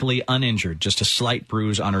was luckily uninjured, just a slight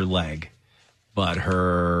bruise on her leg. But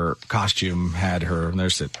her costume had her,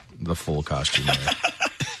 there's the full costume there.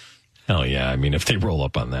 Hell yeah. I mean, if they roll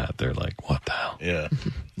up on that, they're like, what the hell? Yeah.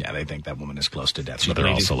 Yeah, they think that woman is close to death. But they're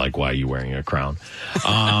also like, why are you wearing a crown?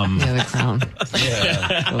 Yeah, the crown.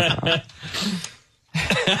 Yeah.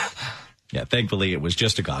 Yeah, thankfully it was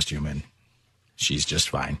just a costume and she's just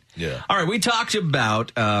fine. Yeah. All right, we talked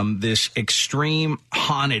about this extreme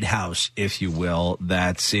haunted house, if you will,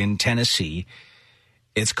 that's in Tennessee.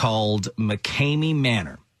 It's called McCamey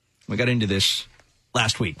Manor. We got into this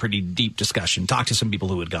last week, pretty deep discussion. Talked to some people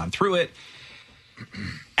who had gone through it.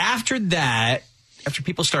 After that, after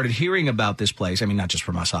people started hearing about this place, I mean, not just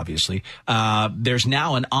from us, obviously, there's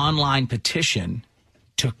now an online petition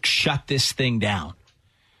to shut this thing down.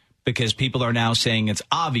 Because people are now saying it's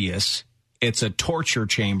obvious it's a torture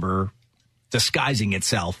chamber disguising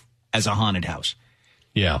itself as a haunted house.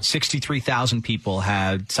 Yeah. 63,000 people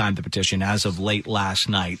had signed the petition as of late last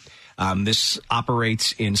night. This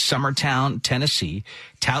operates in Summertown, Tennessee,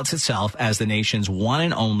 touts itself as the nation's one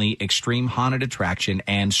and only extreme haunted attraction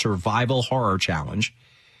and survival horror challenge.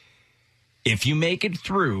 If you make it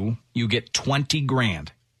through, you get $20,000.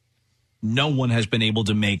 No one has been able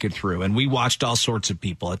to make it through. And we watched all sorts of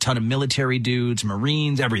people, a ton of military dudes,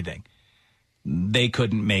 Marines, everything. They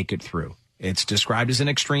couldn't make it through. It's described as an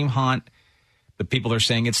extreme haunt, but people are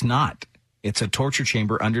saying it's not. It's a torture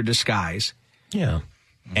chamber under disguise. Yeah.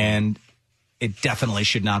 And it definitely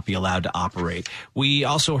should not be allowed to operate. We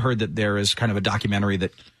also heard that there is kind of a documentary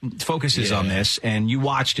that focuses on this, and you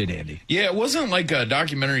watched it, Andy. Yeah, it wasn't like a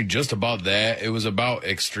documentary just about that. It was about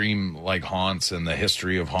extreme, like, haunts and the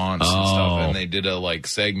history of haunts and stuff, and they did a, like,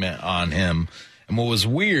 segment on him. And what was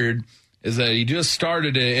weird is that he just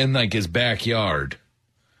started it in, like, his backyard,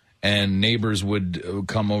 and neighbors would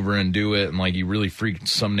come over and do it, and, like, he really freaked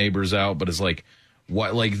some neighbors out, but it's like,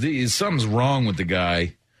 what, like, something's wrong with the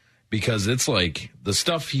guy. Because it's like the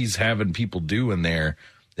stuff he's having people do in there,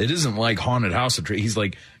 it isn't like haunted house. He's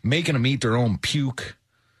like making them eat their own puke.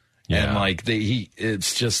 Yeah. And like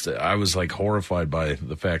it's just, I was like horrified by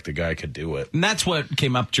the fact the guy could do it. And that's what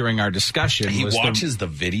came up during our discussion. He watches the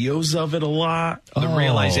videos of it a lot. The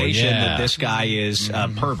realization that this guy is a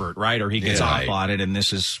pervert, right? Or he gets off on it, and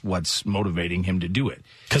this is what's motivating him to do it.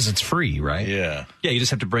 Because it's free, right? Yeah. Yeah, you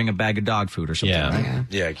just have to bring a bag of dog food or something. Yeah,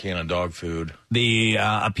 yeah, a can of dog food. The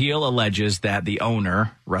appeal alleges that the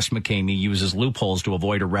owner, Russ McCamey, uses loopholes to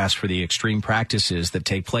avoid arrest for the extreme practices that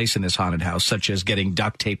take place in this haunted house, such as getting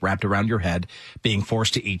duct tape wrapped around your head, being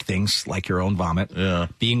forced to eat things like your own vomit,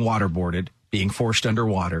 being waterboarded, being forced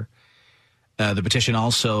underwater. The petition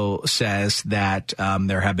also says that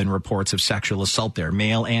there have been reports of sexual assault there,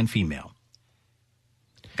 male and female.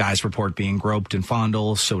 Guys report being groped and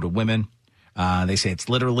fondled, so do women. They say it's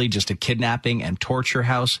literally just a kidnapping and torture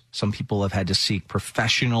house. Some people have had to seek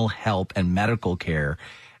professional help and medical care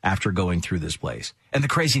after going through this place. And the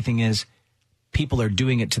crazy thing is, people are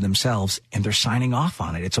doing it to themselves, and they're signing off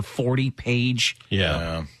on it. It's a 40-page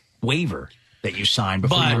waiver that you sign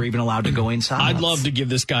before you're even allowed to go inside. I'd love to give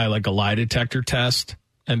this guy like a lie detector test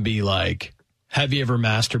and be like, have you ever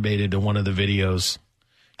masturbated to one of the videos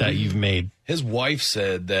that you've made? His wife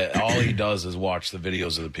said that all he does is watch the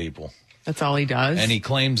videos of the people. That's all he does? And he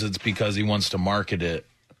claims it's because he wants to market it.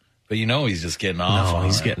 But you know he's just getting off on it. No,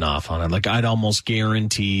 he's getting off on it. Like, I'd almost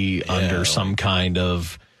guarantee under some kind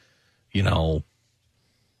of, you know,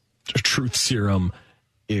 a truth serum,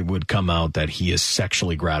 it would come out that he is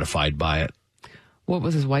sexually gratified by it. What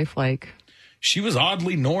was his wife like? She was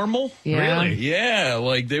oddly normal. Yeah. Really? Yeah,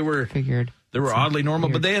 like they were oddly normal,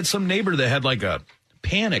 but they had some neighbor that had like a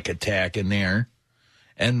panic attack in there.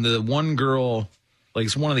 And the one girl, like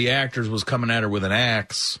one of the actors was coming at her with an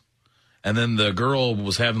axe. And then the girl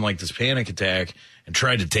was having like this panic attack and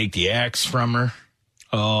tried to take the axe from her.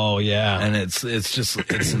 Oh, yeah. And it's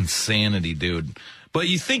insanity, dude. But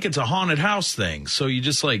you think it's a haunted house thing. So you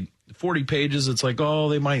just like 40 pages. It's like, oh,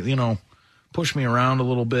 they might, you know, push me around a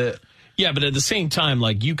little bit. Yeah, but at the same time,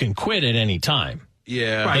 like, you can quit at any time.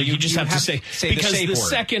 Yeah. Right. Like, you just have to say because the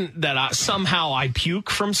second that somehow I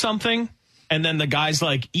puke from something and then the guy's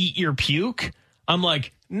like, eat your puke, I'm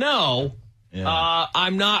like, no,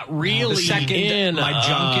 I'm not really the second in. My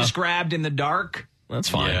junk is grabbed in the dark. That's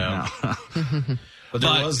fine. Yeah. But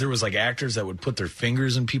there was like actors that would put their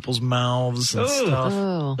fingers in people's mouths and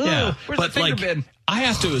stuff. Yeah, Where's but the finger like been? I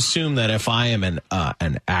have to assume that if I am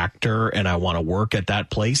an actor and I want to work at that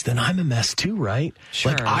place, then I'm a mess too, right?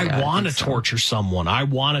 Sure, like I want to torture someone, I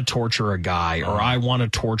want to torture a guy, or I want to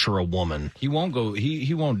torture a woman. He won't go.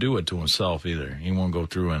 He won't do it to himself either. He won't go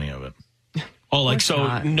through any of it. Oh, like so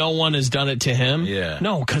not. no one has done it to him? Yeah.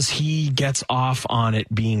 No, because he gets off on it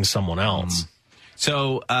being someone else.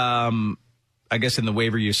 So, I guess in the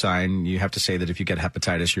waiver you sign, you have to say that if you get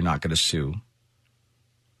hepatitis, you're not going to sue.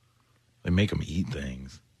 They make him eat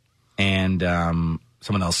things. And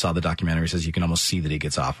someone else saw the documentary, says you can almost see that he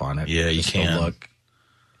gets off on it. Yeah, you Just the can. look.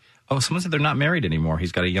 Oh, someone said they're not married anymore.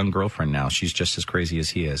 He's got a young girlfriend now. She's just as crazy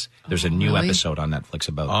as he is. There's a new really? episode on Netflix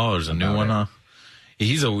about. Oh, there's a new about one. it.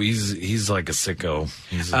 He's like a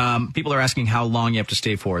sicko. People are asking how long you have to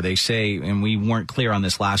stay for. They say, and we weren't clear on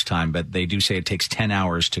this last time, but they do say it takes 10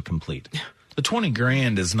 hours to complete. The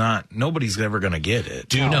 $20,000 is not. Nobody's ever going to get it.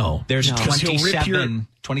 Do you know? There's No. 'Cause he'll rip your-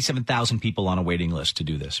 27,000 people on a waiting list to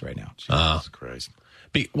do this right now. Jesus Christ.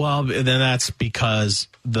 Well, then that's because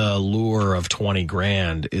the lure of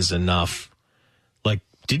 $20,000 is enough. Like,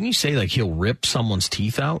 didn't you say like he'll rip someone's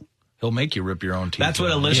teeth out? He'll make you rip your own teeth. That's what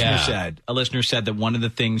a out. listener said. A listener said that one of the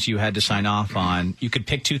things you had to sign off on, you could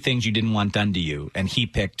pick two things you didn't want done to you, and he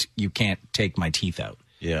picked, you can't take my teeth out.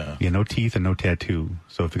 Yeah. Yeah, no teeth and no tattoo.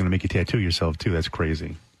 So if they're going to make you tattoo yourself, too, that's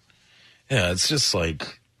crazy. Yeah, it's just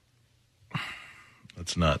like,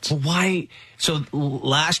 that's nuts. Well, why? So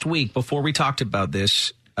last week, before we talked about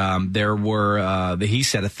this, there were, he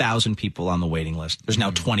said 1,000 people on the waiting list. There's now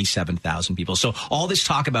 27,000 people. So all this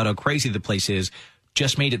talk about how crazy the place is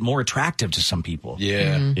just made it more attractive to some people.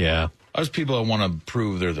 Yeah. Yeah. There's people that want to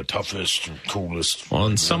prove they're the toughest, or coolest. Well,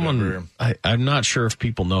 and whatever. I'm not sure if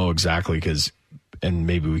people know exactly because, and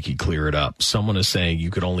maybe we could clear it up. Someone is saying you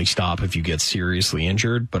could only stop if you get seriously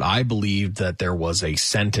injured, but I believed that there was a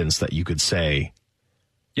sentence that you could say.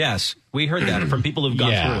 Yes, we heard that from people who've gone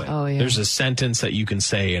through it. Oh, yeah. There's a sentence that you can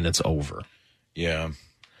say and it's over. Yeah.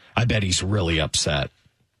 I bet he's really upset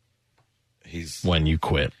when you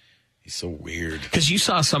quit. He's so weird. Because you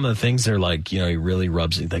saw some of the things they're like, he really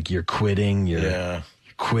rubs it. Like, you're quitting. You're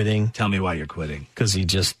quitting. Tell me why you're quitting. Because he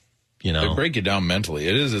just, They break you down mentally.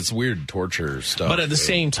 It's weird torture stuff. But at the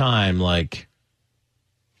same time, like,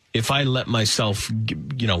 if I let myself,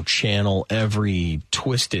 channel every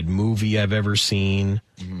twisted movie I've ever seen,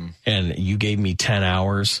 and you gave me 10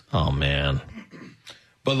 hours, oh, man.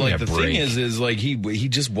 But like the thing is like he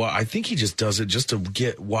just I think he just does it just to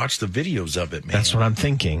watch the videos of it, man. That's what I'm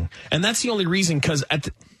thinking, and that's the only reason. Because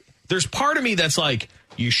there's part of me that's like,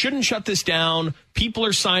 you shouldn't shut this down. People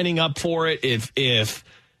are signing up for it. If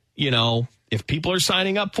people are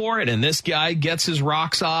signing up for it, and this guy gets his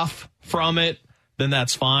rocks off from it, then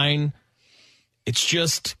that's fine. It's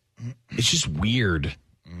just weird.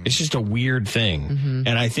 It's just a weird thing, and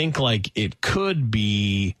I think like it could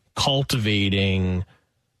be cultivating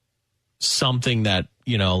something that,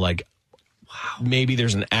 maybe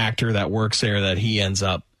there's an actor that works there that he ends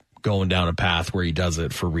up going down a path where he does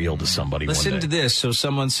it for real to somebody. Listen one day. to this. So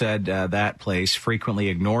someone said that place frequently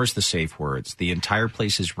ignores the safe words. The entire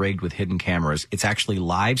place is rigged with hidden cameras. It's actually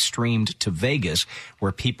live streamed to Vegas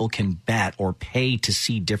where people can bet or pay to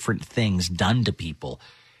see different things done to people.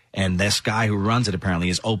 And this guy who runs it apparently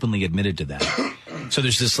is openly admitted to that. So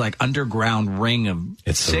there's this like underground ring of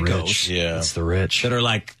sickos. It's the rich. That are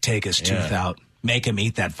like, take his tooth out. Make him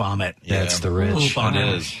eat that vomit. That's the rich. Poop on It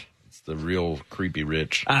him. is. It's the real creepy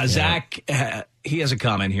rich. Zach, he has a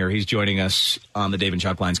comment here. He's joining us on the Dave and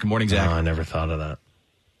Chuck lines. Good morning, Zach. Oh, I never thought of that.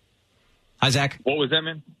 Hi, Zach. What was that,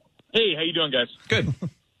 man? Hey, how you doing, guys? Good.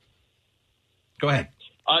 Go ahead.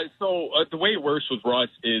 So the way it works with Russ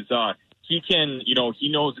is he can, he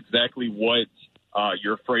knows exactly what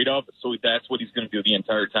you're afraid of, so that's what he's going to do the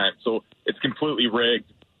entire time. So it's completely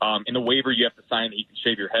rigged. In the waiver, you have to sign that he can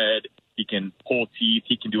shave your head, he can pull teeth,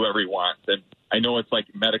 he can do whatever he wants. And I know it's like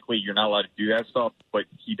medically you're not allowed to do that stuff, but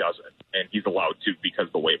he does it, and he's allowed to because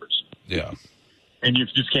of the waivers. Yeah. And you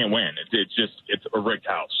just can't win. It's a rigged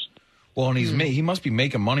house. Well, and he must be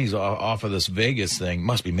making monies off of this Vegas thing.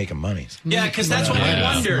 Must be making monies. Yeah, because that's what we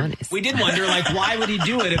wondered. We did wonder, like, why would he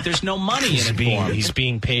do it if there's no money in it for him? He's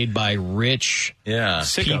being paid by rich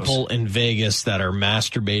people in Vegas that are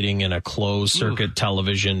masturbating in a closed circuit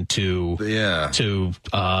television to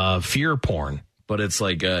fear porn. But it's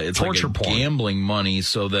like torture like porn. Gambling money,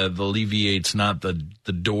 so that alleviates not the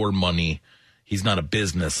door money. He's not a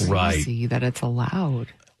business, See that it's allowed.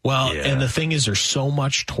 Well, and the thing is, there's so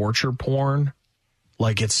much torture porn.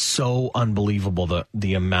 Like, it's so unbelievable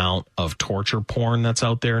the amount of torture porn that's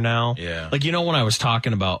out there now. Yeah. Like, you know, when I was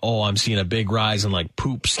talking about, I'm seeing a big rise in like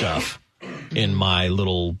poop stuff in my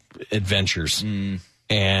little adventures.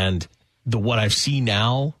 And what I've seen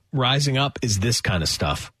now rising up is this kind of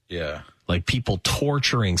stuff. Yeah. Like people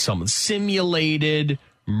torturing someone, simulated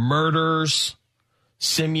murders,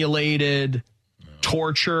 simulated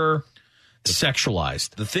torture,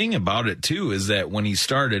 sexualized. The thing about it, too, is that when he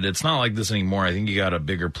started, it's not like this anymore. I think he got a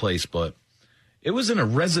bigger place, but it was in a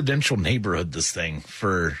residential neighborhood, this thing,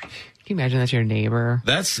 for... Can you imagine that's your neighbor?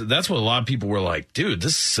 That's what a lot of people were like, dude,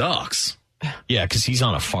 this sucks. Yeah, because he's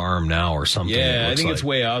on a farm now or something. Yeah, I think it's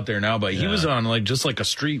way out there now, but he was on just like a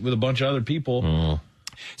street with a bunch of other people.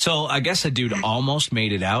 So I guess a dude almost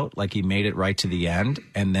made it out, like he made it right to the end,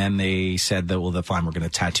 and then they said that, well, fine, we're going to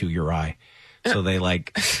tattoo your eye. So they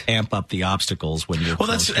like amp up the obstacles when you're. Well,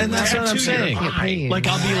 that's what I'm saying. Like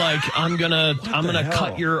I'll be like, I'm gonna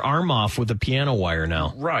cut your arm off with a piano wire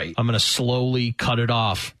now. Right. I'm gonna slowly cut it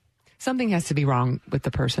off. Something has to be wrong with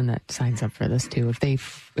the person that signs up for this too. If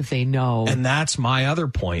they know. And that's my other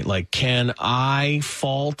point. Like, can I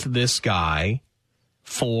fault this guy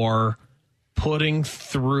for putting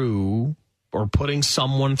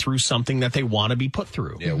someone through something that they want to be put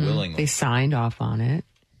through? Yeah, willingly. They signed off on it.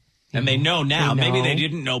 And they know now. Maybe they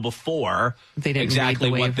didn't know before exactly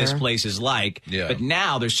what this place is like. Yeah. But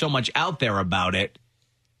now there's so much out there about it.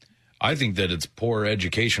 I think that it's poor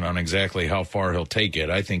education on exactly how far he'll take it.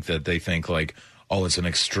 I think that they think like, it's an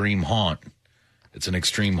extreme haunt. It's an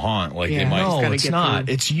extreme haunt. Like they might. No, it's not.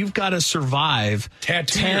 It's you've got to survive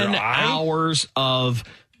 10 hours of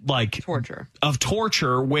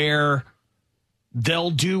torture where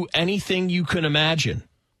they'll do anything you can imagine.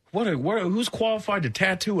 Who's qualified to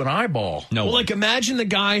tattoo an eyeball? No. Well, like imagine the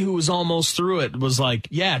guy who was almost through it was like,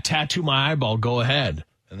 yeah, tattoo my eyeball, go ahead.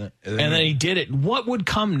 And then he did it. What would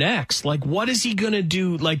come next? Like, what is he going to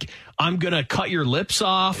do? Like, I'm going to cut your lips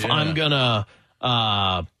off. Yeah. I'm going to,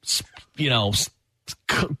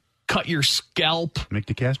 cut your scalp. Make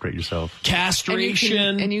you castrate yourself.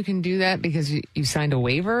 Castration. And you can do that because you signed a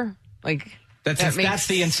waiver? Like, that's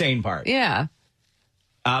the insane part. Yeah.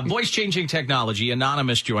 Voice-changing technology.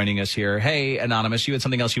 Anonymous joining us here. Hey, Anonymous, you had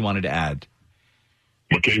something else you wanted to add.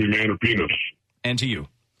 McCamey Man or Penis? And to you.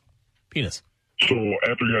 Penis. So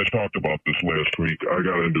after you guys talked about this last week, I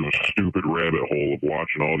got into a stupid rabbit hole of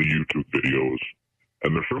watching all the YouTube videos.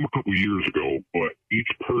 And they're from a couple years ago, but each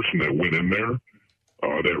person that went in there,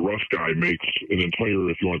 that Russ guy makes an entire,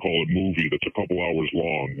 if you want to call it, movie that's a couple hours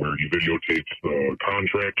long where he videotapes the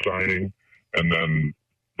contract signing and then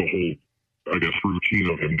the whole, I guess, routine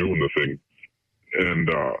of him doing the thing. And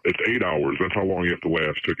it's 8 hours. That's how long you have to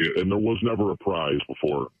last ticket. And there was never a prize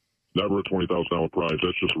before. Never a $20,000 prize.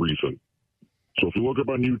 That's just recent. So if you look up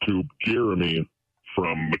on YouTube, Jeremy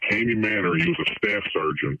from McCamey Manor, he was a staff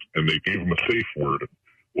sergeant, and they gave him a safe word.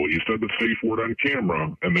 Well, he said the safe word on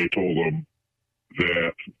camera, and they told him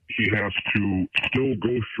that he has to still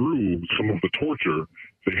go through some of the torture.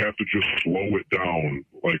 They have to just slow it down,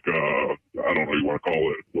 like, I don't know what you want to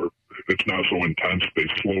call it, where it's not so intense. They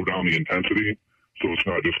slow down the intensity, so it's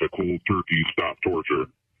not just a cold turkey stop torture.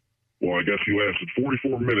 Well, I guess he lasted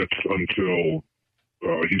 44 minutes until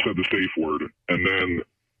he said the safe word, and then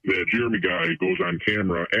that Jeremy guy goes on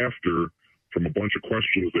camera after from a bunch of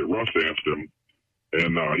questions that Russ asked him,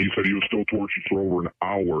 and he said he was still tortured for over an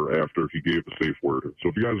hour after he gave the safe word. So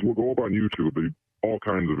if you guys will go up on YouTube, all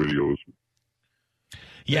kinds of videos.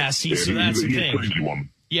 Yeah, see, so that's the thing. A crazy one.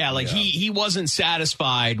 Yeah, like he wasn't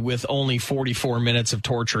satisfied with only 44 minutes of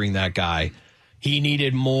torturing that guy. He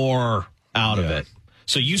needed more out of it.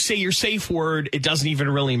 So you say your safe word, it doesn't even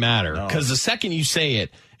really matter. Because the second you say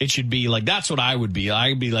it, it should be like, that's what I would be.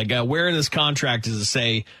 I'd be like, where in this contract does it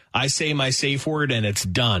say, I say my safe word and it's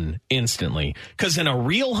done instantly? Because in a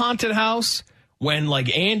real haunted house, when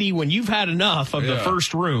like Andy, when you've had enough of the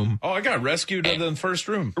first room. Oh, I got rescued in the first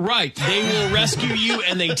room. Right. They will rescue you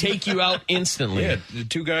and they take you out instantly. Yeah, the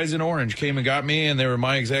two guys in orange came and got me and they were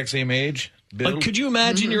my exact same age. Like, could you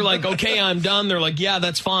imagine you're like, okay, I'm done. They're like, yeah,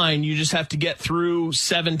 that's fine. You just have to get through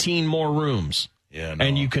 17 more rooms. Yeah,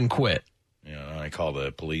 and you can quit. Yeah, I call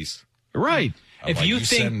the police. Right. If you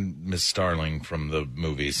think send Miss Starling from the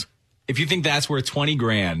movies. If you think that's worth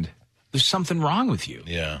 $20,000, there's something wrong with you.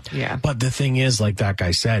 Yeah. Yeah. But the thing is, like that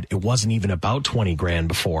guy said, it wasn't even about $20,000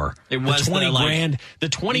 before. It was the $20,000. The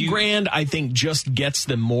 $20,000, I think, just gets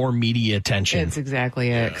them more media attention. It's exactly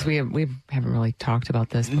it. Because we haven't really talked about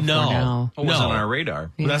this before now. It wasn't on our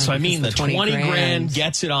radar. Yeah, that's what I mean. The $20,000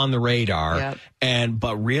 gets it on the radar. Yep.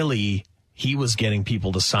 But really, he was getting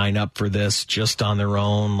people to sign up for this just on their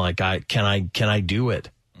own. Like, can I do it?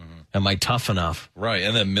 Am I tough enough? Right,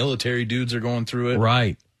 and then military dudes are going through it.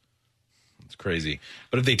 Right. It's crazy.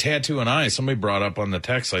 But if they tattoo an eye, somebody brought up on the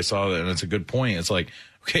text, I saw that, and it's a good point. It's like,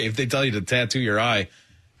 okay, if they tell you to tattoo your eye,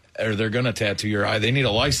 or they're going to tattoo your eye, they need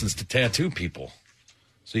a license to tattoo people.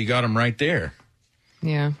 So you got them right there.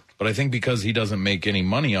 Yeah. But I think because he doesn't make any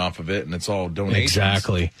money off of it, and it's all donations.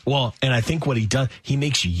 Exactly. Well, and I think what he does, he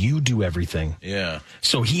makes you do everything. Yeah.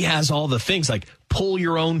 So he has all the things like pull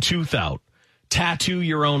your own tooth out, tattoo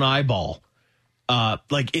your own eyeball.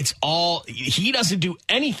 Like it's all, he doesn't do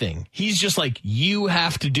anything. He's just like, you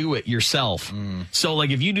have to do it yourself. So like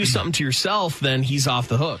if you do something to yourself, then he's off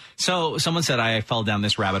the hook. So someone said I fell down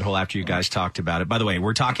this rabbit hole after you guys talked about it. By the way,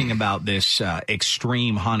 we're talking about this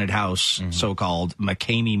extreme haunted house, so-called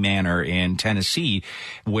McCamey Manor in Tennessee,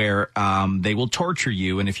 where they will torture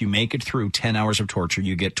you. And if you make it through 10 hours of torture,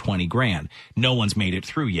 you get $20,000. No one's made it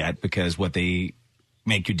through yet because what they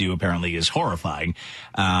make you do apparently is horrifying.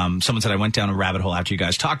 Someone said I went down a rabbit hole after you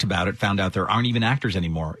guys talked about it, found out there aren't even actors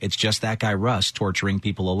anymore. It's just that guy Russ torturing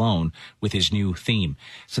people alone with his new theme.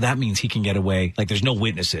 So that means he can get away. Like there's no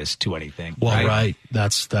witnesses to anything. Well, right.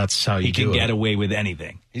 That's how you do it. He can get away with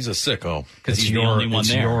anything. He's a sicko. Because he's the only one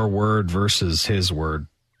there. It's your word versus his word.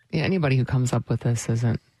 Yeah, anybody who comes up with this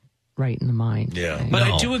isn't right in the mind. Yeah. But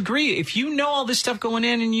I do agree. If you know all this stuff going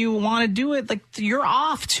in and you want to do it, like you're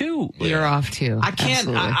off too. You're off too. I can't.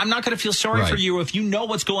 I'm not going to feel sorry for you if you know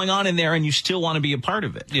what's going on in there and you still want to be a part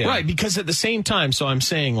of it. Yeah. Right, because at the same time, so I'm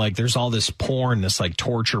saying like there's all this porn, this like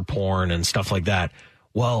torture porn and stuff like that.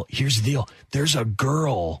 Well, here's the deal. There's a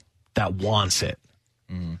girl that wants it.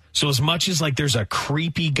 So as much as like there's a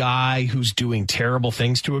creepy guy who's doing terrible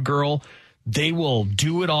things to a girl, they will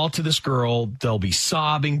do it all to this girl. They'll be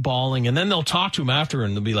sobbing, bawling, and then they'll talk to him after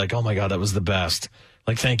and they'll be like, oh my God, that was the best.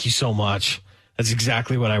 Like, thank you so much. That's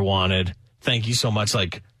exactly what I wanted. Thank you so much.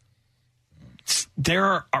 Like, there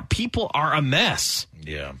are people are a mess.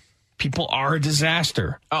 Yeah. People are a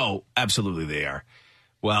disaster. Oh, absolutely they are.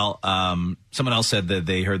 Well, someone else said that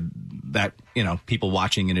they heard that, people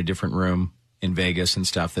watching in a different room in Vegas and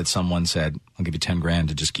stuff, that someone said, I'll give you $10,000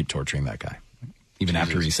 to just keep torturing that guy. Even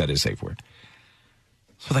after he said his safe word.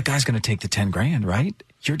 So that guy's going to take the $10,000, right?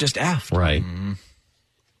 You're just effed. Right.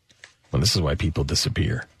 Well, this is why people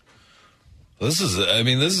disappear. This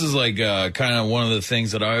is like kind of one of the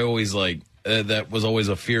things that I always like, that was always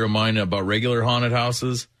a fear of mine about regular haunted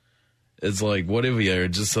houses. It's like, what if you're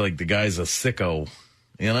just like the guy's a sicko,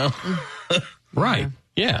 Right.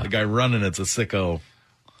 Yeah. The guy running it's a sicko.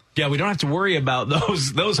 Yeah, we don't have to worry about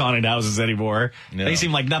those haunted houses anymore. No. They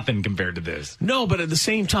seem like nothing compared to this. No, but at the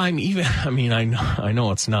same time, I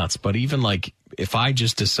know it's nuts, but even like if I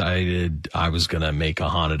just decided I was going to make a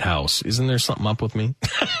haunted house, isn't there something up with me?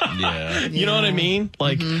 Yeah. You know what I mean?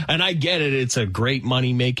 Like, and I get it. It's a great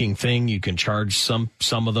money making thing. You can charge some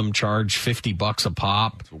of them charge $50 a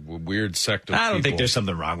pop. It's a weird sect of I don't think people. there's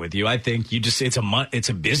something wrong with you. I think it's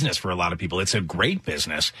a business for a lot of people. It's a great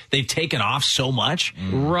business. They've taken off so much.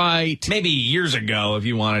 Right. Maybe years ago, if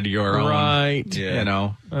you wanted your own. Right.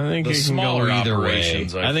 Yeah. I think The it can go either way.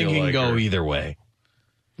 I think it can go either way.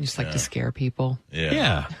 You just like to scare people.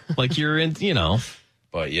 Yeah. Like you're in,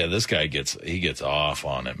 But yeah, this guy gets off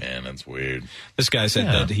on it, man. It's weird. This guy said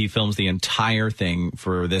that he films the entire thing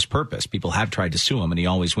for this purpose. People have tried to sue him, and he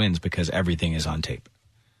always wins because everything is on tape.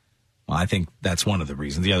 Well, I think that's one of the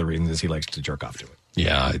reasons. The other reason is he likes to jerk off to it.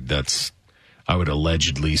 Yeah, I would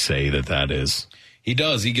allegedly say that is. He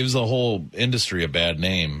does. He gives the whole industry a bad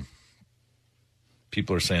name.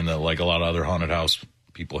 People are saying that like a lot of other haunted house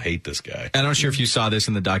people hate this guy. I'm not sure if you saw this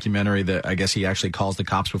in the documentary that I guess he actually calls the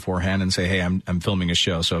cops beforehand and say, hey, I'm filming a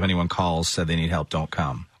show. So if anyone calls, said they need help, don't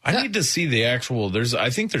come. I need to see the actual, I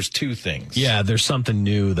think there's two things. Yeah, there's something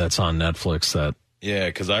new that's on Netflix that. Yeah,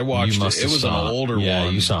 because I watched it. It was an older one. Yeah,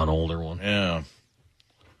 you saw an older one. Yeah.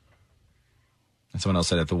 And someone else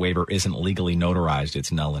said if the waiver isn't legally notarized,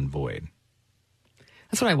 it's null and void.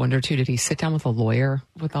 That's what I wonder, too. Did he sit down with a lawyer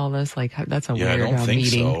with all this? Like, that's a weird I don't think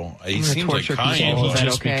meeting. so. He seems like Can't he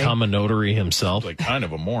just become a notary himself? Like kind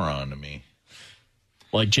of a moron to me.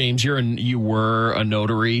 Like, James, you were a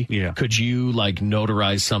notary. Yeah. Could you, like,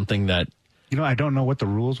 notarize something that... I don't know what the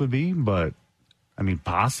rules would be, but,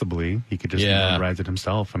 possibly he could just notarize it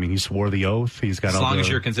himself. He swore the oath. He's got as long as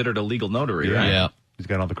you're considered a legal notary, right? Yeah. He's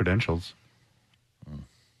got all the credentials.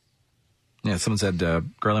 Yeah, someone said,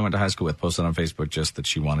 girl I went to high school with posted on Facebook just that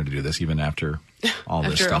she wanted to do this even after all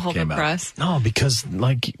this stuff all came the out. Press. No, because,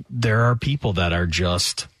 like, there are people that are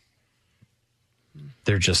just...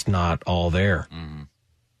 They're just not all there.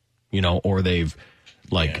 Or they've,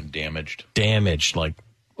 like... Damaged, like,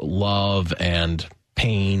 love and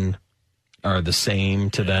pain are the same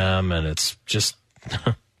to them, and it's just...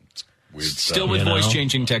 Weird Still stuff. with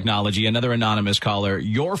voice-changing technology, another anonymous caller.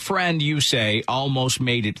 Your friend, you say, almost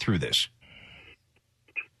made it through this.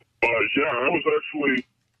 Yeah, I was actually,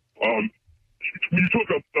 we took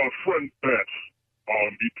a friend bet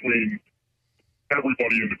between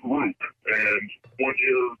everybody in the group, and one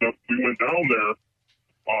year that we went down there,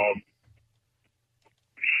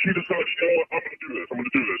 she decided, you know what, I'm going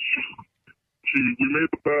to do this. We made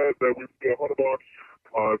the bet that we would get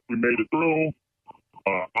 $100. We made it through.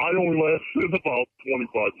 I only lasted about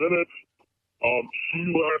 25 minutes. She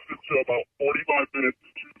lasted to about 45 minutes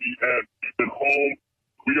to the end. She's been home.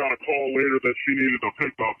 We got a call later that she needed a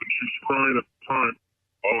pickup, and she was crying at the time.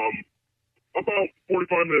 About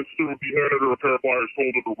 45 minutes through, he handed her a pair of pliers,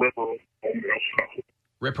 told her to rip her own toenails out.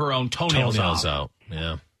 Rip her own toenails out.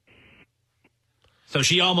 Yeah. So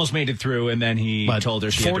she almost made it through, and then he told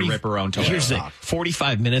her she had to rip her own toenails off.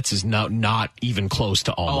 45 minutes is not even close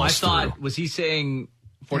to almost was he saying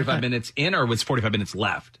 45 minutes in, or was 45 minutes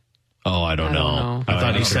left? Oh, I don't know. I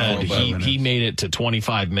thought he said he made it to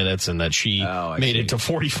 25 minutes and that she made it to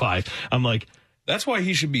 45. I'm like, that's why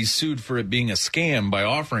he should be sued for it being a scam by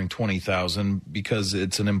offering $20,000 because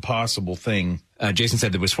it's an impossible thing. Jason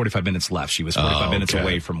said there was 45 minutes left. She was 45 minutes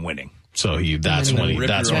away from winning. So that's when he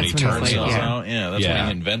turns it out. Yeah, that's when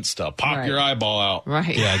he invents stuff. Pop your eyeball out.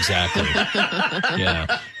 Right. Yeah, exactly.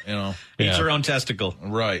 Yeah. You know, eats her own testicle.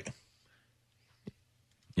 Right.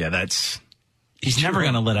 Yeah, he's never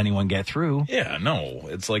going to let anyone get through. Yeah, no,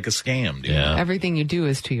 it's like a scam, dude. Yeah. Everything you do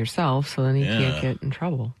is to yourself, so then you can't get in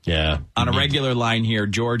trouble. Yeah. On a regular line here,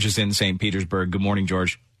 George is in St. Petersburg. Good morning,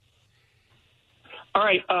 George. All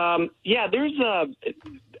right. There's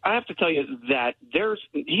I have to tell you that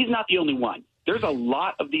he's not the only one. There's a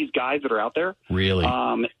lot of these guys that are out there. Really?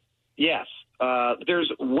 Yes.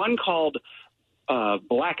 There's one called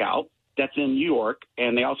Blackout that's in New York,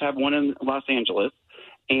 and they also have one in Los Angeles.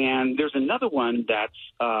 And there's another one that's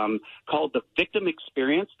called the Victim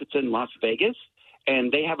Experience that's in Las Vegas.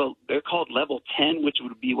 And they're called Level 10, which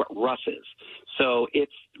would be what Russ is. So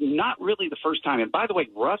it's not really the first time. And by the way,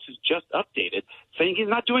 Russ has just updated saying he's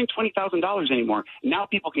not doing $20,000 anymore. Now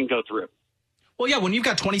people can go through. Well, yeah, when you've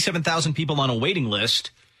got 27,000 people on a waiting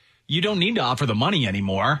list, you don't need to offer the money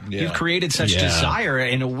anymore. Yeah. You've created such desire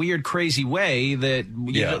in a weird, crazy way that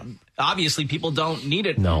obviously people don't need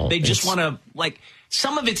it. No, they just want to,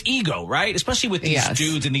 some of it's ego, right? Especially with these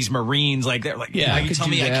dudes and these Marines. They're like, you tell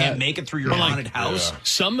me I can't make it through your haunted house.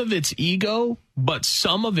 Some of it's ego, but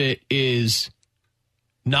some of it is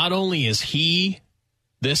not only is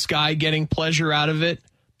this guy getting pleasure out of it,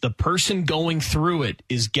 the person going through it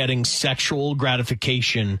is getting sexual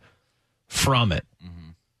gratification from it.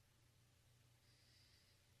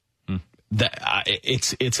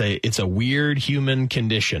 It's a weird human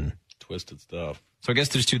condition. Twisted stuff. So I guess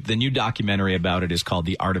there's the new documentary about it is called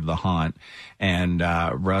The Art of the Haunt. And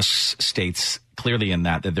Russ states clearly in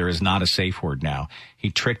that there is not a safe word now.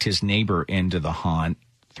 He tricked his neighbor into the haunt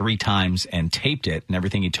 3 times and taped it, and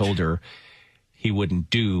everything he told her he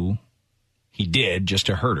wouldn't do, he did just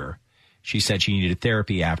to hurt her. She said she needed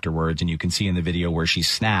therapy afterwards, and you can see in the video where she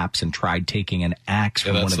snaps and tried taking an axe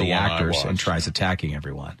from one of the actors and tries attacking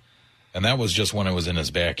everyone. And that was just when it was in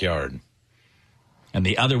his backyard. And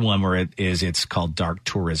the other one where it's called Dark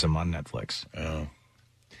Tourism on Netflix. Oh.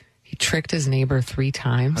 He tricked his neighbor 3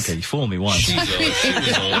 times. Okay, you fooled me once. She was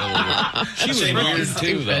weird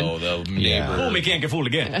too, though. The neighbor. Fool me, can't get fooled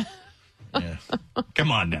again. Yeah.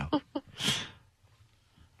 Come on now.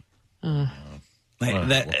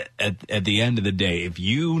 At the end of the day, if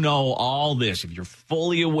you know all this, if you're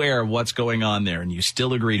fully aware of what's going on there and you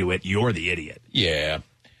still agree to it, you're the idiot. Yeah.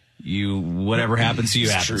 Whatever happens to you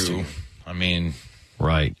happens to you. I mean...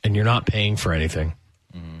 Right. And you're not paying for anything.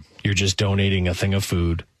 Mm-hmm. You're just donating a thing of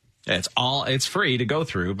food. It's free to go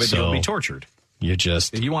through, but you'll be tortured.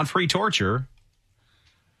 If you want free torture.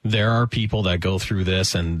 There are people that go through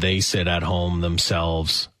this and they sit at home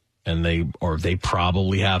themselves and they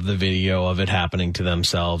probably have the video of it happening to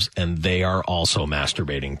themselves and they are also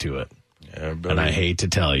masturbating to it. And I hate to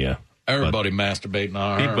tell you. Everybody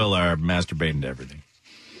masturbating. People are masturbating to everything.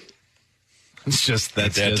 It's just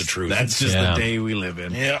that's the truth. That's just the day we live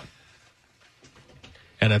in. Yeah.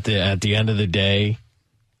 And at the end of the day,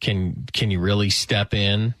 can you really step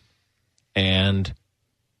in and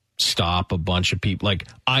stop a bunch of people?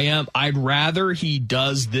 I'd rather he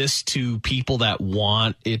does this to people that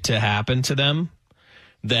want it to happen to them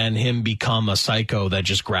than him become a psycho that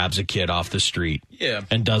just grabs a kid off the street. Yeah.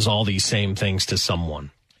 And does all these same things to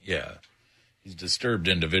someone. Yeah. He's a disturbed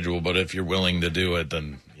individual, but if you're willing to do it,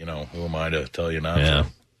 then, who am I to tell you not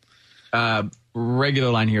to?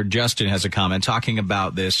 regular line here, Justin has a comment talking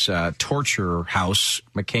about this torture house,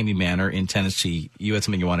 McCamey Manor in Tennessee. You had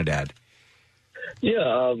something you wanted to add.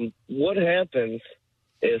 Yeah, what happens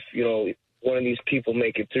if, one of these people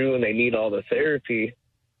make it through and they need all the therapy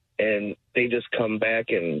and they just come back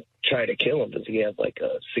and try to kill him? Does he have like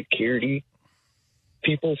a security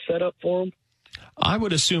people set up for him? I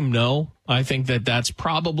would assume no. I think that's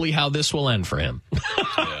probably how this will end for him.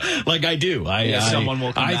 Like I do. Someone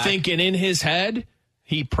will come back. think, and in his head,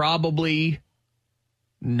 he probably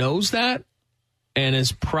knows that and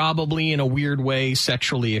is probably in a weird way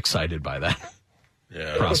sexually excited by that.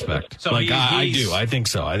 Prospect. So I do. I think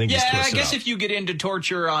so. I think he's twisted I guess up. if you get into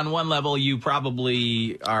torture on one level, you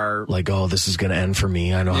probably are like, oh, this is going to end for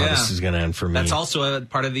me. I know how this is going to end for me. That's also a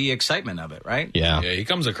part of the excitement of it, right? Yeah. He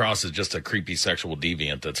comes across as just a creepy sexual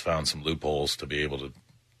deviant that's found some loopholes to be able to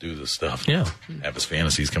do this stuff. Yeah. Have his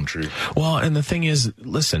fantasies come true. Well, and the thing is,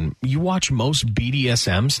 listen, you watch most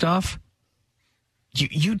BDSM stuff,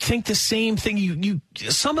 you'd think the same thing. You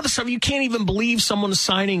some of the stuff, you can't even believe someone's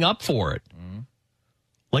signing up for it.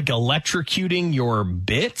 Like electrocuting your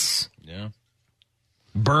bits,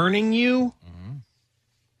 burning you,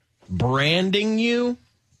 branding you,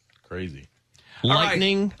 crazy,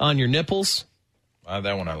 lightning on your nipples.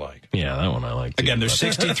 That one I like. Yeah, that one I like too. Again, there's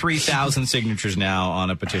 63,000 signatures now on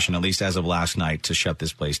a petition, at least as of last night, to shut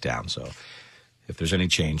this place down. So if there's any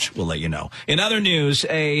change, we'll let you know. In other news,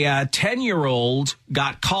 a 10-year-old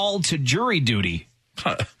got called to jury duty.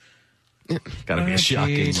 Got to be a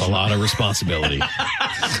shocking. It's a lot of responsibility.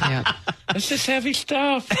 This is heavy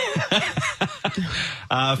stuff.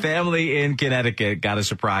 A family in Connecticut got a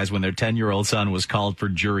surprise when their 10-year-old son was called for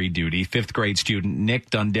jury duty. Fifth grade student Nick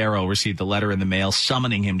Dondero received a letter in the mail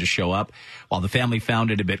summoning him to show up. While the family found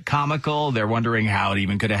it a bit comical, they're wondering how it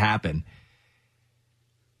even could have happened.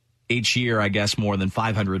 Each year, I guess more than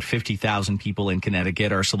 550,000 people in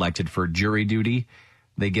Connecticut are selected for jury duty.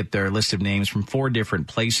 They get their list of names from 4 different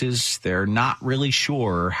places. They're not really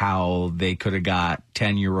sure how they could have got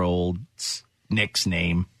 10-year-old Nick's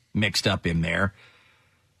name mixed up in there.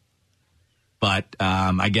 But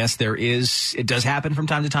I guess it does happen from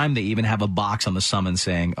time to time. They even have a box on the summons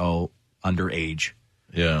saying, underage.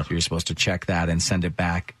 Yeah. So you're supposed to check that and send it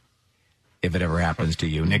back if it ever happens to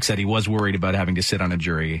you. Nick said he was worried about having to sit on a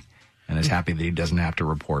jury and is happy that he doesn't have to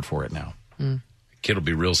report for it now. Kid will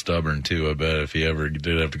be real stubborn, too, I bet, if he ever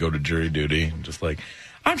did have to go to jury duty. Just like,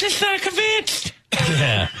 I'm just not convinced.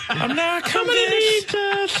 Yeah. I'm not convinced. I'm going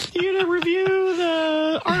to need you to review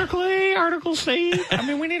the Article A, Article C. I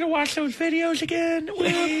mean, we need to watch those videos again.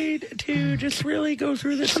 We need to just really go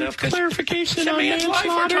through this stuff. Clarification on man's life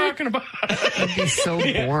we're manslaughter. talking about. It'd be so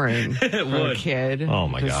boring for a kid. Oh,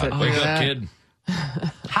 my God. Wake up, kid.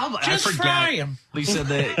 I forget,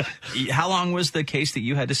 Lisa, how long was the case that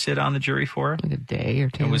you had to sit on the jury for? Like a day or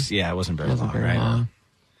two. It wasn't very long, right? Long.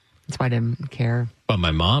 That's why I didn't care. But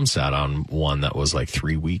my mom sat on one that was like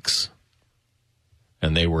 3 weeks,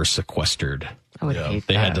 and they were sequestered. I would hate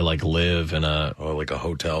They that. had to like live in a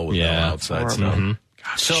hotel with no outside stuff.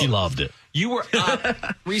 So she loved it. You were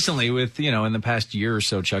up recently with, in the past year or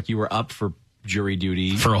so, Chuck, you were up for jury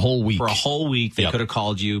duty for a whole week. They could have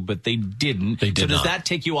called you, but they didn't. They did So does not. that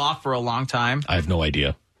take you off for a long time? I have no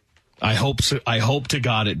idea. I hope so. I hope to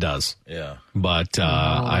God it does. Yeah. But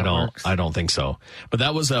I don't think so. But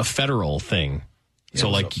that was a federal thing. Yeah, so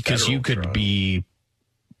it was like a because you federal could trial. be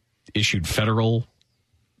issued federal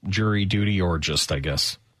jury duty or just, I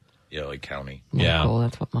guess. Yeah, like county. Yeah. Cool,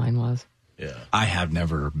 that's what mine was. Yeah. I have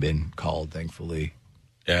never been called, thankfully.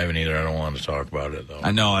 Yeah, I haven't either. I don't want to talk about it, though.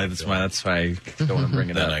 I know. That's why I don't want to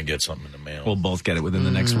bring it Then up. I get something in the mail. We'll both get it within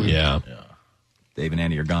the next week. Yeah. Dave and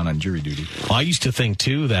Andy are gone on jury duty. Well, I used to think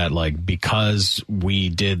too that like because we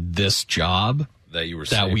did this job that you were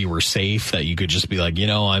we were safe, that you could just be like,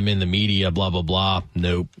 I'm in the media, blah blah blah.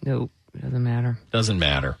 Nope. It doesn't matter. Doesn't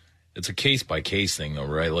matter. It's a case by case thing, though,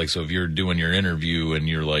 right? Like, so if you're doing your interview and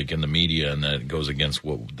you're like in the media and that goes against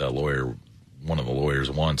what one of the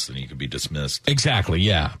lawyers wants, then you could be dismissed. Exactly.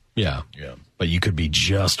 Yeah. Yeah. But you could be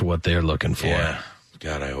just what they're looking for. Yeah.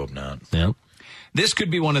 God, I hope not. Yep. This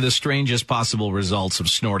could be one of the strangest possible results of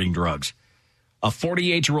snorting drugs. A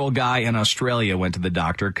 48-year-old guy in Australia went to the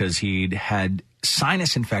doctor because he'd had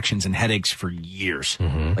sinus infections and headaches for years,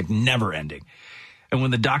 like never ending. And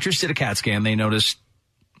when the doctors did a CAT scan, they noticed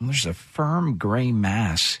there's a firm gray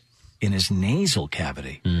mass in his nasal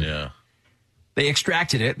cavity. Yeah. They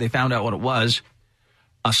extracted it. They found out what it was.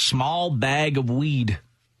 A small bag of weed.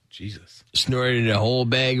 Jesus. Snorted a whole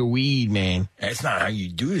bag of weed, man. That's not how you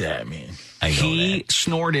do that, man. He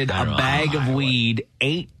snorted a bag of weed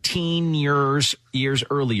 18 years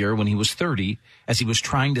earlier when he was 30 as he was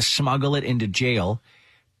trying to smuggle it into jail.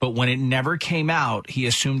 But when it never came out, he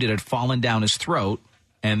assumed it had fallen down his throat,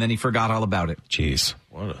 and then he forgot all about it. Jeez.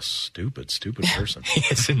 What a stupid person. He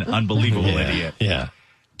is an unbelievable idiot. Yeah.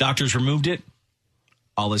 Doctors removed it.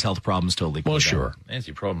 All his health problems totally cleared Well, sure. That's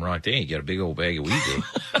your problem right there. You got a big old bag of weed, dude.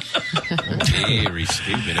 Very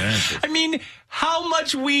stupid, aren't you? I mean, how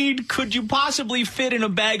much weed could you possibly fit in a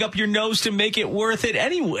bag up your nose to make it worth it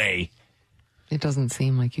anyway? It doesn't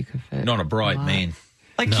seem like you could fit. Not a bright man.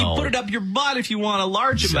 Like, you put it up your butt if you want a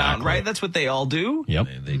large amount, right? That's what they all do. Yep.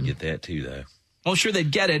 They'd get that too, though. Well, sure,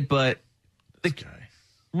 they'd get it, but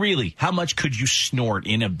really, how much could you snort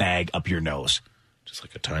in a bag up your nose? Just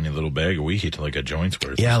like a tiny little bag of weed, like a joint's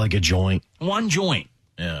worth. Yeah, like a joint. One joint.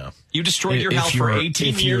 Yeah. You destroyed your health for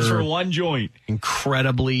 18 years for one joint.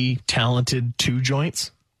 Incredibly talented 2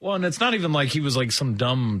 joints. Well, and it's not even like he was like some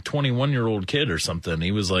dumb 21-year-old kid or something.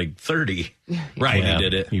 He was like 30. Right. When he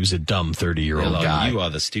did it. He was a dumb 30-year-old guy. You are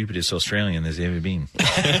the stupidest Australian there's ever been.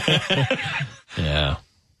 Yeah.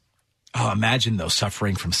 Oh, imagine, though,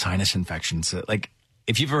 suffering from sinus infections. Like,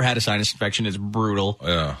 if you've ever had a sinus infection, it's brutal.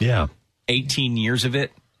 Yeah. 18 years of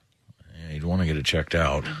it. Yeah, you'd want to get it checked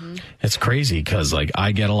out. It's crazy because, like,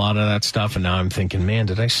 I get a lot of that stuff, and now I'm thinking, man,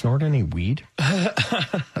 did I snort any weed? Yeah,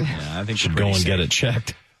 I think should go and get it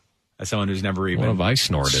checked. As someone who's never even What have I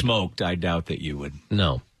snorted? smoked, I doubt that you would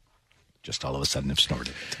No. just all of a sudden have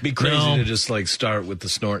snorted. It'd be crazy to just like start with the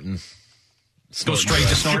snorting. Go straight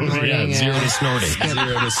to snorting? Yeah, 0 to snorting.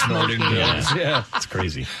 0 to snorting. Yeah. It's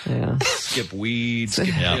crazy. Yeah. Skip weed,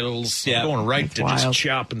 skip pills. Yeah. Going right That's to wild. just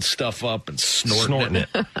chopping stuff up and snorting it.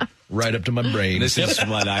 Right up to my brain. This is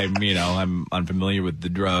what I'm unfamiliar with the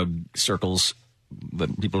drug circles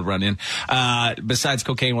that people run in. Besides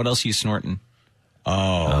cocaine, what else are you snorting?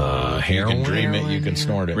 Oh, you heroin? can dream it, you can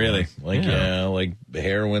snort it. Really? Like, like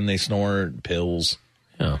heroin, they snort, pills.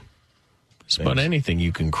 Yeah. Just about anything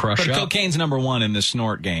you can crush But up. cocaine's number one in the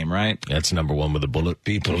snort game, right? That's number 1 with a bullet.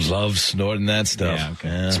 People love snorting that stuff. Yeah, okay.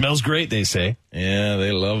 Yeah. Smells great, they say. Yeah,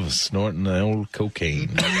 they love snorting the old cocaine.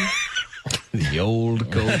 The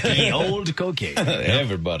old cocaine. The old cocaine.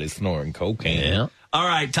 Everybody's snorting cocaine. Yeah. All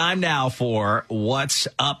right, time now for What's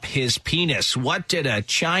Up His Penis. What did a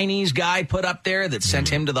Chinese guy put up there that sent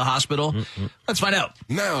him to the hospital? Let's find out.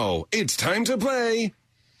 Now it's time to play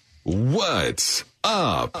What's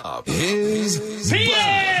Up His Penis!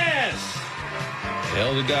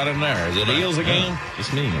 Hell, they got in there. Is it eels again?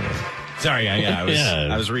 Just me. Sorry,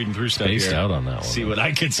 I was reading through stuff Spaced here. out on that one. See what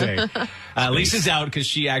I could say. Lisa's out because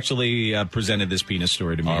she actually presented this penis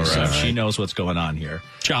story to me, so she knows what's going on here.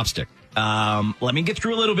 Chopstick. Let me get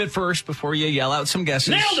through a little bit first before you yell out some guesses.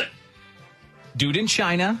 Nailed it! Dude in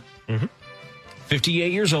China,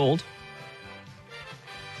 58 years old.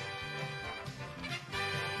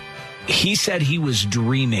 He said he was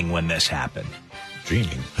dreaming when this happened.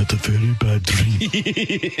 Dreaming? Had a very bad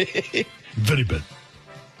dream. Very bad.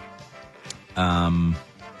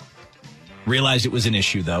 Realized it was an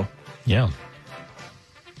issue, though. Yeah.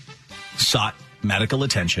 Sought medical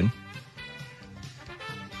attention.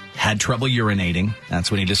 Had trouble urinating.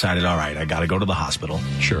 That's when he decided, all right, I got to go to the hospital.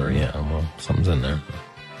 Sure, yeah. Well, something's in there.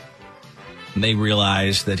 And they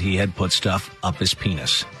realized that he had put stuff up his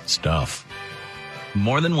penis. Stuff.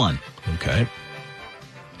 More than one. Okay.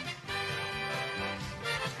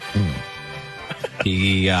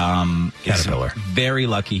 He is Caterpillar. very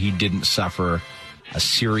lucky he didn't suffer a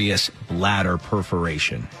serious bladder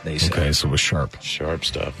perforation, they say. Okay, so it was sharp. Sharp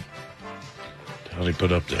stuff. How do they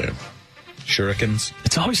put up there? Shurikens?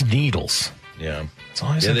 It's always needles. Yeah. It's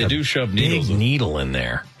always Yeah, like they a do shove big needles. needle in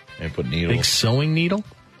there. They put needles. Big sewing needle?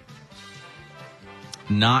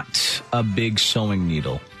 Not a big sewing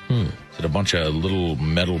needle. Is it a bunch of little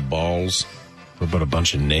metal balls? What about a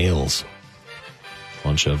bunch of nails?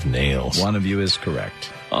 Bunch of nails. One of you is correct.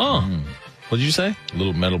 Oh. What did you say?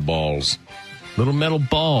 Little metal balls. Little metal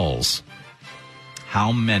balls.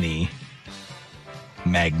 How many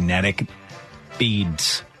magnetic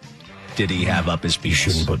beads did he have up his You penis?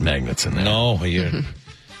 shouldn't put magnets in there. No, yeah.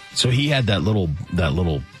 So he had that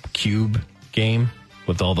little cube game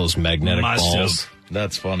with all those magnetic balls.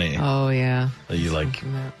 That's funny. Oh, yeah. That you like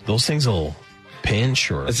those things will pinch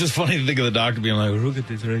or It's just funny to think of the doctor being like, look at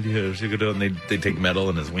this right here. And they take metal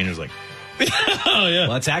and his wiener's like, oh yeah.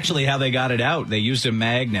 Well, that's actually how they got it out. They used a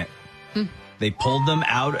magnet. They pulled them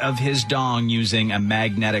out of his dong using a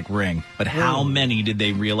magnetic ring. But how many did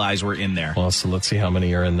they realize were in there? Well, so let's see how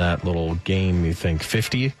many are in that little game. You think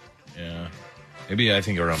 50? yeah. Maybe I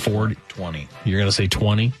think around 40. 20. You're going to say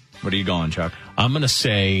 20? What are you going, Chuck? I'm going to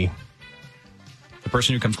say the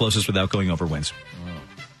person who comes closest without going over wins.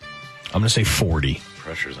 I'm going to say 40.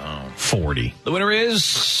 Pressure's on. 40. The winner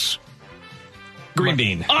is Green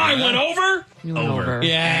Bean. Oh, I went over? You went over.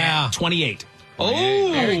 Yeah. 28. Oh,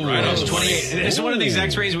 right on 28. It's one of these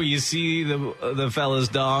X-rays where you see the fella's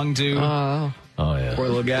dong too. Oh yeah. Poor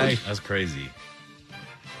little guy. That's crazy.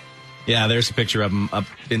 Yeah, there's a picture of him up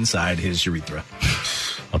inside his urethra.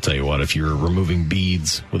 I'll tell you what, if you were removing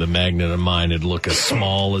beads with a magnet of mine, it'd look as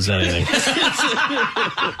small as anything.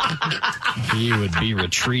 He would be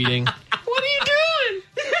retreating. What are you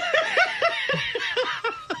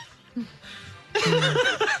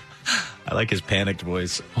doing? I like his panicked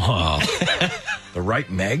voice. Wow. The right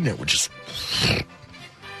magnet would just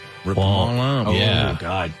rip them all out. Oh, yeah.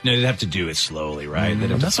 God. No, they'd have to do it slowly, right? They'd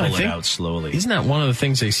have That's to what I pull it think. out slowly. Isn't that one of the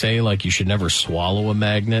things they say, like, you should never swallow a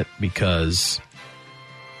magnet because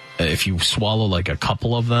if you swallow, like, a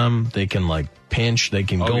couple of them, they can, like, pinch. They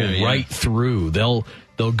can go right through. They'll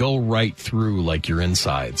go right through, like, your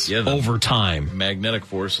insides over time. Magnetic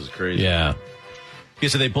force is crazy. Yeah. Yeah,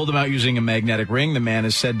 so they pulled him out using a magnetic ring. The man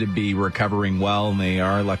is said to be recovering well, and they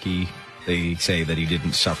are lucky. They say that he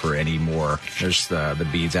didn't suffer any more. There's the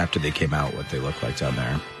beads after they came out, what they look like down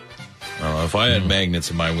there. If I had magnets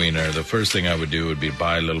in my wiener, the first thing I would do would be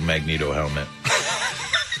buy a little Magneto helmet.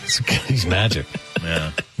 He's magic.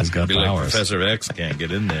 Yeah. He's got be powers. Like Professor X can't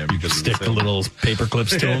get in there. Because Stick the little paper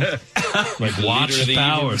clips to him. Like, watch the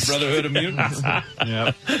powers. Brotherhood of Mutants.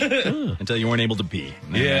 Yep. Until you weren't able to pee.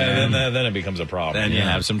 Yeah, then it becomes a problem. Then you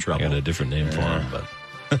have some trouble. I got a different name for him, but...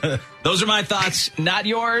 Those are my thoughts, not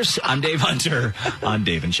yours. I'm Dave Hunter on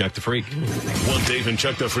Dave and Chuck the Freak. Want Dave and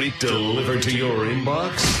Chuck the Freak delivered to your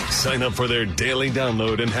inbox? Sign up for their daily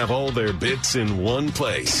download and have all their bits in one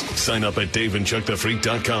place. Sign up at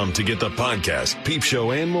daveandchuckthefreak.com to get the podcast, peep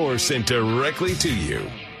show, and more sent directly to you.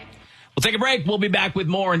 We'll take a break. We'll be back with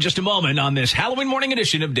more in just a moment on this Halloween morning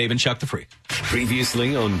edition of Dave and Chuck the Freak.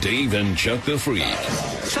 Previously on Dave and Chuck the Freak.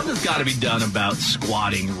 Something's got to be done about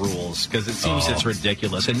squatting rules because it seems it's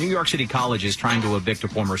ridiculous. And New York City College is trying to evict a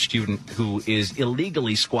former student who is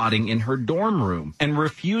illegally squatting in her dorm room and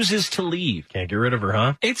refuses to leave. Can't get rid of her,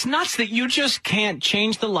 huh? It's nuts that you just can't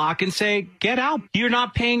change the lock and say, get out. You're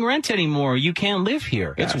not paying rent anymore. You can't live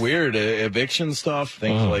here. It's weird. Eviction stuff,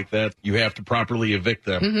 things like that. You have to properly evict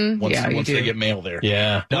them once they get mail there.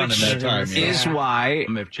 Yeah. Done in that time. Is why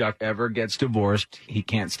if Chuck ever gets divorced, he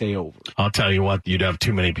can't stay over. I'll tell you what, you'd have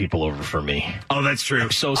too many people over for me. Oh, that's true.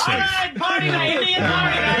 So safe. All right, party night, Indian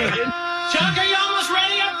party night. Chuck, are you almost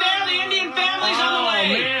ready up there? The Indian family's on the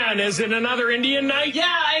way. Man, is it another Indian night?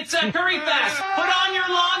 Yeah, it's a curry fest. Put on your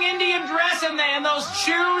long Indian dress and those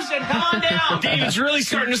shoes and come on down. David's really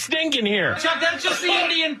starting to stink in here. Chuck, that's just the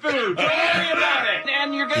Indian food. Don't worry about it.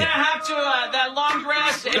 And you're going to have to, that long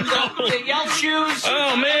dress and the yellow shoes.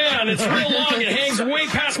 Oh, man, it's real long. It hangs way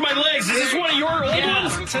past my legs. Is this one of your old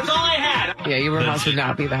ones? That's all I had. Yeah, your house would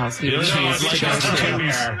not be the house you would choose.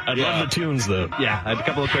 I'd love the tunes, though. Yeah, I had a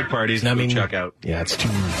couple of quick parties. I mean, Chuck out. Yeah, it's too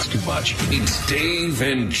much. It's Dave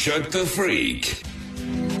and Chuck the Freak.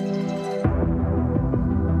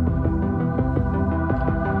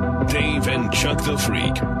 Dave and Chuck the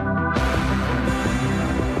Freak.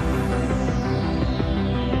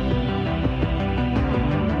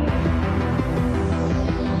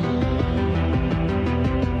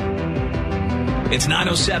 It's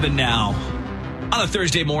 9:07 now. On a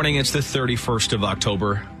Thursday morning, it's the 31st of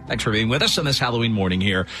October. Thanks for being with us on this Halloween morning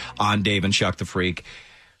here on Dave and Chuck the Freak.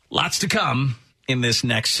 Lots to come in this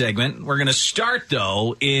next segment. We're going to start,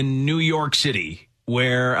 though, in New York City,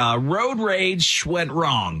 where road rage went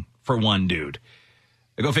wrong for one dude.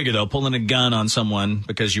 Go figure, though, pulling a gun on someone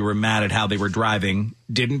because you were mad at how they were driving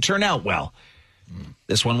didn't turn out well.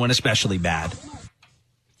 This one went especially bad.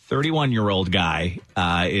 31-year-old guy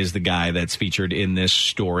is the guy that's featured in this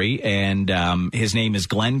story, and his name is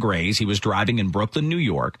Glenn Grays. He was driving in Brooklyn, New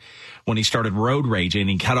York, when he started road raging, and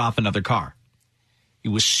he cut off another car. He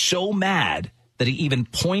was so mad that he even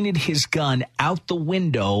pointed his gun out the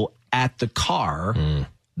window at the car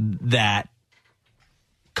that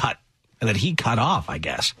he cut off, I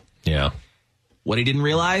guess. Yeah. What he didn't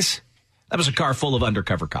realize? That was a car full of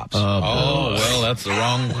undercover cops. Well, that's the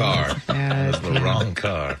wrong car. That's the wrong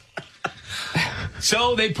car.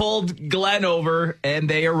 So they pulled Glenn over and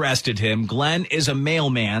they arrested him. Glenn is a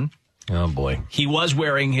mailman. Oh, boy. He was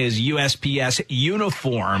wearing his USPS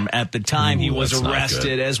uniform at the time he was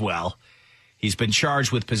arrested as well. He's been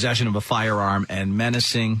charged with possession of a firearm and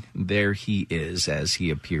menacing. There he is as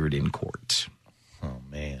he appeared in court. Oh,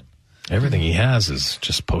 man. Everything he has is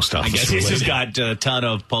just post office. I guess he's just got a ton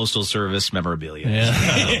of Postal Service memorabilia. Yeah.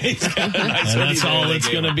 He's got a nice And that's hoodie all there it's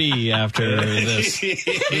they going to gave him. be after this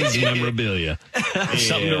is memorabilia.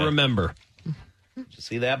 Something to remember. Did you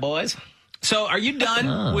see that, boys? So are you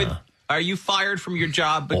done with... Are you fired from your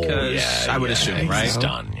job? Because I would assume, right? He's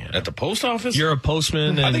done. Yeah. At the post office? You're a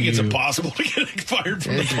postman. I and think it's you- impossible to get fired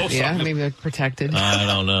from the post Yeah, office. maybe they're protected. I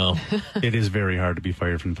don't know. It is very hard to be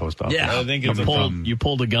fired from the post office. Yeah, I think it's you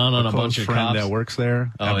pulled a gun on a bunch of friend cops. that works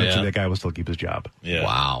there. Oh, I bet yeah? you that guy will still keep his job. Yeah.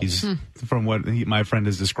 Wow. He's from what my friend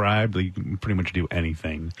has described. He can pretty much do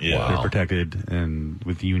anything. Yeah. They're protected and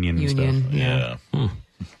with union and Union, stuff. yeah.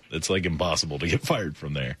 It's like impossible to get fired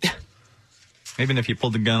from there. Even if you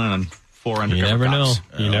pulled the gun on 4 undercover You never know.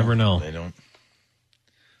 cops. You never know. They don't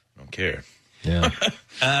care. Yeah.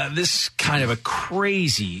 This kind of a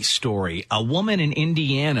crazy story. A woman in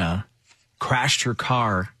Indiana crashed her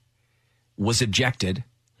car, was ejected,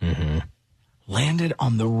 landed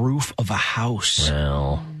on the roof of a house.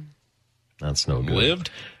 Well, that's no good. Lived?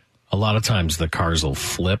 A lot of times the cars will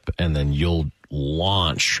flip and then you'll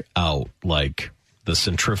launch out like the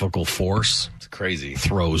centrifugal force. It's crazy.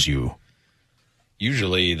 Throws you.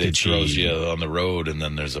 Usually they Did throws she- you on the road and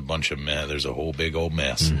then there's a bunch of mess. There's a whole big old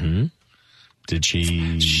mess. Mm-hmm. Did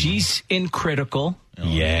she? She's in critical.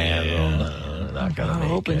 Not gonna make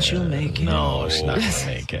hoping it. she'll make it. No, she's not gonna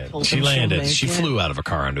make it. Hoping She she'll landed. make She it. flew out of a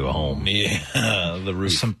car into a home. Yeah, the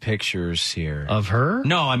roof. Some pictures here Of her?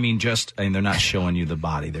 No, I mean they're not showing you the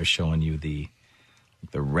body. They're showing you the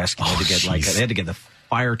rescue. They had to get jeez. they had to get the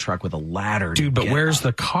fire truck with a ladder. to Dude, but get where's up.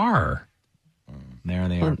 the car? There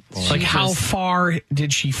they are. Like, how far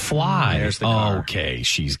did she fly? There's the car. Okay,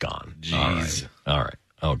 she's gone. Jeez. All right.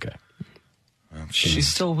 Okay. She's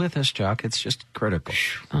still with us, Chuck. It's just critical.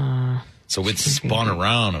 So it spun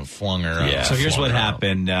around and flung her out. Yeah. So here's flung what her out.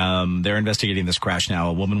 happened. They're investigating this crash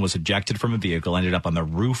now. A woman was ejected from a vehicle, ended up on the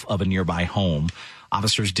roof of a nearby home.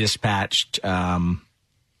 Officers dispatched.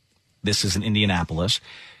 This is in Indianapolis.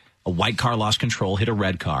 A white car lost control, hit a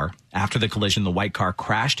red car. After the collision, the white car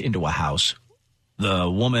crashed into a house. The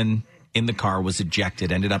woman in the car was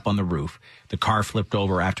ejected, ended up on the roof. The car flipped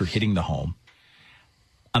over after hitting the home.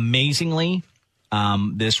 Amazingly,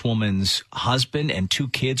 this woman's husband and 2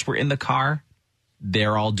 kids were in the car.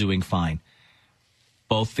 They're all doing fine.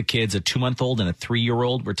 Both the kids, a 2-month-old and a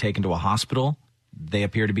 3-year-old, were taken to a hospital. They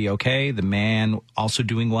appear to be okay. The man also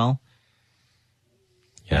doing well.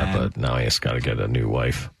 Yeah, but now he's got to get a new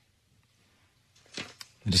wife.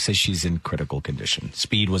 It just says she's in critical condition.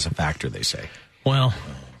 Speed was a factor, they say. Well,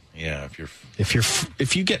 Yeah,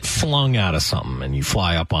 if you get flung out of something and you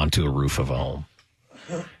fly up onto a roof of a home,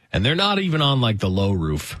 and they're not even on like the low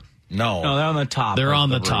roof. No, they're on the top. They're of on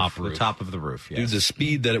the roof, top The roof. top of the roof. Yes. Dude, the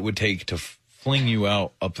speed that it would take to fling you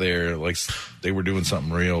out up there, like they were doing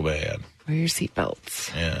something real bad. Wear your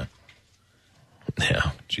seatbelts. Yeah.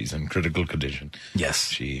 Yeah. She's in critical condition. Yes.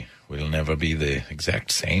 She will never be the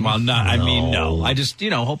exact same. Well, not. I mean, no. I just,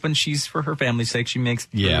 hoping she's for her family's sake. She makes.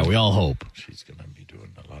 Yeah, we all hope. She's going to be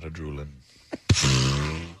doing a lot of drooling.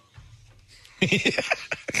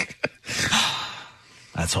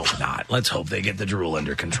 Let's hope not. Let's hope they get the drool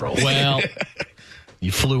under control. Well,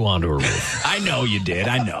 you flew onto a roof. I know you did.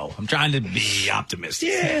 I know. I'm trying to be optimistic.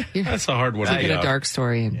 Yeah, that's a hard one. Take it a dark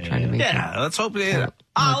story and trying to make Yeah, let's hope. Look,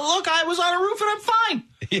 I was on a roof and I'm fine.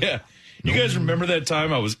 Yeah. You guys remember that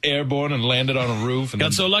time I was airborne and landed on a roof? And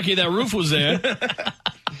Got so lucky that roof was there.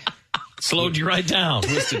 Slowed you right down.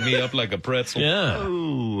 Twisted me up like a pretzel. Yeah.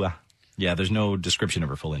 Ooh. Yeah, there's no description of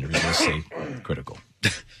her full interview. Let's say critical.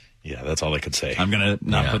 Yeah, that's all I could say. I'm going to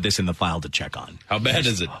not put this in the file to check on. How bad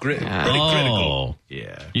is it? Pretty Oh. critical.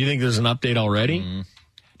 Yeah. You think there's an update already?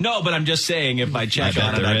 No, but I'm just saying if I check I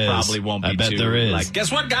on bet it, there I is. probably won't be I bet too there is. like,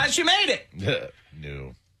 guess what, guys? You made it.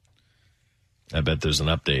 No. I bet there's an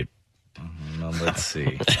update. Well, let's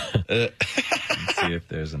see. Let's see if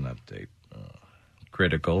there's an update.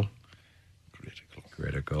 Critical.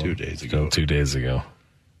 2 days ago. 2 days ago.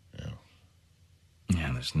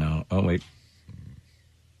 Yeah, there's no. Oh, wait.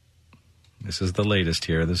 This is the latest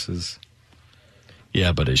here. This is.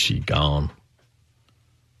 Yeah, but is she gone?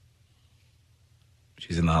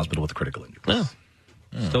 She's in the hospital with critical injuries. Oh.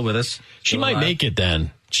 Still with us. She might make it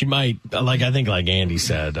then. She might, like Andy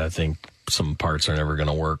said, I think some parts are never going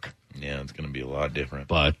to work. Yeah, it's going to be a lot different.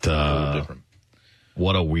 But a little different.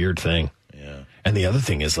 What a weird thing. Yeah. And the other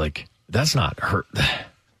thing is, like, that's not her.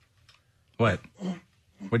 What? What are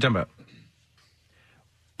you talking about?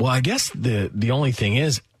 Well, I guess the only thing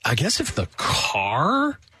is, I guess if the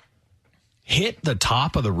car hit the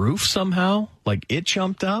top of the roof somehow, like it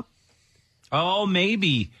jumped up. Oh,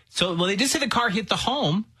 maybe. So, well, they did say the car hit the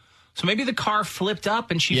home, So maybe the car flipped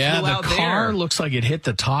up and she Yeah, flew out the there. car looks like it hit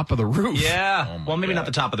the top of the roof. Yeah. Well, maybe not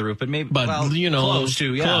the top of the roof, but maybe. But, well, you know, close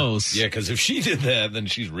to. Yeah. close. Yeah, because if she did that, then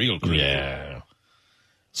she's real crazy. Yeah.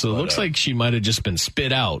 So it looks like she might have just been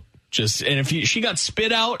spit out. And if she got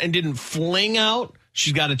spit out and didn't fling out,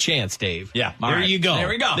 she's got a chance, Dave. Yeah. There you go. There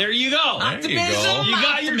we go. There you go. Optimism. You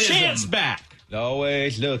got your chance back.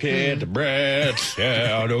 Always look at the bright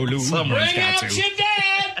side of the Someone's got to. your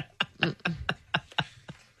dad.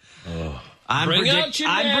 I'm Bring out your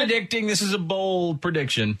dad. predicting this is a bold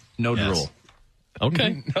prediction. No drool.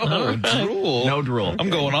 Okay. No, drool. No drool. I'm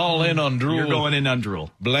going all in on drool. You're going in on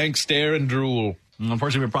drool. Blank stare and drool.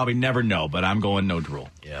 Unfortunately, we'll probably never know, but I'm going no drool.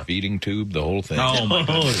 Yeah. Feeding tube, the whole thing. Oh, my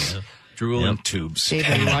goodness. Drool and tubes. Dave,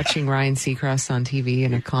 are you watching Ryan Seacrest on TV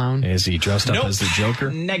in a clown? Is he dressed up as the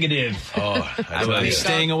Joker? Negative. I'm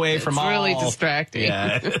staying away from all. It's really distracting.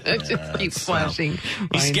 Yeah. It just keeps flashing.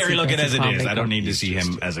 He's Ryan scary looking Seacrest as it clown is. I makeup. don't need to see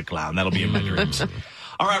him as a clown. That'll be in my dreams.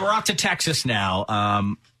 All right, we're off to Texas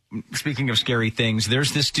now. Speaking of scary things,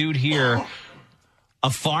 there's this dude here. A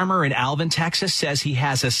farmer in Alvin, Texas, says he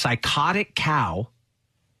has a psychotic cow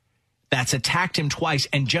that's attacked him twice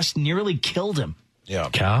and just nearly killed him. Yeah.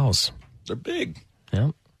 Cows. They're big.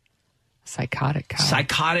 Yep. Psychotic cow.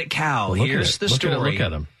 Psychotic cow. Well, look Here's at the it. story. Look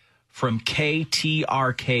at him. From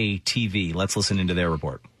KTRK TV. Let's listen into their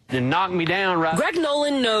report. And knock me down, right? Greg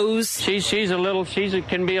Nolan knows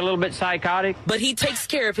can be a little bit psychotic. but he takes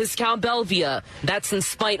care of his cow Belvia. That's in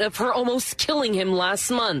spite of her almost killing him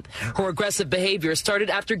last month. Her aggressive behavior started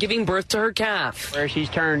after giving birth to her calf. Where she's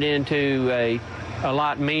turned into a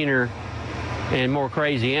lot meaner and more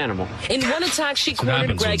crazy animal. In one attack, she That's what cornered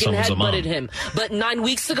happens when Greg and someone's a mom. headbutted him. But 9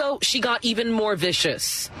 weeks ago, she got even more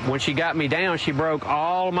vicious. When she got me down, she broke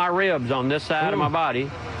all my ribs on this side of my body,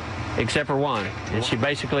 except for one. And she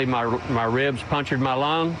basically, my ribs punctured my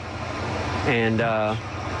lung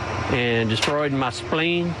and destroyed my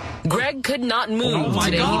spleen. Greg could not move. my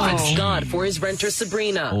Today God. he thanks God for his renter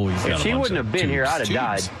Sabrina. If she wouldn't have been here, I'd have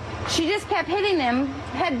died. She just kept hitting him,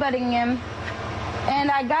 headbutting him,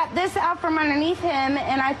 and I got this out from underneath him,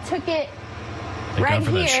 and I took it Thank right God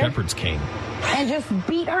for that here shepherd's cane. and just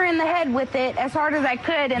beat her in the head with it as hard as I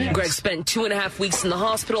could. And Greg spent 2.5 weeks in the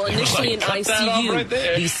hospital, initially in Cut that off ICU. right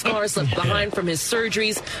there. These scars left behind from his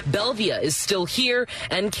surgeries. Belvia is still here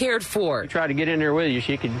and cared for. Try to get in there with you,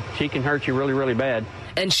 she can hurt you really, really bad.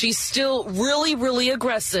 And she's still really, really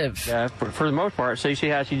aggressive. Yeah, for the most part. See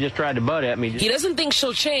how she just tried to butt at me. He doesn't think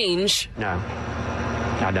she'll change. No,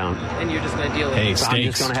 I don't. And you're just going to deal with I'm it.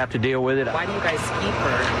 just going to have to deal with it. Why do you guys keep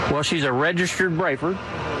her? Well, she's a registered Brayford,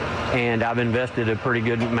 and I've invested a pretty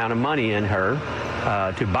good amount of money in her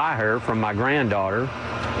to buy her from my granddaughter.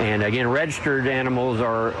 And again, registered animals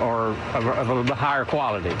are of a higher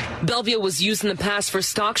quality. Belvia was used in the past for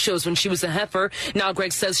stock shows when she was a heifer. Now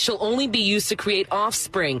Greg says she'll only be used to create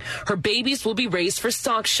offspring. Her babies will be raised for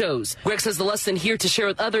stock shows. Greg says the lesson here to share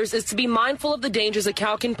with others is to be mindful of the dangers a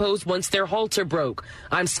cow can pose once their halter broke.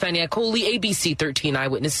 I'm Svenia Coley, ABC 13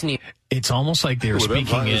 Eyewitness News. It's almost like they were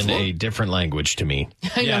speaking in a different language to me.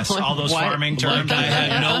 Yes, all those farming terms. Like I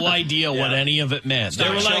had no idea what any of it meant. They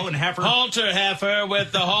were like, halter heifer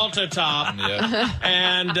with the halter top,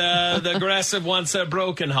 and the aggressive ones are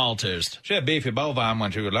broken halters. She had beefy bovine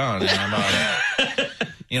when she was long.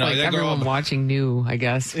 You know, Like they go everyone up- watching knew, I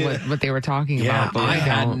guess, what they were talking about. But I we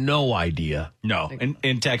had don't. no idea. No,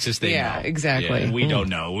 in Texas they Yeah, know. exactly. Yeah, we don't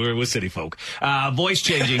know. We're city folk. Voice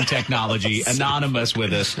changing technology. Anonymous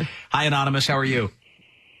with us. Hi, Anonymous. How are you?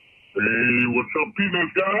 Hey, what's up, Penis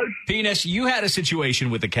guys? Penis, you had a situation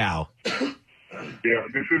with a cow. Yeah,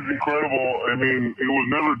 this is incredible. I mean, it was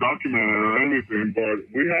never documented or anything,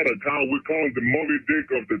 but we had a cow. We call it the Moby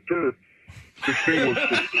Dick of the turf. This thing was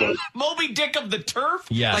just Moby Dick of the turf?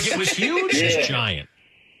 Yes. Like it was huge? Yeah. It's giant.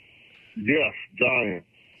 Yes, giant.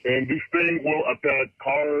 And this thing will attack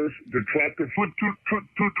cars, the tractor,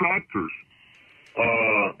 two tractors.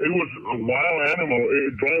 It was a wild animal.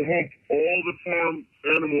 It dry humped all the farm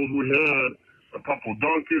animals we had, a couple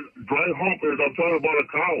donkeys. Dry hump, as I'm talking about a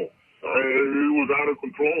cow. It was out of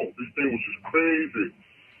control. This thing was just crazy.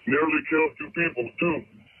 Nearly killed 2 people, too.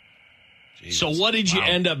 So what did you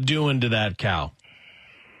end up doing to that cow?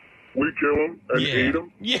 We kill him and ate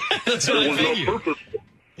him. Yeah, that's what There I was no figured. purpose.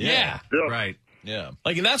 Yeah. Right. Yeah.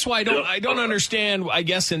 Like, and that's why I don't understand, I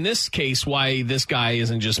guess, in this case, why this guy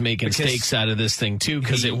isn't just making Because steaks out of this thing, too,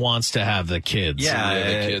 because it wants to have the kids. Yeah,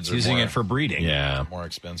 the kids are using more- it for breeding. Yeah. More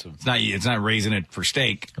expensive. It's not raising it for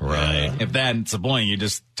steak. Right. If that's the point, you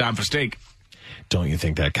just time for steak. Don't you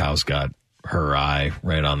think that cow's got her eye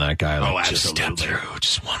right on that guy. Like, Oh, just step absolutely. through,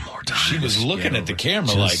 just one more time. She was looking at the camera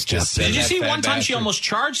Just like, step just in. Did you that see fat one time she bastard. almost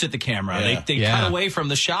charged at the camera? Yeah. They Yeah. cut away from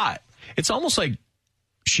the shot. It's almost like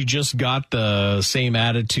she just got the same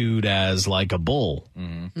attitude as like a bull.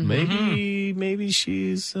 Mm-hmm. Maybe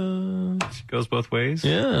she's She goes both ways?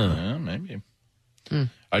 yeah. Maybe.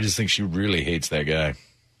 I just think she really hates that guy.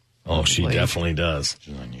 Oh, she definitely does.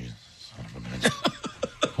 She's like, you son of a bitch.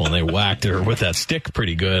 Well, they whacked her with that stick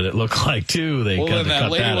pretty good. It looked like too. They Well, cut, then that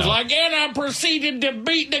cut lady that was out. like, and I proceeded to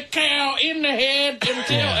beat the cow in the head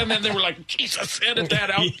until, and then they were like, Jesus, edit that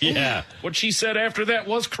out. Yeah. What she said after that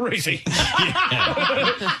was crazy.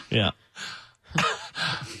 Yeah.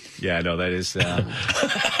 Yeah, I know that is.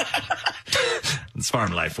 It's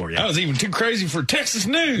farm life for you. That was even too crazy for Texas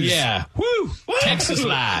news. Yeah. Woo! Texas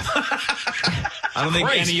live. I don't think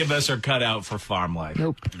Crazy. any of us are cut out for farm life.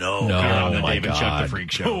 Nope. No, No, you're on the my Dave and Chuck God. the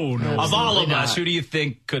Freak Show. Oh, no. Of all of Absolutely us, not. who do you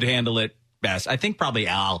think could handle it best? I think probably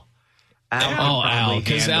Al. Oh, Al, probably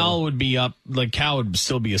because handle- Al would be up, like Cal would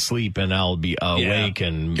still be asleep, and Al would be awake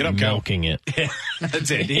and Get up, Cal. milking it.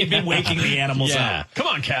 That's it. He'd be waking the animals Yeah. up. Come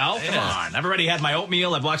on, Cal. Come on. I've already had my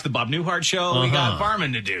oatmeal. I've watched the Bob Newhart show. We got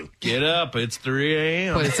farming to do. Get up. It's 3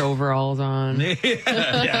 a.m. Put its overalls on. Yeah,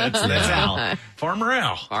 that's Al. Farmer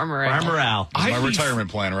Al. Farmer Al. Farmer Al. My retirement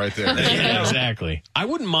plan right there. Yeah, exactly. I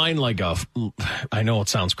wouldn't mind I know it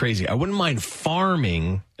sounds crazy. I wouldn't mind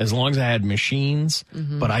farming as long as I had machines,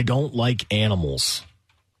 but I don't like animals.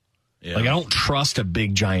 Yeah. Like I don't trust a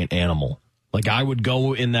big giant animal. Like I would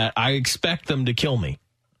go in that. I expect them to kill me.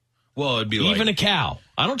 Well, it'd be like. Even a cow.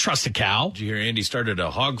 I don't trust a cow. Did you hear Andy started a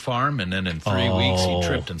hog farm, and then in 3 weeks he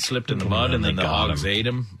tripped and slipped in the mud, and then the got hogs him. ate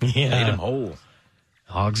him. Yeah. Ate him whole.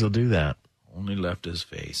 Hogs will do that. Only left his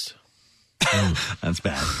face. That's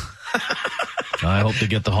bad. I hope to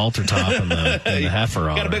get the halter top and the heifer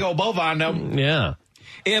on. Got a big old bovine though. Yeah.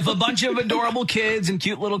 If a bunch of adorable kids in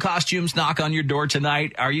cute little costumes knock on your door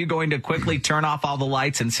tonight, are you going to quickly turn off all the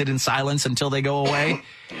lights and sit in silence until they go away?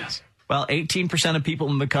 Yes. Well, 18% of people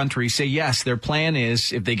in the country say yes. Their plan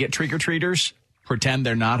is, if they get trick-or-treaters, pretend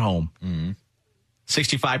they're not home.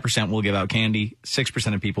 65% will give out candy.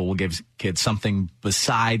 6% of people will give kids something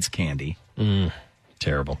besides candy.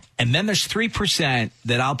 Terrible. And then there's 3%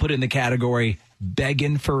 that I'll put in the category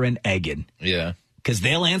begging for an egging. Yeah. Because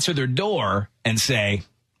they'll answer their door and say,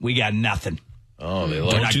 we got nothing. Oh, they We're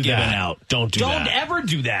love not do giving that. out. Don't do that. Don't ever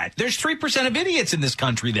do that. There's 3% of idiots in this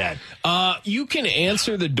country then. You can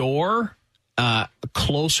answer the door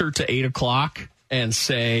closer to 8 o'clock and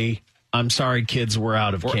say, I'm sorry, kids, we're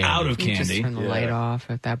out of candy. out of You just candy. turn the light off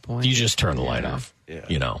at that point. You just turn the light off. Yeah.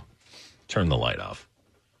 You know, turn the light off.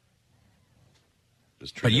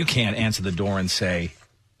 But you can't answer the door and say,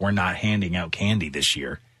 we're not handing out candy this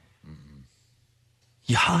year.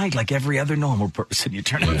 You hide like every other normal person. You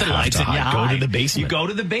turn out the have lights to and you hide. Go to hide. the basement. You go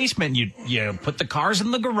to the basement. You put the cars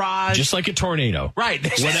in the garage. Just like a tornado. right.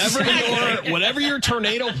 Whatever your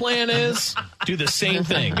tornado plan is, do the same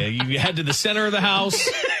thing. You head to the center of the house,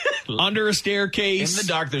 under a in staircase. the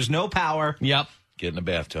dark. There's no power. Yep. Get in the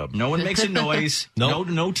bathtub. No one makes a noise. Nope.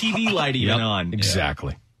 No TV light even Yep. on.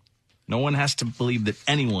 Exactly. No one has to believe that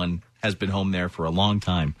anyone has been home there for a long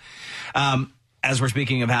time. As we're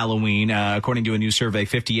speaking of Halloween, according to a new survey,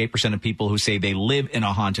 58% of people who say they live in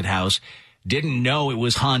a haunted house didn't know it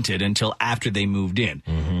was haunted until after they moved in.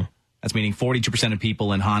 Mm-hmm. That's meaning 42% of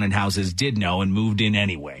people in haunted houses did know and moved in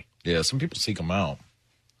anyway. Yeah, some people seek them out.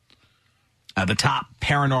 The top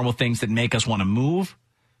paranormal things that make us want to move: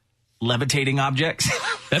 levitating objects.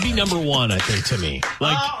 That'd be number one, I think, to me.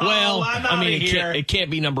 Like, I'm I mean, outta here. it can't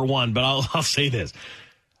be number one, but I'll say this.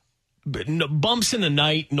 But bumps in the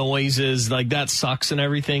night, noises, like that sucks and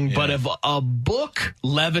everything. Yeah. But if a book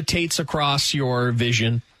levitates across your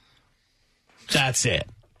vision, that's it.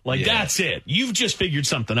 Like, that's it. You've just figured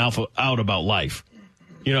something out about life.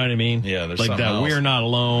 You know what I mean? Yeah, there's like something that. else. We're not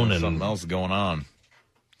alone, There's and something else going on.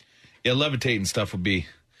 Yeah, levitating stuff would be.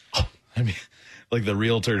 I mean, like the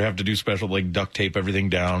realtor would have to do special, like duct tape everything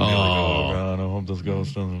down. Be like, oh God, I hope this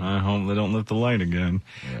ghost doesn't. I hope they don't lift the light again.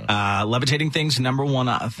 Levitating things, number one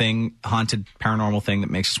thing, haunted paranormal thing that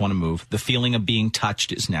makes us want to move. The feeling of being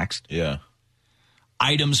touched is next. Yeah.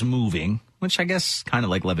 Items moving, which I guess kind of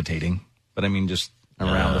like levitating, but I mean just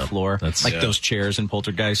around the floor. that's- like Yeah. those chairs in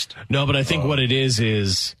Poltergeist. No, but I think what it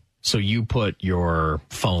is so you put your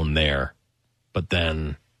phone there, but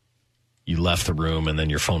then you left the room and then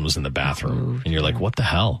your phone was in the bathroom. And you're like, what the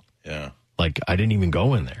hell? Yeah. Like, I didn't even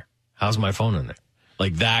go in there. How's my phone in there?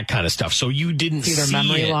 like that kind of stuff. So you didn't It's either see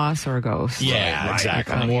memory it. loss or a ghost. Yeah, Right.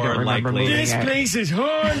 exactly. You More don't remember likely. moving This it. place is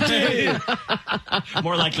haunted.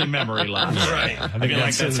 More likely memory loss. Right. I feel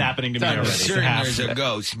like that's happening to me already. Certain there's a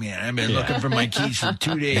ghost, man. I've been looking for my keys for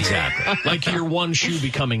 2 days. Exactly. Like your one shoe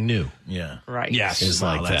becoming new. Yeah. Right. Yes, It's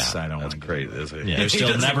well, like that's- that. I don't That's want to great. Is it? Yeah. There's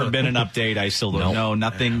still never been an update. I still don't know.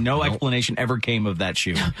 Nothing. No explanation ever came of that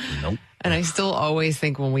shoe. Nope. And I still always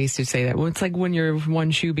think when we used to say that, well, it's like when your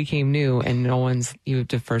one shoe became new and no one's, you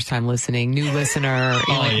the first time listening, new listener.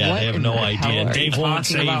 You're Oh, yeah, what they have in no the idea. hell are Dave you won't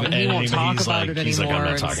talking save about? He won't anything. talk He's about like, it he's like, anymore.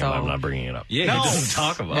 I'm not talking so, about it. I'm not bringing it up. Yeah, No. he doesn't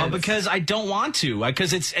talk about Well, it. because I don't want to.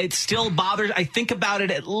 Because it still bothers. I think about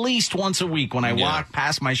it at least once a week when I walk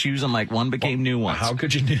past my shoes. I'm like, one became new once. How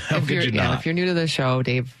could you? How if could you're, you yeah, not? if you're new to the show,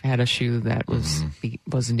 Dave had a shoe that was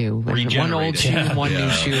new. One old Regenerated. shoe, one new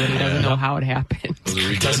shoe, and he doesn't know how it happened.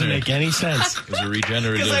 It doesn't make any sense. It was a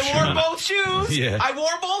regenerative Because I wore shoe. both shoes. Yeah. I wore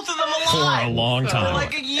both of them a For lot. a long time. For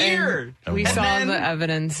like a year. And we And saw then- the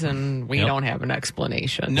evidence, and we don't have an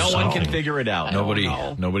explanation. No one can So- figure it out.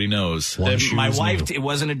 Nobody knows. One shoe My is wife, new. it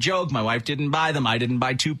wasn't a joke. My wife didn't buy them. I didn't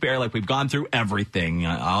buy 2 pair. Like, we've gone through everything.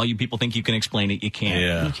 All you people think you can explain it. You can't.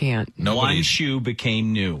 Yeah. You can't. One shoe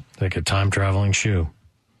became new. Like a time traveling shoe.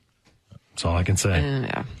 That's all I can say.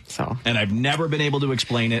 Yeah. So And I've never been able to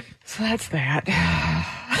explain it. So that's that.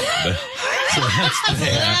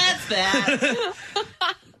 That's that.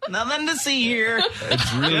 Nothing to see here.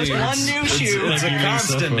 It's really Just one new shoe. It's a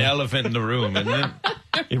constant elephant in the room, isn't it?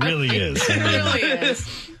 It really is. I mean, really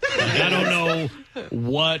is. I don't know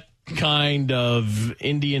what kind of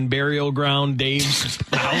Indian burial ground Dave's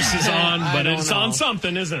house is on, but don't it's know. on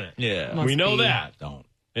something, isn't it? Yeah. Must we know be. that. Don't.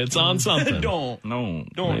 It's on something. No.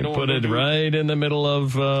 They put it right in the middle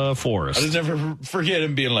of forest. I just never forget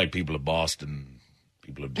him being like, people of Boston,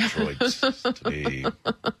 people of Detroit, today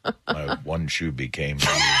my one shoe became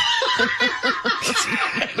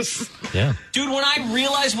Yeah. Dude, when I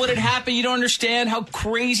realized what had happened, you don't understand how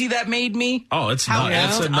crazy that made me. Oh, it's How not.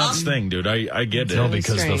 It's a effed nuts up. thing, dude. I get it. No,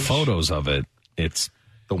 because strange. the photos of it, it's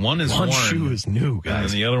the one is one worn, shoe is new, and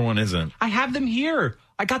guys. the other one isn't. I have them here.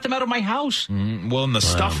 I got them out of my house. Well, and the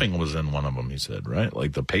stuffing was in one of them. He said, right,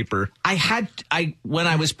 like the paper. When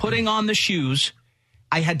I was putting on the shoes,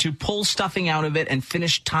 I had to pull stuffing out of it and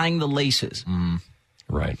finish tying the laces.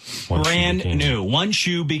 Right. One shoe Brand became new. One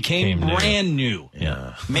shoe became Became new. brand new.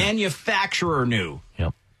 Yeah. Manufacturer new.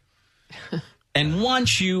 Yep. And one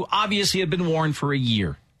shoe obviously had been worn for a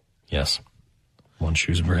year. Yes. One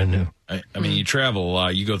shoe's brand new. I mean, you travel a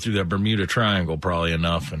lot. You go through that Bermuda Triangle probably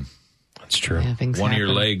enough, and That's true. Yeah, things one of your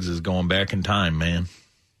happen. legs is going back in time, man.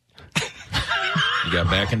 You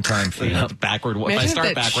got back in time feet. Backward. If I Imagine start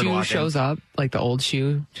if that backward shoe walking. shows up, like the old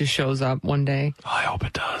shoe just shows up one day. I hope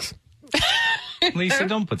it does. Lisa,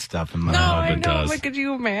 don't put stuff in my No, mouth. I it know, does. but could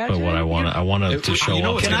you imagine? But what I want it to show you know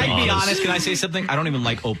up. what's to Can gonna I be honest. honest? Can I say something? I don't even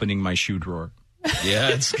like opening my shoe drawer. Yeah,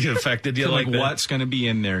 it's affected you Like, like that. what's going to be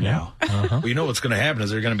in there now? Well, you know what's going to happen is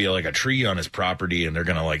there's going to be like a tree on his property, and they're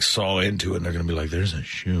going to like saw into it, and they're going to be like, "There's a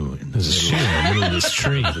shoe in There's a shoe in the middle of this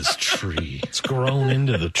tree. this tree." It's grown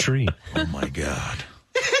into the tree. Oh my god!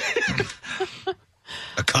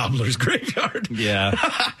 A cobbler's graveyard. Yeah.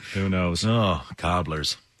 Who knows? Oh,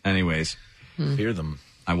 cobblers. Anyways, Hear them.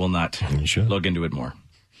 I will not You should. look into it more.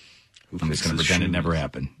 I'm just going to fixes pretend it shoes? never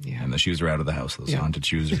happened. Yeah. And the shoes are out of the house. Those Yeah. haunted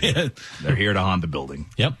shoes are they're here to haunt the building.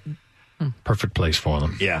 Yep. Perfect place for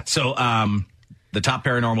them. Yeah. So the top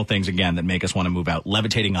paranormal things, again, that make us want to move out: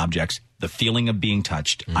 levitating objects, the feeling of being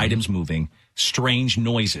touched, items moving, strange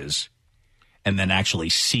noises, and then actually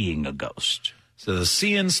seeing a ghost. So the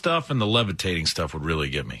seeing stuff and the levitating stuff would really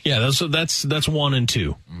get me. Yeah, that's 1 and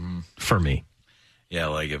 2 for me. Yeah,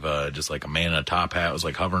 like if just like a man in a top hat was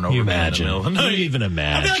like hovering over You me imagine. in the middle of the Can night. you even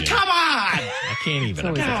imagine? I'd be like, come on! I can't It's even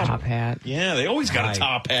always a imagine. top hat. Yeah, they always got a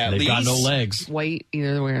top hat. They've got Lise. no legs. White,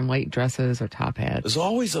 either wearing white dresses or top hats. There's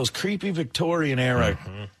always those creepy Victorian era.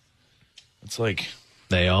 It's like,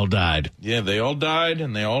 They all died. yeah, they all died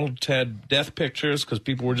and they all had death pictures because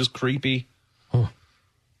people were just creepy.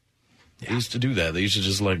 They used to do that. They used to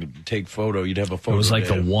just like take photo. You'd have a photo. It was like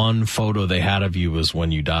day. the one photo they had of you was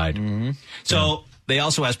when you died. So they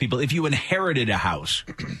also ask people, if you inherited a house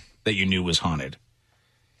that you knew was haunted,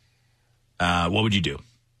 what would you do?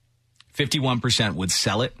 51% would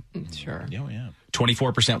sell it. Sure. Oh, yeah.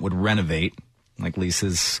 24% would renovate, like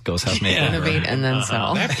Lisa's ghost house makeover. Renovate and then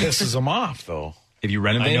sell. That pisses them off, though. If you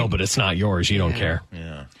renovate, I know, but it's not yours. You don't care.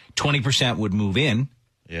 Yeah. 20% would move in,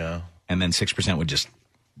 Yeah. and then 6% would just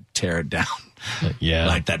tear it down. Yeah.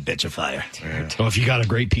 Light that bitch afire. Well, if you got a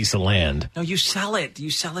great piece of land. No, you sell it.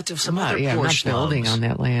 You sell it to some other Yeah, poor I'm not building schlubs. on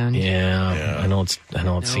that land. Yeah. I know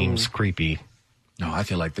it seems creepy. No, I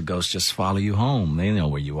feel like the ghosts just follow you home. They know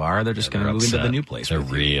where you are. They're just going to move into the new place. They're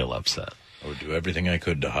real upset. I would do everything I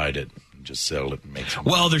could to hide it and just sell it and make some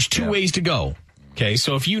Well, there's two ways to go. Okay,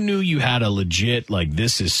 so if you knew you had a legit, like,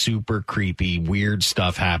 this is super creepy, weird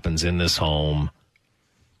stuff happens in this home,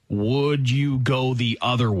 would you go the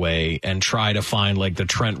other way and try to find, like, the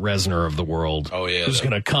Trent Reznor of the world who's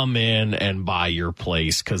going to come in and buy your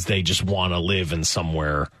place because they just want to live in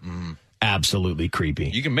somewhere absolutely creepy?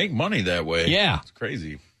 You can make money that way. Yeah. It's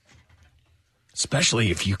crazy.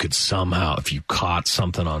 Especially if you could somehow, if you caught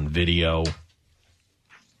something on video.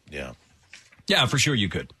 Yeah. Yeah, for sure you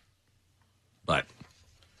could. But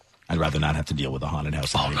I'd rather not have to deal with a haunted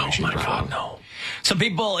house. Oh, no, my God, no. Some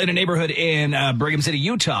people in a neighborhood in Brigham City,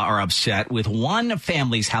 Utah are upset with one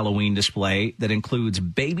family's Halloween display that includes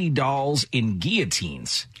baby dolls in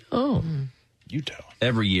guillotines. Oh. Utah.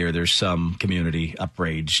 Every year there's some community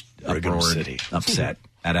upset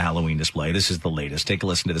at a Halloween display. This is the latest. Take a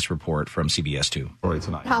listen to this report from CBS 2.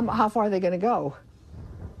 How far are they going to go?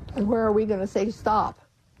 And where are we going to say stop?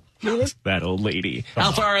 That old lady.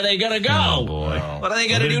 How far are they going to go? Oh, boy. What are they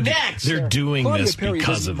going to do next? They're doing Claudia this Perry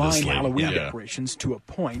because of this buying lady. Halloween decorations to a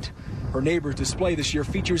point. Her neighbor's display this year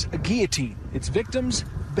features a guillotine. Its victims,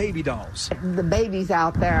 baby dolls. The babies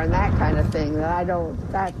out there and that kind of thing,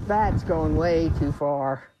 that's going way too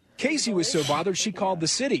far. Casey was so bothered she called the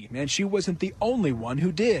city, and she wasn't the only one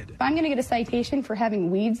who did. If I'm going to get a citation for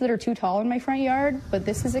having weeds that are too tall in my front yard, but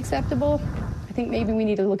this is acceptable, I think maybe we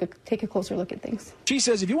need to take a closer look at things. She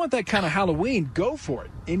says if you want that kind of Halloween, go for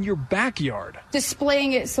it in your backyard.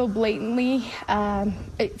 Displaying it so blatantly,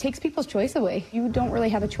 it takes people's choice away. You don't really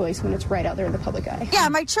have a choice when it's right out there in the public eye. Yeah,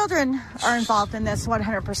 my children are involved in this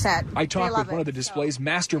 100%. I talked with one of the display's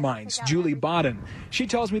masterminds, Julie Bodden. She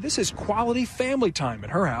tells me this is quality family time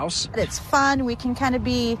at her house. It's fun. We can kind of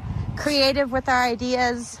be creative with our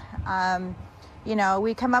ideas. You know,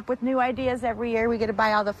 we come up with new ideas every year. We get to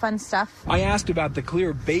buy all the fun stuff. I asked about the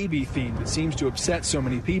clear baby theme that seems to upset so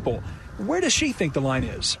many people. Where does she think the line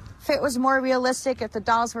is? If it was more realistic, if the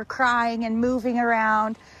dolls were crying and moving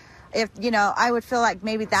around, if, you know, I would feel like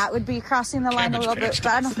maybe that would be crossing the line a little bit,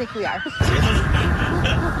 but I don't think we are.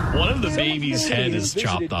 One of the baby's head is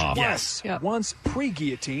chopped off. Yes. Once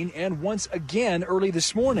pre-guillotine and once again early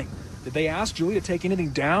this morning. Did they ask Julie to take anything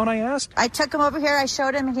down, I asked? I took him over here, I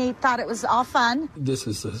showed him, and he thought it was all fun. This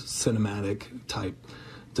is a cinematic type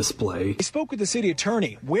display. I spoke with the city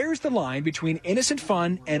attorney. Where's the line between innocent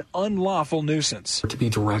fun and unlawful nuisance? To be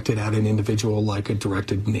directed at an individual like a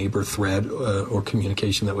directed neighbor threat or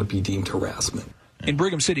communication that would be deemed harassment. In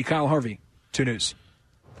Brigham City, Kyle Harvey, 2 News.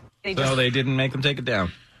 So they didn't make them take it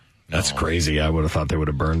down. That's crazy. I would have thought they would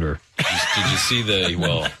have burned her. Did you see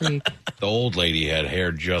the old lady had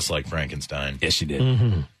hair just like Frankenstein? Yes, she did.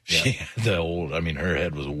 Mm-hmm. She had her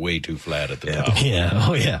head was way too flat at the top. Yeah,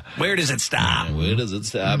 oh yeah. Where does it stop? Where does it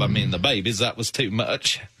stop? I mean, the babies, that was too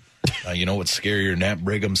much. You know what's scarier than that?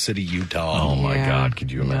 Brigham City, Utah. Oh, my God. Could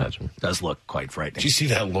you imagine? Does look quite frightening. Did you see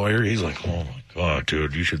that lawyer? He's like, oh, my God,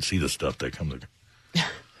 dude, you should see the stuff that comes.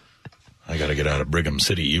 I got to get out of Brigham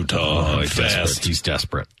City, Utah. Fast. He's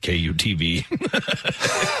desperate. KUTV.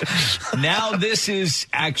 Now this is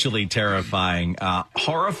actually terrifying.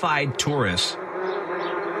 Horrified tourists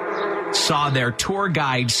saw their tour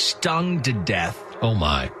guide stung to death. Oh,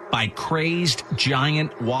 my. By crazed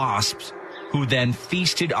giant wasps who then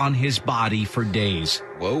feasted on his body for days.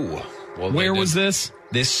 Whoa. Well, where was this?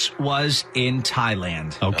 This was in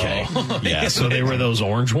Thailand. Okay. Oh. Yeah, so they were those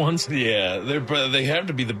orange ones? Yeah, they have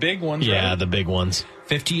to be the big ones, Yeah, right? the big ones.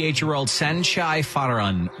 58-year-old Senchai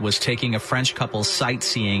Farun was taking a French couple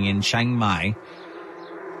sightseeing in Chiang Mai.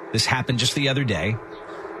 This happened just the other day.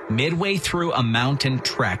 Midway through a mountain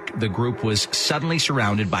trek, the group was suddenly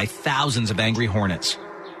surrounded by thousands of angry hornets.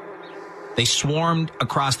 They swarmed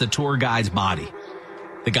across the tour guide's body.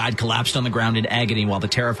 The guide collapsed on the ground in agony while the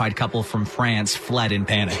terrified couple from France fled in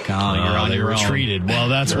panic. Oh, you're on your own. They retreated. Well,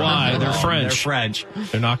 that's why. They're French. They're French.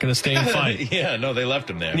 They're not going to stay and fight. Yeah, no, they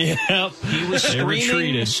left him there. Yeah. He was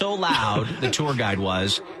screaming so loud, the tour guide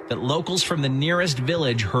was, that locals from the nearest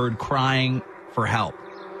village heard crying for help.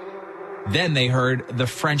 Then they heard the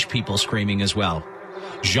French people screaming as well.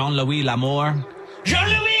 Jean-Louis Lamour.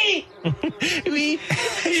 Jean-Louis! Oui.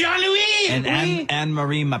 Jean-Louis! And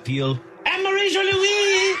Anne-Marie Mapille. Anne-Marie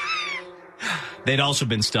Jean-Louis! They'd also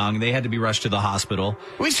been stung. They had to be rushed to the hospital.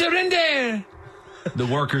 We surrender! The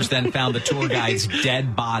workers then found the tour guide's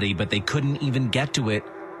dead body, but they couldn't even get to it.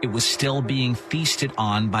 It was still being feasted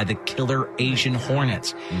on by the killer Asian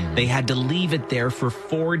hornets. They had to leave it there for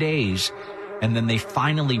 4 days, and then they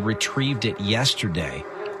finally retrieved it yesterday.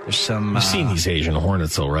 There's some... You've seen these Asian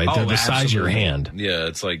hornets, though, right? They're the size of your hand. Yeah,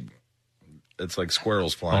 it's like it's like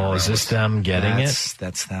squirrels flying around. Is this them getting it?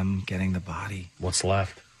 That's them getting the body. What's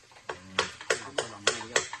left?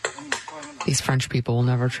 These French people will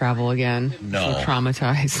never travel again. No. So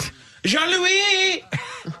traumatized. Jean-Louis!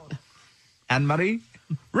 Anne-Marie?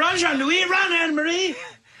 Run, Jean-Louis, run, Anne-Marie!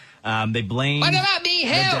 They blamed What about me? the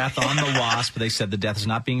Help! death on the wasp. They said the death is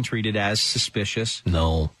not being treated as suspicious.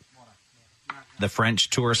 No. The French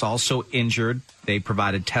tourists also injured. They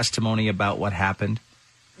provided testimony about what happened.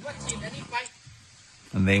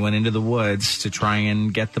 And they went into the woods to try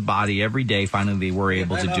and get the body every day. Finally, they were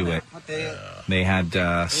able to do it. They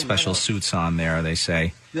had special suits on there, they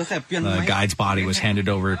say. The guide's body was handed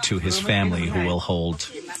over to his family, who will hold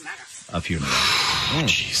a funeral.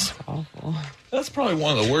 Jeez. Awful. That's probably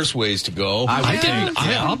one of the worst ways to go.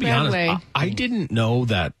 I'll be honest. way. I didn't know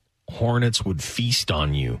that hornets would feast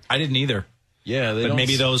on you. I didn't either. Yeah, But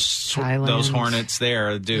maybe those hornets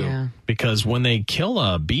there do. Yeah. Because when they kill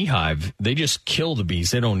a beehive, they just kill the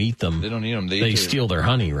bees. They don't eat them. They don't eat them. They steal their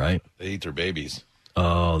honey, right? They eat their babies.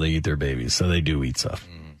 Oh, they eat their babies. So they do eat stuff.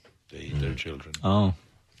 They eat their children. Oh.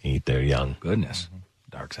 Eat their young. Goodness.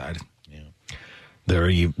 Dark side.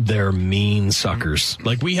 They're mean suckers.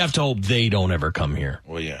 Like, we have to hope they don't ever come here.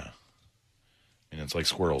 Well, yeah. And it's like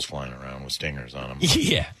squirrels flying around with stingers on them.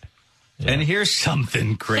 Yeah. And here's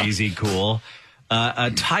something crazy cool.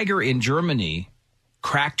 A tiger in Germany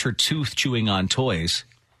cracked her tooth chewing on toys.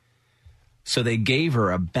 So they gave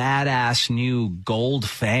her a badass new gold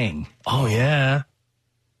fang. Oh, yeah.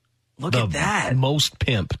 Look at that. Most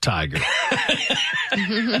pimp tiger.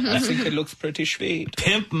 I think it looks pretty sweet.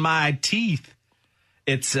 Pimp my teeth.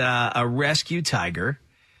 It's a rescue tiger,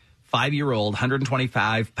 5-year-old,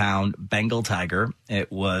 125-pound Bengal tiger.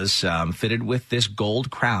 It was fitted with this gold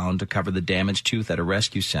crown to cover the damaged tooth at a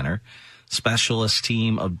rescue center. Specialist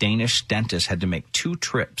team of Danish dentists had to make 2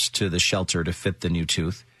 trips to the shelter to fit the new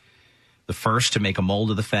tooth. The first to make a mold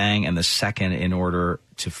of the fang, and the second in order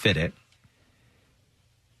to fit it.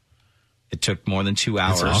 It took more than 2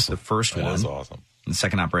 hours. That's awesome. The first one. That is awesome. The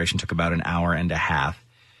second operation took about an hour and a half.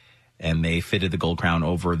 And they fitted the gold crown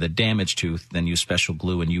over the damaged tooth, then used special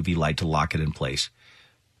glue and UV light to lock it in place.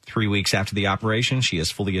 3 weeks after the operation, she has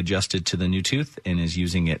fully adjusted to the new tooth and is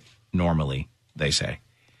using it normally, they say.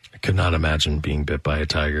 I could not imagine being bit by a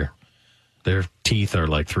tiger. Their teeth are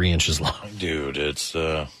like 3 inches long. Dude, it's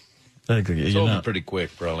it's over pretty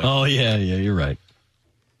quick, probably. Oh, yeah, you're right.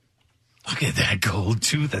 Look at that gold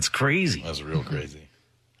tooth. That's crazy. That's real crazy.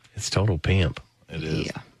 It's total pimp. It is.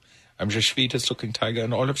 Yeah. I'm the sweetest looking tiger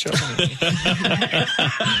in all of Germany.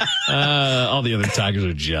 All the other tigers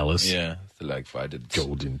are jealous. Yeah. Like, if I did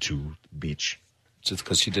golden tooth bitch. Just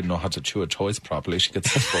because she didn't know how to chew her toys properly, she gets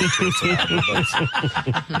full teeth out of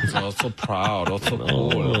it. She's all so proud, all so cool.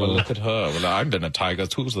 Well, look at her. Well, I've been a tiger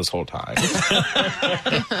too this whole time.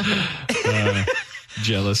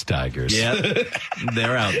 Jealous tigers. Yeah,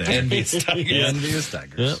 they're out there. Envious tigers. Yeah. Envious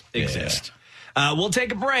tigers exist. We'll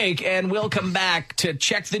take a break, and we'll come back to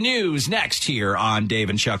check the news next here on Dave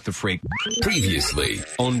and Chuck the Freak. Previously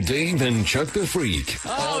on Dave and Chuck the Freak.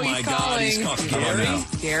 Oh, my God, he's calling. Gary.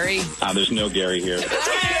 Gary. There's no Gary here.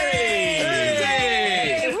 Hey!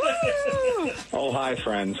 Oh, hi,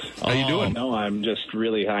 friends. How you doing? No, I'm just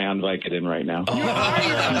really high on Vicodin right now. Are you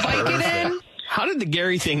on Vicodin? How did the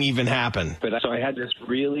Gary thing even happen? But so I had this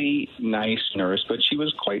really nice nurse, but she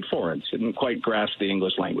was quite foreign. She didn't quite grasp the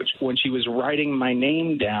English language. When she was writing my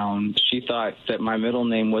name down, she thought that my middle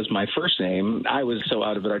name was my first name. I was so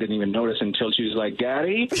out of it, I didn't even notice until she was like,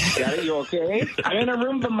 Gary, you okay? I'm in a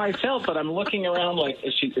room by myself, but I'm looking around like,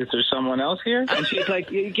 is there someone else here? And she's like,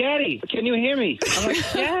 Gary, can you hear me? I'm like,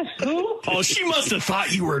 yes, who? Oh, she must have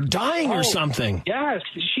thought you were dying or something. Yes,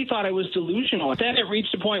 she thought I was delusional. Then it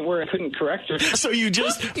reached a point where I couldn't correct her. So you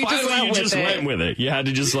just went with it. You had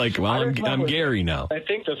to just like, well, I'm Gary now. I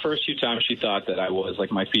think the first few times she thought that I was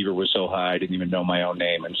like, my fever was so high I didn't even know my own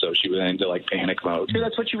name, and so she went into like panic mode. So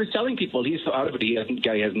that's what she was telling people. He's so out of it. He has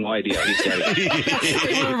no idea. He's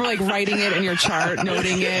You were like writing it in your chart,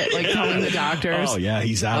 noting it, like telling the doctors. Oh yeah,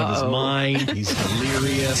 he's out of his mind. He's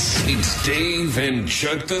delirious. It's Dave and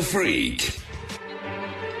Chuck the Freak.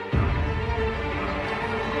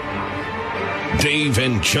 Dave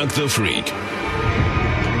and Chuck the Freak.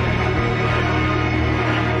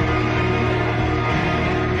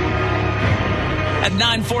 At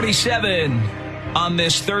 9:47 on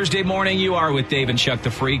this Thursday morning, you are with Dave and Chuck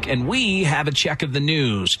the Freak, and we have a check of the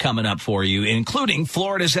news coming up for you, including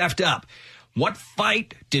Florida's effed up. What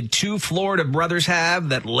fight did 2 Florida brothers have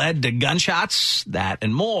that led to gunshots? That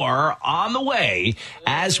and more on the way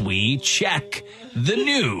as we check the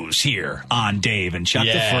news here on Dave and Chuck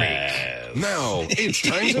the Freak. Now it's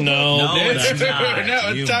time to No, it's not. Now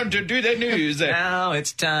it's time to do the news. Now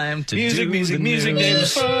it's time to music, do music, the music.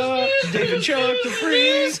 news. David Chuck, the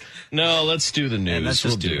Freeze. No, let's do the news. Let's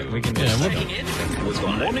just do it. We can do What's the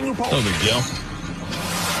morning report? No big deal.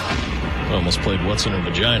 Almost played What's in Her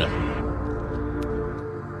Vagina.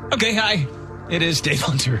 Okay, hi. It is Dave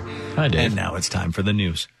Hunter. Hi, Dave. And now it's time for the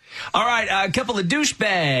news. All right, a couple of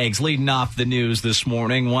douchebags leading off the news this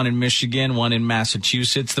morning. One in Michigan, one in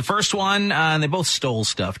Massachusetts. The first one, they both stole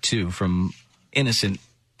stuff, too, from innocent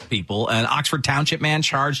people. An Oxford Township man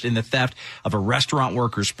charged in the theft of a restaurant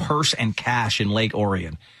worker's purse and cash in Lake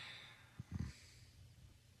Orion.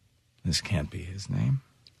 This can't be his name.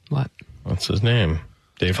 What? What's his name?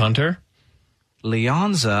 Dave Hunter?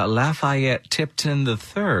 Leonza Lafayette Tipton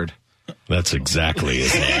III. That's exactly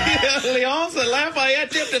his name. Leonza Lafayette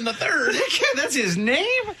Tipton III. That's his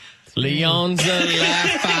name? Leonza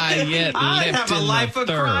Lafayette I have a life of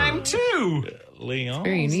III. crime, too. Leonza.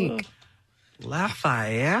 Very unique.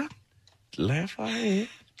 Lafayette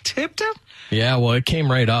Tipton? Yeah, well, it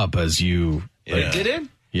came right up as you... Did it?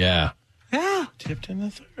 Yeah. Yeah. Tipton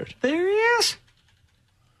III. There he is.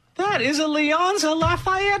 That is a Leonza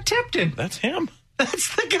Lafayette Tipton. That's him.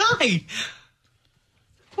 That's the guy.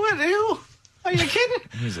 What the hell? Are you kidding?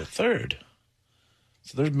 He's a third.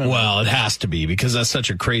 So there's been Well, it has to be because that's such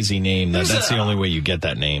a crazy name that that's the only way you get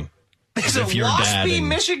that name. There's a waspy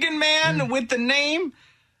Michigan man with the name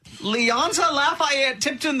Leonza Lafayette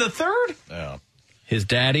Tipton III? Yeah. His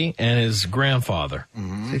daddy and his grandfather. So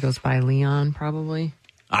he goes by Leon, probably.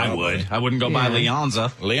 I would. I wouldn't go by Leonza.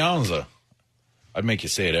 Leonza. I'd make you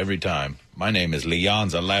say it every time. My name is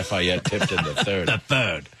Leonza Lafayette Tipton III. The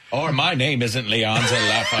third. Or my name isn't Leonza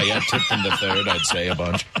Lafayette Tipton III, I'd say a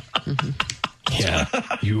bunch. Yeah,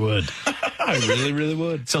 you would. I really, really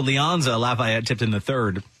would. So Leonza Lafayette Tipton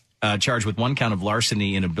III, charged with one count of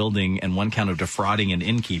larceny in a building and one count of defrauding an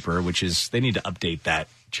innkeeper, which is, they need to update that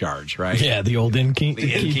charge, right? Yeah, the old innkeeper.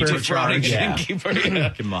 Defrauding Yeah. innkeeper. Yeah.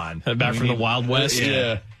 Come on. Back from the Wild West.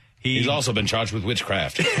 Yeah. He's also been charged with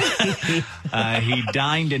witchcraft. He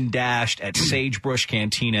dined and dashed at Sagebrush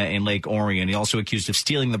Cantina in Lake Orion. He also accused of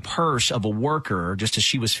stealing the purse of a worker just as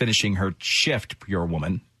she was finishing her shift. Pure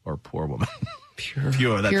woman. Or poor woman.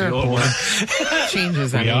 Pure, that's Pure the old poor. one.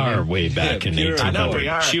 Changes We everything. are way back in pure. 1800. I know we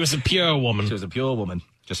are. She was a pure woman. She was a pure woman.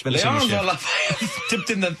 Just finishing her Leonza shift. Lafayette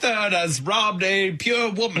Tipton III has robbed a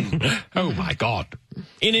pure woman. Oh, my God.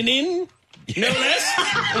 In an inn? No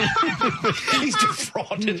less. He's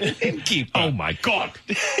defrauded an innkeeper. Oh, my God.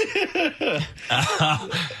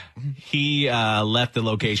 He left the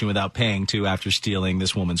location without paying, too, after stealing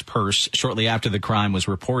this woman's purse. Shortly after the crime was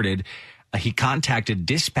reported, he contacted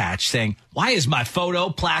dispatch saying, "Why is my photo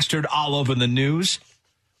plastered all over the news?"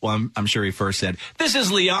 Well, I'm sure he first said, "This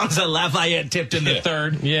is Leonza Lafayette Tipton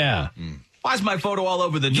III. Yeah. Why is my photo all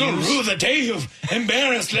over the You news?" rue the day you've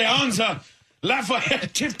embarrassed Leonza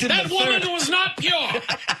Lafayette Tipton That III. woman was not pure.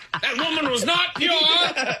 That woman was not pure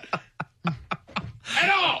at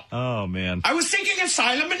all. Oh, man. I was seeking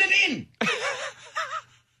asylum in an inn.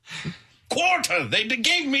 Quarter. They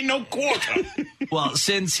gave me no quarter. Well,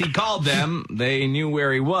 since he called them, they knew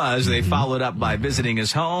where he was. They followed up by visiting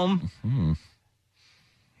his home.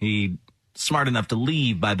 He smart enough to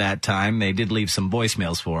leave by that time. They did leave some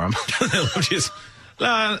voicemails for him. Which is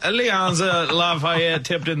Leonza Lafayette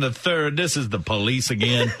Tipton III. This is the police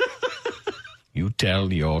again. You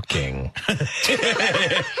tell your king.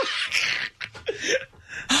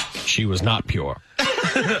 She was not pure.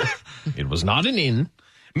 It was not an inn.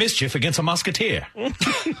 Mischief against a musketeer.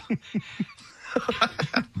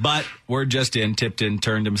 But word just in, Tipton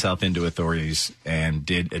turned himself into authorities and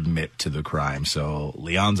did admit to the crime. So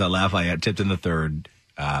Leonza Lafayette Tipton III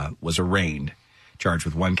was arraigned, charged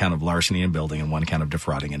with one count of larceny in building and one count of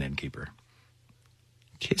defrauding an innkeeper.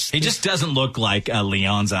 He just doesn't look like a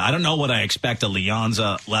Leonza. I don't know what I expect a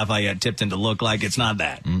Leonza Lafayette Tipton to look like. It's not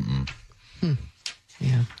that.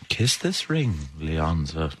 Yeah. Kiss this ring,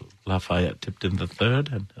 Leonza Lafayette Tipton III,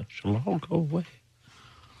 and it shall all go away.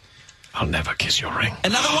 I'll never kiss your ring.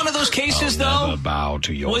 Another one of those cases, I'll though. never bow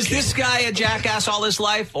to your Was king. this guy a jackass all his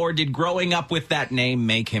life, or did growing up with that name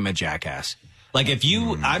make him a jackass? Like, if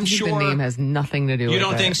you, I'm I think sure. the name has nothing to do with it. You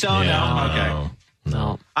don't think so? Yeah, No? Okay.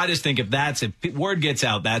 No. I just think if word gets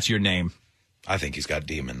out, that's your name. I think he's got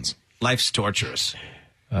demons. Life's torturous.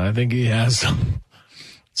 I think he has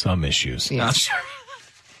some issues. Yeah. Not sure.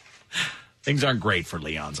 Things aren't great for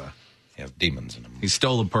Leonza. He has demons in him. He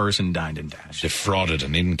stole a purse and dined and dashed. Defrauded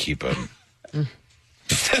an innkeeper.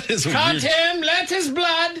 That is a Cut weird. him, let his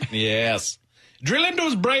blood. Yes. Drill into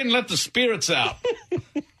his brain, let the spirits out.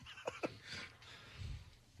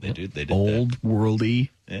 They did Old worldy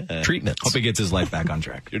treatments. Hope he gets his life back on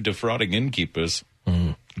track. You're defrauding innkeepers.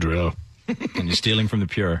 Drill. And you're stealing from the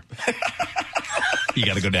pure. You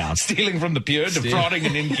got to go down. Stealing from the pure, defrauding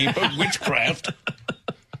an innkeeper, witchcraft.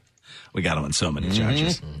 We got him on so many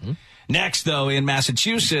charges. Next, though, in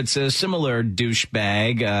Massachusetts, a similar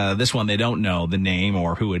douchebag. This one, they don't know the name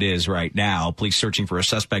or who it is right now. Police searching for a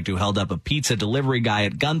suspect who held up a pizza delivery guy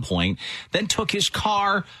at gunpoint, then took his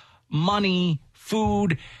car, money,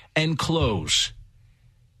 food, and clothes.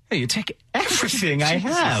 Hey, you take everything I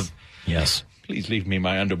have. Yes. Please leave me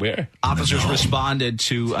my underwear. Officers responded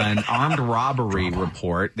to an armed robbery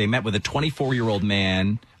report. They met with a 24-year-old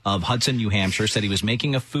man of Hudson, New Hampshire, said he was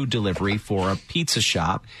making a food delivery for a pizza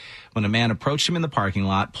shop when a man approached him in the parking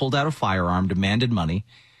lot, pulled out a firearm, demanded money.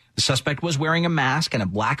 The suspect was wearing a mask and a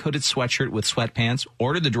black hooded sweatshirt with sweatpants,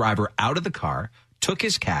 ordered the driver out of the car, took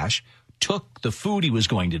his cash, took the food he was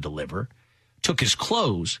going to deliver, took his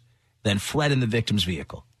clothes, then fled in the victim's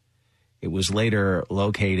vehicle. It was later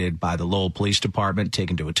located by the Lowell Police Department,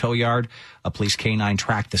 taken to a tow yard. A police canine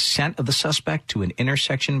tracked the scent of the suspect to an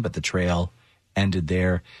intersection, but the trail ended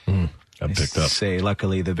there. Got picked up. Say,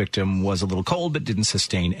 luckily, the victim was a little cold, but didn't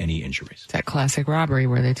sustain any injuries. That classic robbery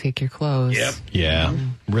where they take your clothes. Yep. Yeah.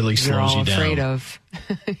 Really slows you down. You're all afraid of.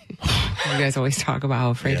 You guys always talk about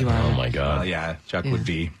how afraid you are. Oh, my God. Yeah, Chuck would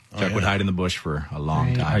be. Chuck would hide in the bush for a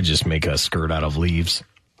long time. I just make a skirt out of leaves.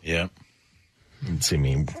 Yeah. You'd see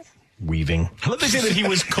me weaving. I love they say that he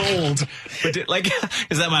was cold, but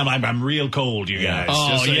is that I'm real cold, you guys? Oh,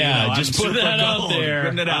 just so yeah. You know, just put that out there.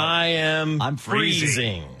 I'm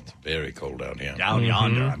freezing. It's very cold out here. Down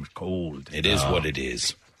yonder, I'm cold. It is what it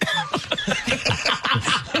is.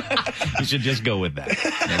 You should just go with that.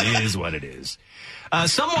 It is what it is.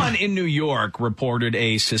 Someone in New York reported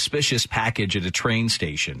a suspicious package at a train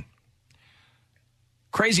station.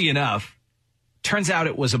 Crazy enough, turns out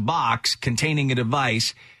it was a box containing a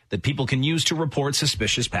device that people can use to report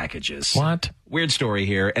suspicious packages. What? Weird story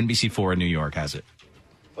here. NBC4 in New York has it.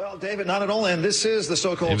 Well, David, not at all. And this is the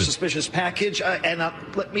so-called suspicious package.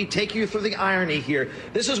 Let me take you through the irony here.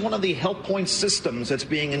 This is one of the help point systems that's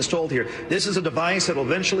being installed here. This is a device that will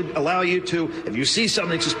eventually allow you to, if you see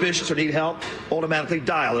something suspicious or need help, automatically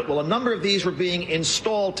dial it. Well, a number of these were being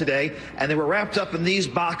installed today, and they were wrapped up in these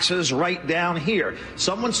boxes right down here.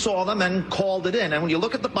 Someone saw them and called it in. And when you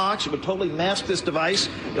look at the box, it would totally mask this device.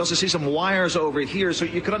 You also see some wires over here, so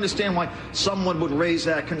you could understand why someone would raise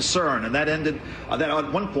that concern. And that ended, that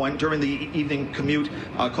at one point during the evening commute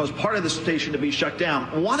caused part of the station to be shut down.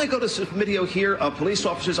 I want to go to some video here of police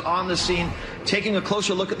officers on the scene taking a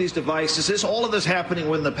closer look at these devices. All of this happening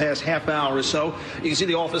within the past half hour or so. You can see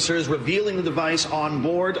the officers revealing the device on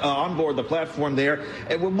board the platform there.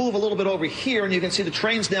 And we'll move a little bit over here, and you can see the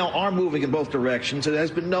trains now are moving in both directions. There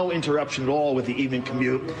has been no interruption at all with the evening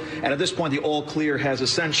commute. And at this point, the all clear has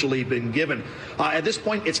essentially been given. At this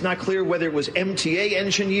point, it's not clear whether it was MTA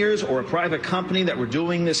engineers or a private company that were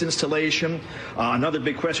doing this installation. Another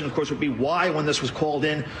big question, of course, would be why, when this was called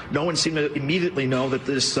in, no one seemed to immediately know that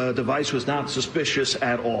this device was not suspicious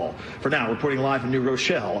at all. For now, reporting live in New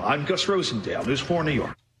Rochelle, I'm Gus Rosendale, News 4 New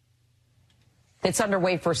York. It's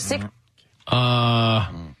underway for 6. Yeah.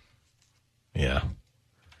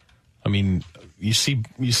 I mean, you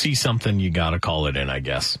see something, you got to call it in, I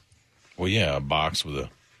guess. Well, yeah, a box with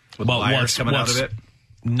wires coming out of it.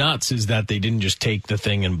 Nuts is that they didn't just take the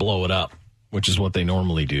thing and blow it up, which is what they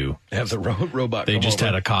normally do. Have the robot They come just over.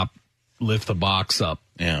 had a cop lift the box up.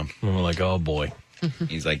 Yeah. And we're like, oh, boy.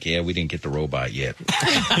 He's like, yeah, we didn't get the robot yet.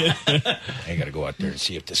 I got to go out there and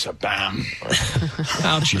see if this is a bomb.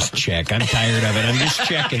 I'll just check. I'm tired of it. I'm just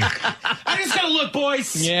checking. I just got to look,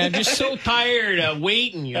 boys. Yeah, just so tired of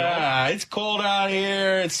waiting, you know. It's cold out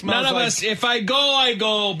here. It smells None of like... us, if I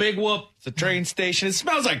go. Big whoop. It's a train station. It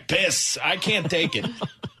smells like piss. I can't take it.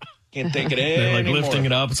 Can't take it They're like anymore. lifting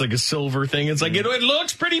it up. It's like a silver thing. It's like, It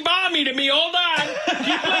looks pretty balmy to me. Hold on.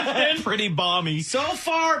 Keep lifting. Pretty balmy. So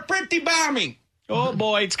far, pretty balmy. Oh,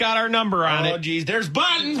 boy. It's got our number on it. Oh, geez. There's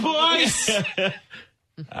buttons, boys.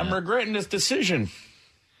 I'm regretting this decision.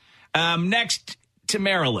 Next to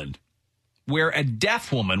Maryland, where a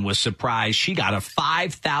deaf woman was surprised she got a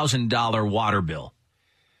 $5,000 water bill.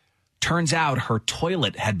 Turns out her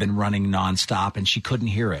toilet had been running nonstop and she couldn't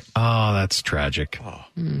hear it. Oh, that's tragic.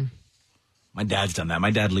 My dad's done that.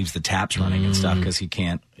 My dad leaves the taps running and stuff because he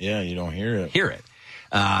can't Yeah, you don't hear it. hear it.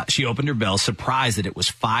 She opened her bill, surprised that it was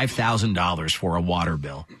 $5,000 for a water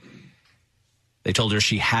bill. They told her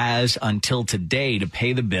she has until today to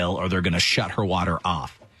pay the bill or they're going to shut her water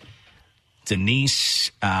off.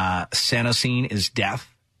 Denise Sanosine is deaf.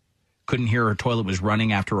 Couldn't hear her toilet was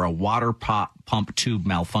running after a water pump tube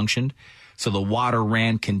malfunctioned. So the water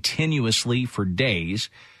ran continuously for days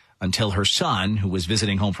until her son, who was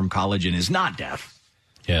visiting home from college and is not deaf,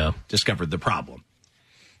 discovered the problem.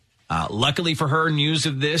 Luckily for her, news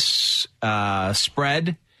of this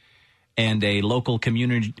spread, and a local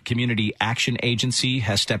community action agency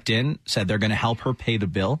has stepped in, said they're going to help her pay the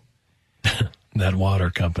bill. That water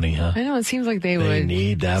company, huh? I know, it seems like they would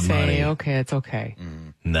need that say, money. okay, it's okay.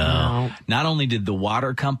 No. Not only did the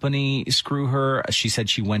water company screw her, she said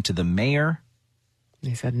she went to the mayor.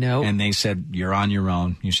 They said no. And they said, you're on your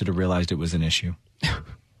own. You should have realized it was an issue.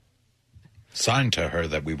 Sign to her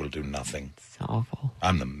that we will do nothing. It's awful.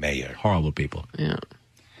 I'm the mayor. Horrible people. Yeah.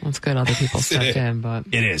 Well, it's good other people stepped in, but...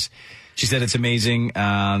 It is. She said it's amazing.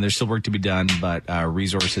 There's still work to be done, but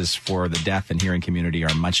resources for the deaf and hearing community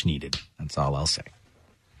are much needed. That's all I'll say.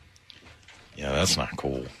 Yeah, that's not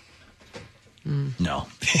cool. No.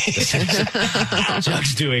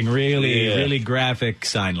 Chuck's doing really graphic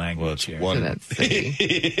sign language here. That's silly.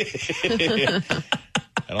 I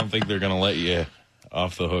don't think they're going to let you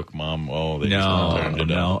off the hook, Mom. Oh, they just turned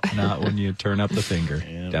it up. Not when you turn up the finger.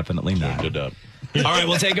 Definitely not. Turned it up. All right,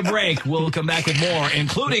 we'll take a break. We'll come back with more,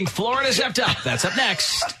 including Florida's Effed Up. That's up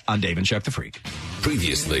next on Dave and Chuck the Freak.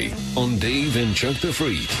 Previously on Dave and Chuck the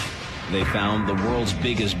Freak. They found the world's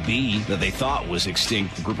biggest bee that they thought was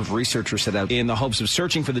extinct. A group of researchers set out in the hopes of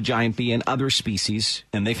searching for the giant bee and other species,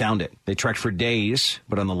 and they found it. They trekked for days,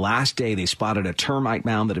 but on the last day, they spotted a termite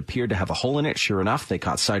mound that appeared to have a hole in it. Sure enough, they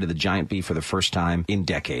caught sight of the giant bee for the first time in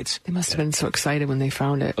decades. They must have been so excited when they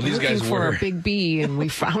found it. Well, these guys looking for were. a big bee, and we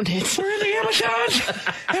found it. We're in the Amazons,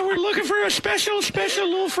 and we're looking for a special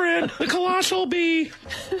little friend, the colossal bee.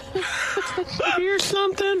 Here's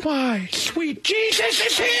something. Why, sweet Jesus,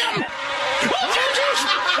 it's him! Oh, Jesus!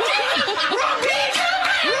 Wrong bee!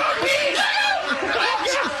 Wrong bee!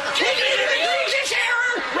 Take me to the Jesus error!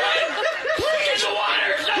 Run! Please! In the water!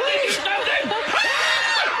 Please! Something!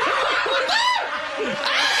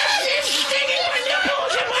 It's stinging my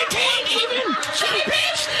nipples and my taint even! Son of a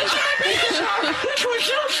bitch! This was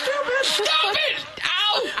so stupid! Stop it! Ow!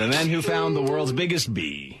 The men who found the world's biggest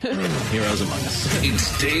bee. Heroes among us.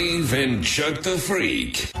 It's Dave and Chuck the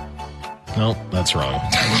Freak. No, that's wrong.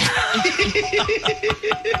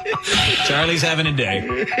 Charlie's having a day.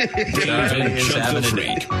 Dave and Chuck the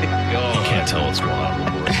Freak. You can't tell what's going on.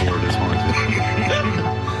 The board is haunted.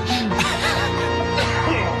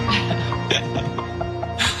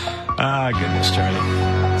 Ah, goodness,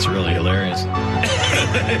 Charlie. It's really hilarious.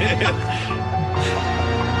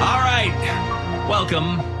 All right.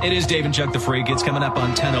 Welcome. It is Dave and Chuck the Freak. It's coming up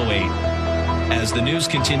on 10:08. As the news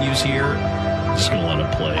continues here. Just going to let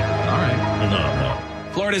it play. All right.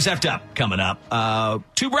 No. Florida's Effed Up coming up.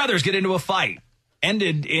 Two brothers get into a fight.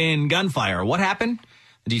 Ended in gunfire. What happened?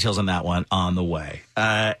 The details on that one on the way.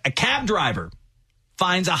 A cab driver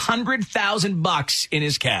finds $100,000 in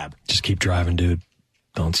his cab. Just keep driving, dude.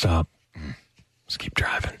 Don't stop. Just keep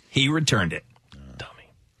driving. He returned it.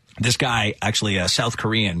 Dummy. This guy, actually a South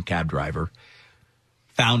Korean cab driver,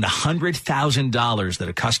 found $100,000 that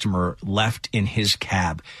a customer left in his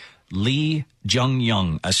cab. Lee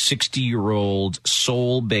Jung-young, a 60-year-old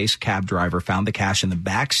Seoul-based cab driver, found the cash in the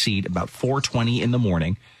back seat about 4:20 in the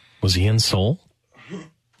morning. Was he in Seoul?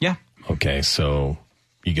 Yeah. Okay, so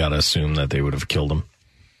you got to assume that they would have killed him.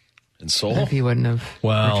 In Seoul? If he wouldn't have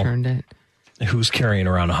returned it. Who's carrying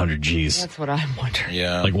around 100 G's? That's what I'm wondering.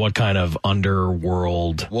 Yeah. Like what kind of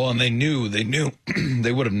underworld? Well, and they knew,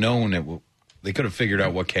 they would have known it. They could have figured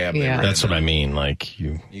out what cab they were. That's what I mean. Like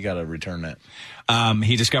you got to return that.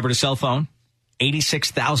 He discovered a cell phone,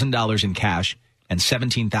 $86,000 in cash, and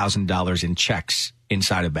 $17,000 in checks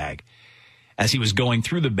inside a bag. As he was going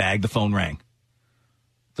through the bag, the phone rang.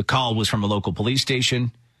 The call was from a local police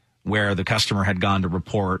station where the customer had gone to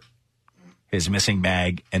report his missing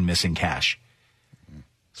bag and missing cash.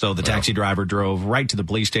 So the taxi driver drove right to the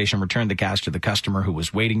police station, returned the cash to the customer who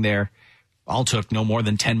was waiting there. All took no more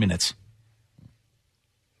than 10 minutes.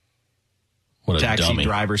 What a taxi dummy.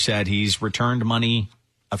 driver said he's returned money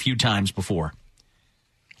a few times before.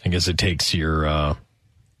 I guess it takes your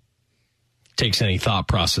takes any thought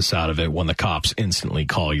process out of it when the cops instantly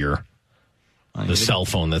call the cell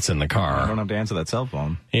phone that's in the car. I don't have to answer that cell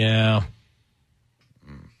phone. Yeah.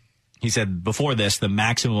 He said before this, the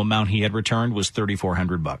maximum amount he had returned was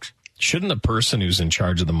 $3,400. Shouldn't the person who's in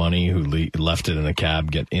charge of the money who left it in the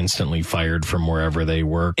cab get instantly fired from wherever they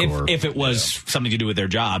work? If it was something to do with their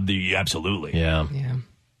job, absolutely. Yeah.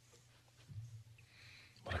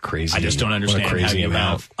 What a crazy. I just don't understand how you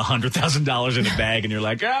have $100,000 in a bag and you're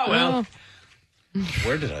like, oh, well.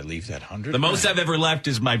 Where did I leave that 100? The most I've ever left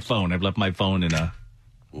is my phone. I've left my phone in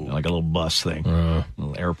like a little bus thing, a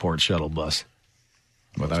little airport shuttle bus.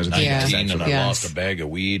 Well, I was 19 and I lost a bag of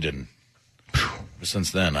weed, and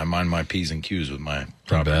since then I mind my P's and Q's with my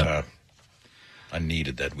proper time. I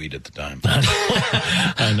needed that weed at the time.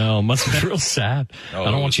 I know. Must be real sad. Oh,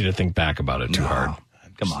 I don't want you to think back about it too hard.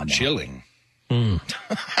 Come on. Chilling.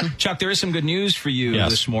 Chuck, there is some good news for you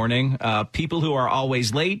this morning. People who are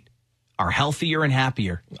always late are healthier and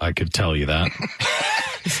happier. I could tell you that.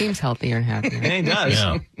 He seems healthier and happier. He does.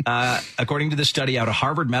 Yeah. According to the study out of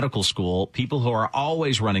Harvard Medical School, people who are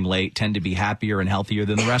always running late tend to be happier and healthier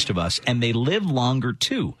than the rest of us, and they live longer,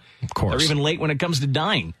 too. Of course. They're even late when it comes to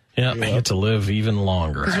dying. Yeah, I get to live even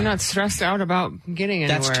longer. Because you're not stressed out about getting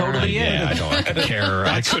anywhere. That's totally it. Yeah, I don't care.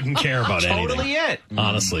 I couldn't care about anything. Totally it.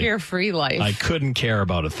 Honestly. Carefree life. I couldn't care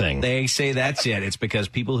about a thing. They say that's it. It's because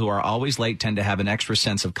people who are always late tend to have an extra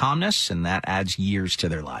sense of calmness, and that adds years to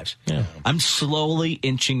their lives. Yeah. I'm slowly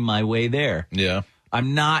inching my way there. Yeah.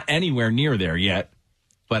 I'm not anywhere near there yet,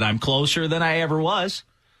 but I'm closer than I ever was.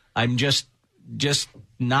 I'm just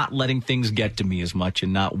not letting things get to me as much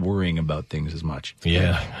and not worrying about things as much.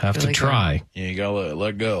 Yeah, have to try. Yeah, you gotta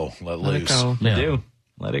let go, let Let loose. it go. You do.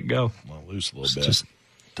 Let it go. Let loose a little bit. Just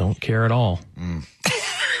don't care at all.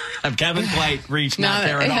 I haven't quite reached not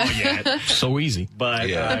there at all yet. So easy.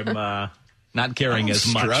 But I'm not caring as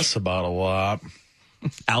much. Stress about a lot.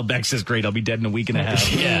 Al Beck says, great, I'll be dead in a week and a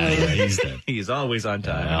half. Yeah, he's dead. He's always on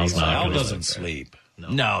time. Al doesn't sleep.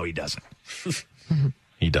 No, he doesn't.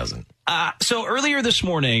 He doesn't. So earlier this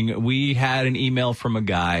morning, we had an email from a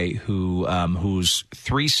guy who whose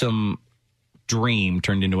threesome dream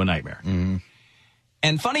turned into a nightmare. Mm-hmm.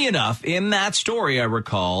 And funny enough, in that story, I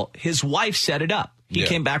recall, his wife set it up. He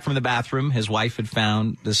came back from the bathroom. His wife had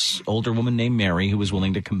found this older woman named Mary who was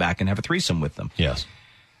willing to come back and have a threesome with them. Yes.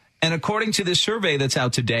 And according to this survey that's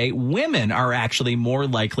out today, women are actually more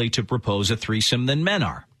likely to propose a threesome than men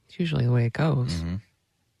are. It's usually the way it goes. Mm-hmm.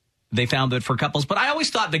 They found that for couples, but I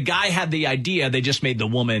always thought the guy had the idea, they just made the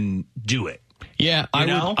woman do it. Yeah,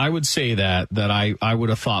 I would say that I would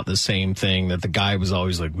have thought the same thing, that the guy was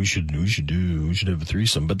always like, we should have a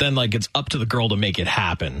threesome. But then like it's up to the girl to make it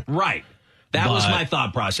happen. Right. That was my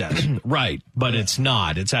thought process. Right. But it's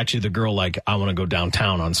not. It's actually the girl like, I want to go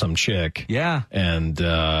downtown on some chick. Yeah. And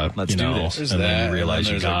let's do this. And then you realize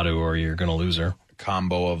you got to, or you're going to lose her.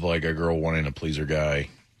 Combo of like a girl wanting to please her guy.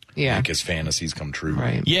 Yeah. Make his fantasies come true.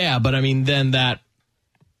 Right. Yeah, but I mean, then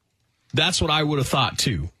that's what I would have thought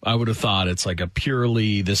too. I would have thought it's like a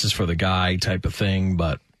purely this is for the guy type of thing,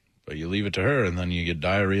 but you leave it to her and then you get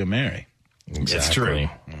Diarrhea Mary. Exactly. It's true.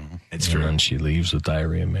 Mm-hmm. It's true. And she leaves with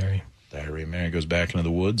Diarrhea Mary. Diarrhea Mary goes back into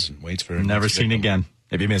the woods and waits for her. Never seen again.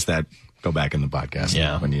 If you missed that, go back in the podcast.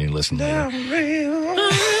 Yeah. When you listen to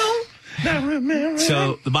it.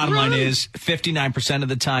 So the bottom line is 59% of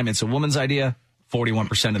the time it's a woman's idea,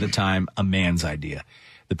 41% of the time a man's idea.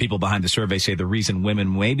 The people behind the survey say the reason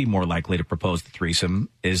women may be more likely to propose the threesome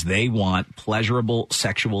is they want pleasurable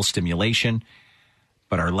sexual stimulation,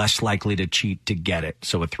 but are less likely to cheat to get it.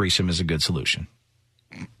 So a threesome is a good solution.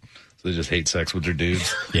 So they just hate sex with their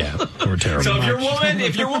dudes. Yeah, we're terrible. So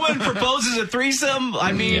if your woman proposes a threesome,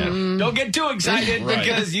 I mean, don't get too excited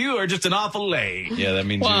because you are just an awful lay. Yeah, that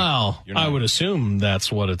means. Well, I would assume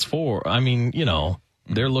that's what it's for. I mean,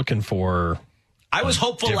 they're looking for. I was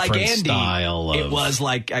hopeful, like Andy. Style it was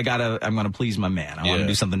like I'm going to please my man. I want to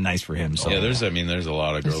do something nice for him. So there's a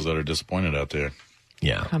lot of girls that are disappointed out there.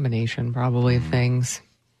 Yeah, combination probably of things.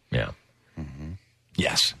 Yeah. Mm-hmm.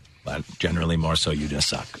 Yes. But generally more so you just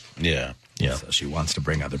suck. Yeah. Yeah. So she wants to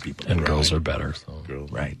bring other people. And girls are better. So.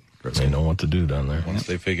 Girls. Right. Girls they know what to do down there. Once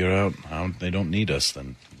they figure out how they don't need us,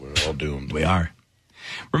 then we're all doomed. We are.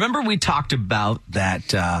 Remember we talked about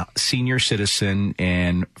that senior citizen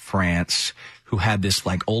in France who had this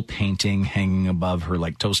like old painting hanging above her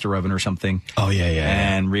like toaster oven or something? Oh, yeah.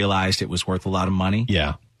 And realized it was worth a lot of money?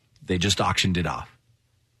 Yeah. They just auctioned it off.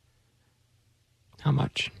 How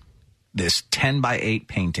much? This 10x8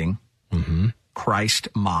 painting, Christ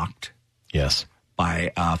Mocked. Yes.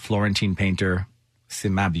 By Florentine painter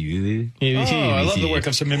Cimabue. I love the work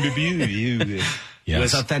of Cimabue. Yes. It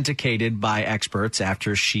was authenticated by experts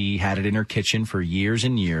after she had it in her kitchen for years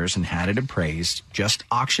and years and had it appraised, just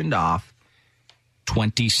auctioned off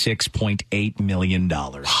 $26.8 million.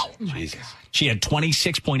 Wow. Jesus. She had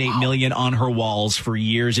 $26.8 million on her walls for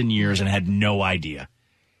years and years and had no idea.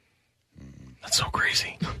 That's so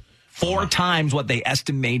crazy. 4 times what they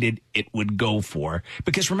estimated it would go for.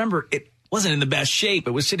 Because remember, it wasn't in the best shape.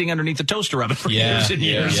 It was sitting underneath the toaster oven for years and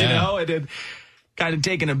years, It had kind of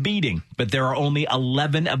taken a beating. But there are only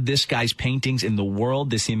 11 of this guy's paintings in the world,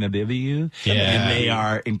 the Cimabue, and they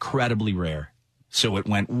are incredibly rare. So it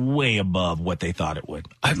went way above what they thought it would.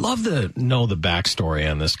 I'd love to know the backstory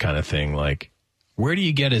on this kind of thing. Like, Where do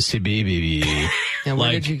you get a CBBB? And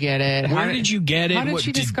where did you get it? Where did you get it? How did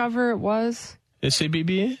she discover it was? A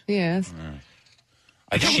CBBB? Yes.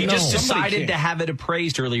 She just decided to have it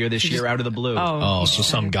appraised earlier this year out of the blue. Oh, so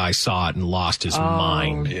some guy saw it and lost his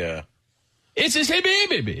mind. Yeah. It's a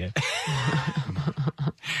CBBB.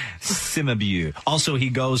 Cimabu. Also, he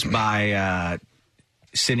goes by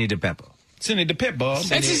Cinny de Peppo. Cinny de Peppo.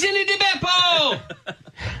 It's a Cinny de Peppo!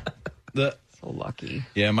 So lucky.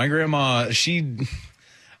 Yeah, my grandma,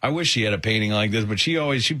 I wish she had a painting like this, but she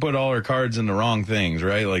put all her cards in the wrong things,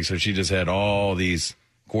 right? Like, so she just had all these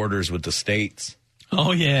quarters with the states.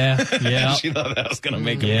 Oh, yeah. Yeah. She thought that was going to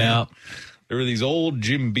make them. Yeah. There were these old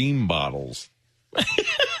Jim Beam bottles.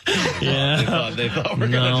 Yeah. They thought we're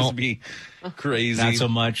going to just be crazy. Not so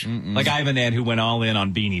much. Like, I have an aunt who went all in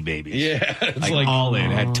on Beanie Babies. Yeah. It's like all in.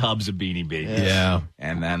 Had tubs of Beanie Babies. Yeah.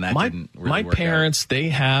 And then that didn't really my work parents, they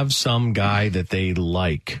have some guy that they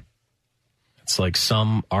like. It's like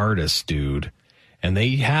some artist dude. And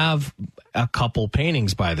they have a couple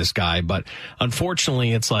paintings by this guy. But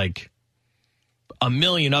unfortunately, it's like a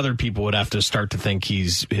million other people would have to start to think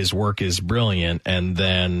his work is brilliant. And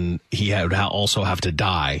then he would also have to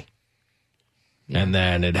die. Yeah. And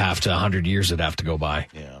then 100 years would have to go by.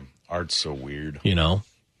 Yeah. Art's so weird. You know?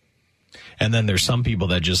 And then there's some people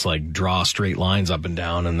that just like draw straight lines up and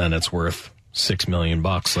down, and then it's worth $6 million,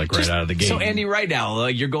 like right out of the gate. So, Andy, right now,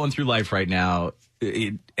 you're going through life right now,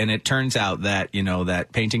 and it turns out that, that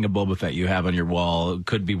painting of Boba Fett you have on your wall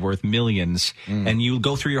could be worth millions, and you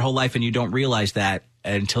go through your whole life and you don't realize that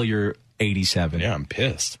until you're 87. Yeah, I'm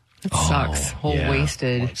pissed. It sucks.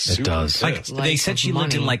 Wasted. It does. Like, they said she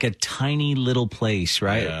lived in like a tiny little place,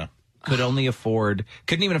 right? Yeah. Couldn't even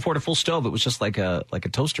afford a full stove. It was just like a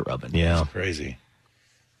toaster oven. Yeah. It's crazy.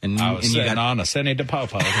 And I was sitting on a Cinny de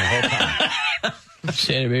Peppo the whole time.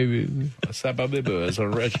 Cinny baby. It's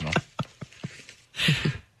original.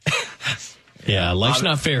 Yeah, life's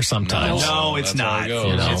not fair sometimes. No, it's not.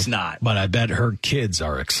 It's not. But I bet her kids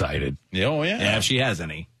are excited. Oh, yeah. Yeah, if she has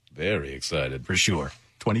any. Very excited. For sure.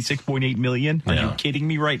 $26.8 million? Are you kidding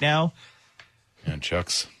me right now? And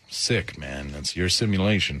Chuck's sick, man. That's your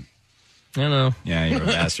simulation. I know. Yeah, you're a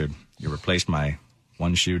bastard. You replaced my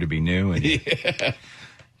one shoe to be new, and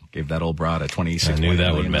gave that old broad a 26. I knew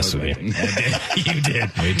that would mess with you. You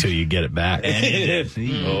did. Wait till you get it back. And you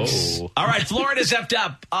did. Oh. All right, Florida's effed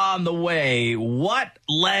up on the way. What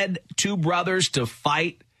led two brothers to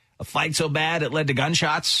fight? A fight so bad it led to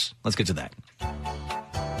gunshots? Let's get to that.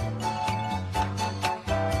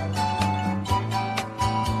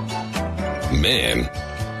 Man,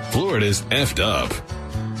 Florida's effed up.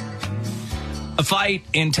 A fight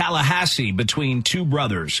in Tallahassee between two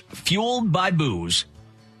brothers, fueled by booze,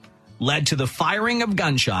 led to the firing of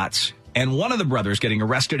gunshots and one of the brothers getting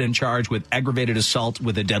arrested and charged with aggravated assault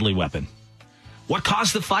with a deadly weapon. What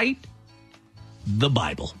caused the fight? The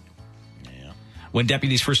Bible. Yeah. When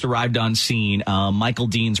deputies first arrived on scene, Michael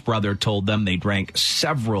Dean's brother told them they drank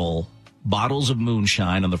several bottles of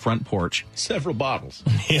moonshine on the front porch. Several bottles.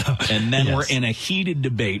 Yeah. And then we're in a heated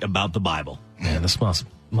debate about the Bible. Man, this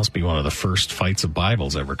must be one of the first fights of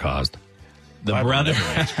Bibles ever caused. The brother,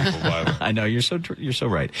 I know you're so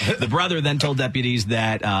right. The brother then told deputies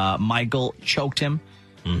that Michael choked him,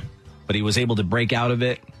 but he was able to break out of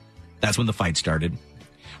it. That's when the fight started.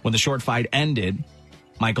 When the short fight ended,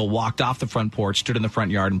 Michael walked off the front porch, stood in the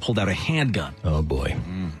front yard, and pulled out a handgun. Oh boy!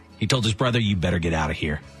 He told his brother, "You better get out of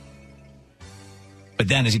here." But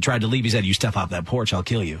then, as he tried to leave, he said, "You step off that porch, I'll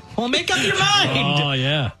kill you." Well, make up your mind. Oh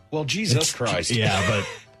yeah. Well, Jesus Christ. Yeah, but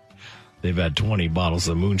they've had 20 bottles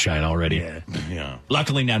of moonshine already. Yeah.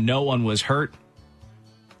 Luckily, now no one was hurt.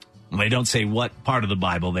 They don't say what part of the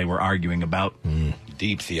Bible they were arguing about.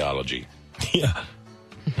 Deep theology. Yeah.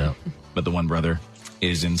 No. But the one brother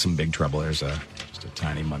is in some big trouble. There's just a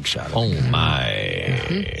tiny mugshot. Oh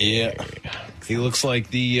my! Yeah. He looks like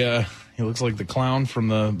the clown from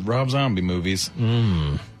the Rob Zombie movies.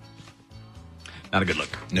 Not a good look.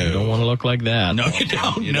 No, you don't want to look like that. No, you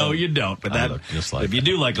don't. You don't. But that, just like if you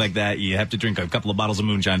do look like that, you have to drink a couple of bottles of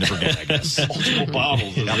moonshine to forget, I guess. Multiple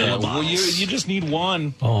bottles. Well, you just need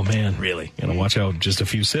one. Oh man, really? You gotta watch out. Just a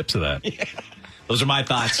few sips of that. Yeah. Those are my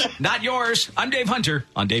thoughts, not yours. I'm Dave Hunter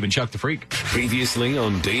on Dave and Chuck the Freak. Previously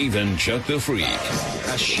on Dave and Chuck the Freak.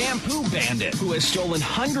 A shampoo bandit who has stolen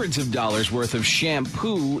hundreds of dollars worth of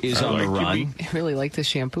shampoo is on the run. I really like the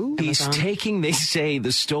shampoo. He's taking, they say,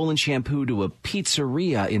 the stolen shampoo to a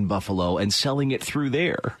pizzeria in Buffalo and selling it through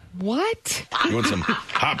there. What? You want some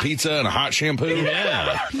hot pizza and a hot shampoo?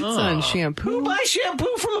 Yeah. Pizza and shampoo? Who buys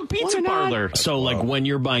shampoo from a pizza parlor? So, like, when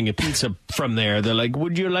you're buying a pizza from there, they're like,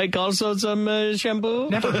 would you like also some shampoo?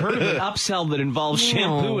 Never heard of an upsell that involves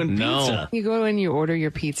shampoo and pizza. You go in, you order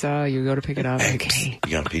your pizza, you go to pick it up. Okay.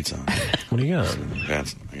 You got pizza? What do you got?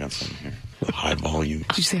 I got some here. High volume.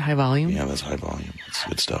 Did you say high volume? Yeah, that's high volume. It's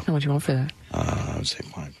good stuff. How much you want for that? I would say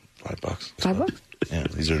 $5. $5? Yeah,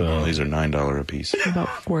 these are $9 a piece. About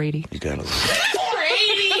 $4.80. You got it.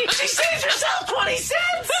 $4.80? She saves herself 20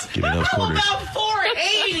 cents. Give me those quarters. How about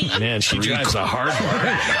 $4.80? Man, she drives a hard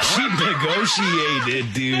bargain. She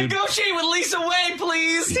negotiated, dude. Negotiate with Lisa Way,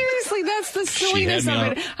 please. Seriously, that's the silliness of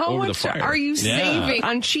it. How much are you saving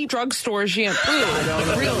on cheap drugstore shampoo?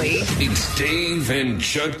 Really? It's Dave and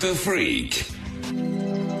Chuck the Freak.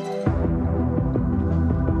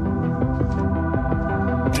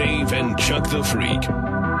 Dave and Chuck the Freak.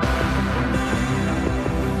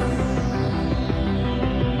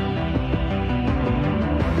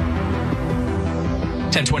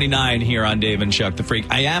 $10:29 here on Dave and Chuck the Freak.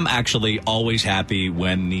 I am actually always happy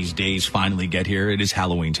when these days finally get here. It is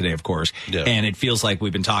Halloween today, of course. Yeah. And it feels like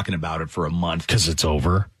we've been talking about it for a month. Because it's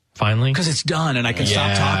over, finally? Because it's done, and I can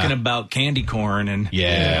stop talking about candy corn. And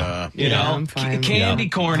you know, candy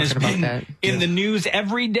corn has been in the news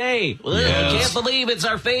every day. I can't believe it's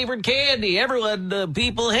our favorite candy. Everyone,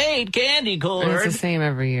 people hate candy corn. And it's the same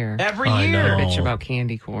every year. Every year. Bitch about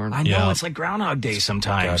candy corn. I know, it's like Groundhog Day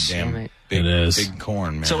sometimes. Goddamn. It is. Big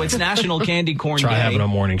corn, man. So it's National Candy Corn Day. Try having a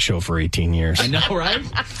morning show for 18 years. I know, right?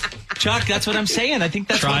 Chuck, that's what I'm saying. I think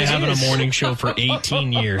that's Try what it having is. a morning show for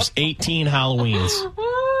 18 years. 18 Halloweens.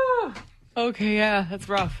 Okay, yeah, that's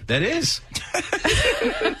rough. That is.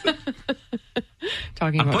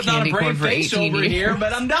 Talking I'm about putting on a candy corn brave for face 18 over years. here,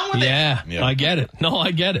 but I'm done with it. Yeah, I get it. No, I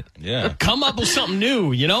get it. Yeah. Come up with something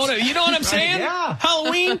new. You know what I'm saying? Yeah.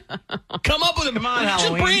 Halloween. Come up with a just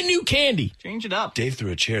Halloween. brand new candy. Change it up. Dave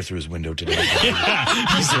threw a chair through his window today.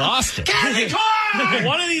 He's lost it. Candy corn!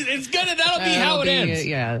 One of these. It's gonna. That'll be how it ends.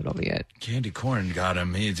 Yeah, that'll be it. Candy corn got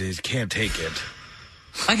him. He can't take it.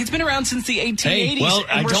 Like, it's been around since the 1880s, Well,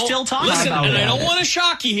 and we're still talking about it. I don't want to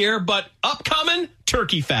shock you here, but upcoming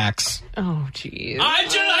turkey facts. Oh, jeez. I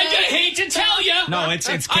hate to tell you. No, it's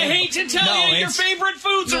I hate to tell you, your favorite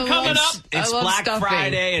foods are coming up. It's Black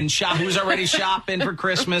Friday, and who's already shopping for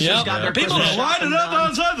Christmas? Yep. Who's got their People Christmas are lining up done?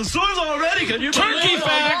 outside the stores already. Can you Turkey believe it?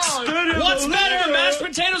 facts. What's better, mashed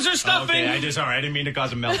potatoes or stuffing? Okay, I didn't mean to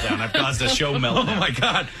cause a meltdown. I've caused a show meltdown. Oh, my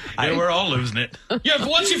God. Yeah, we're all losing it. Yeah,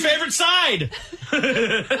 what's your favorite side?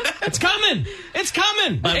 It's coming. It's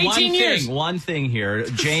coming. But 18 years. One thing here.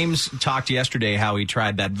 James talked yesterday how he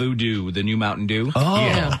tried that Voodoo, the new Mountain Dew. Oh.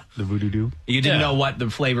 Yeah. The Voodoo Dew. You didn't know what the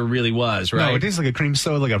flavor really was, right? No, it tastes like a cream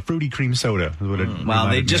soda, like a fruity cream soda. Is what it Well, they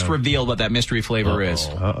reminded just me of. revealed what that mystery flavor is.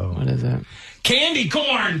 Uh-oh. What is it? Candy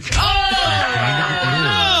corn.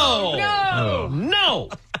 Oh! No!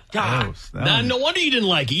 God. No wonder you didn't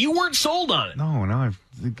like it. You weren't sold on it. No,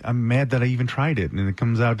 I'm mad that I even tried it, and it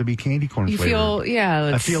comes out to be candy corn You flavor.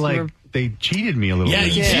 feel, I feel like they cheated me a little Yeah,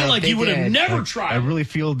 bit. you feel like you would have never I tried. really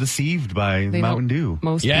feel deceived by Mountain Dew.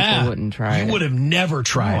 Most people wouldn't try it. You would have never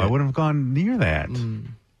tried No, I it. wouldn't have gone near that.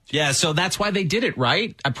 Yeah, so that's why they did it,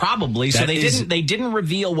 right? Probably. So they didn't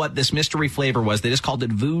reveal what this mystery flavor was. They just called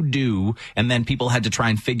it Voodoo, and then people had to try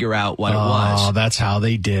and figure out what it was. Oh, that's how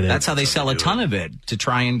they did it. That's how they sell a ton of it, to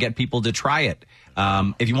try and get people to try it.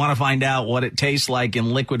 If you want to find out what it tastes like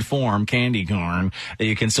in liquid form, candy corn,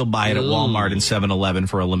 you can still buy it at Walmart and 7-Eleven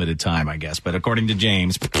for a limited time, I guess. But according to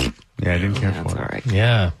James, yeah, I didn't care for it. All right.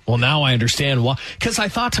 Yeah. Well, now I understand why. Because I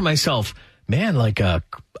thought to myself, man, like a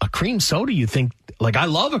cream soda, you think, like, I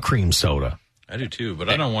love a cream soda. I do too, but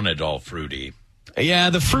I don't want it all fruity. Yeah,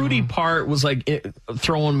 the fruity part was like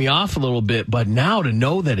throwing me off a little bit, but now to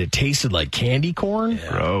know that it tasted like candy corn,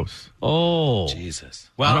 gross. Oh, Jesus!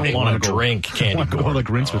 Well, I don't want to drink candy corn. I want to like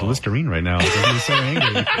rinse with Listerine right now. I'm so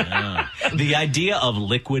angry. the idea of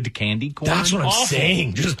liquid candy corn. That's what I'm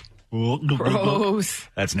saying. Just gross.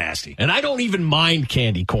 That's nasty. And I don't even mind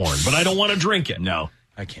candy corn, but I don't want to drink it. No.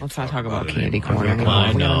 I can't. Let's not talk about candy corn.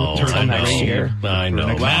 I know. I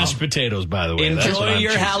know. Mashed potatoes, by the way. Enjoy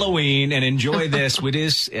your Halloween and enjoy this.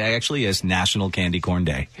 It actually is National Candy Corn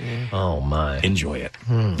Day. Oh, my. Enjoy it.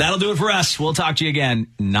 That'll do it for us. We'll talk to you again,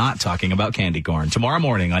 not talking about candy corn, tomorrow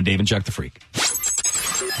morning on Dave and Chuck the Freak.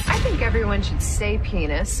 I think everyone should say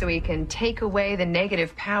penis so we can take away the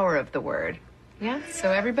negative power of the word. Yeah,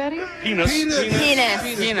 so everybody? Penis. Penis. Penis.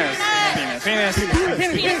 Penis. Penis.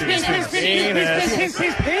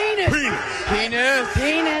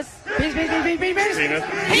 Penis.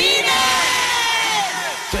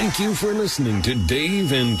 Thank you for listening to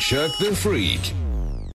Dave and Chuck the Freak.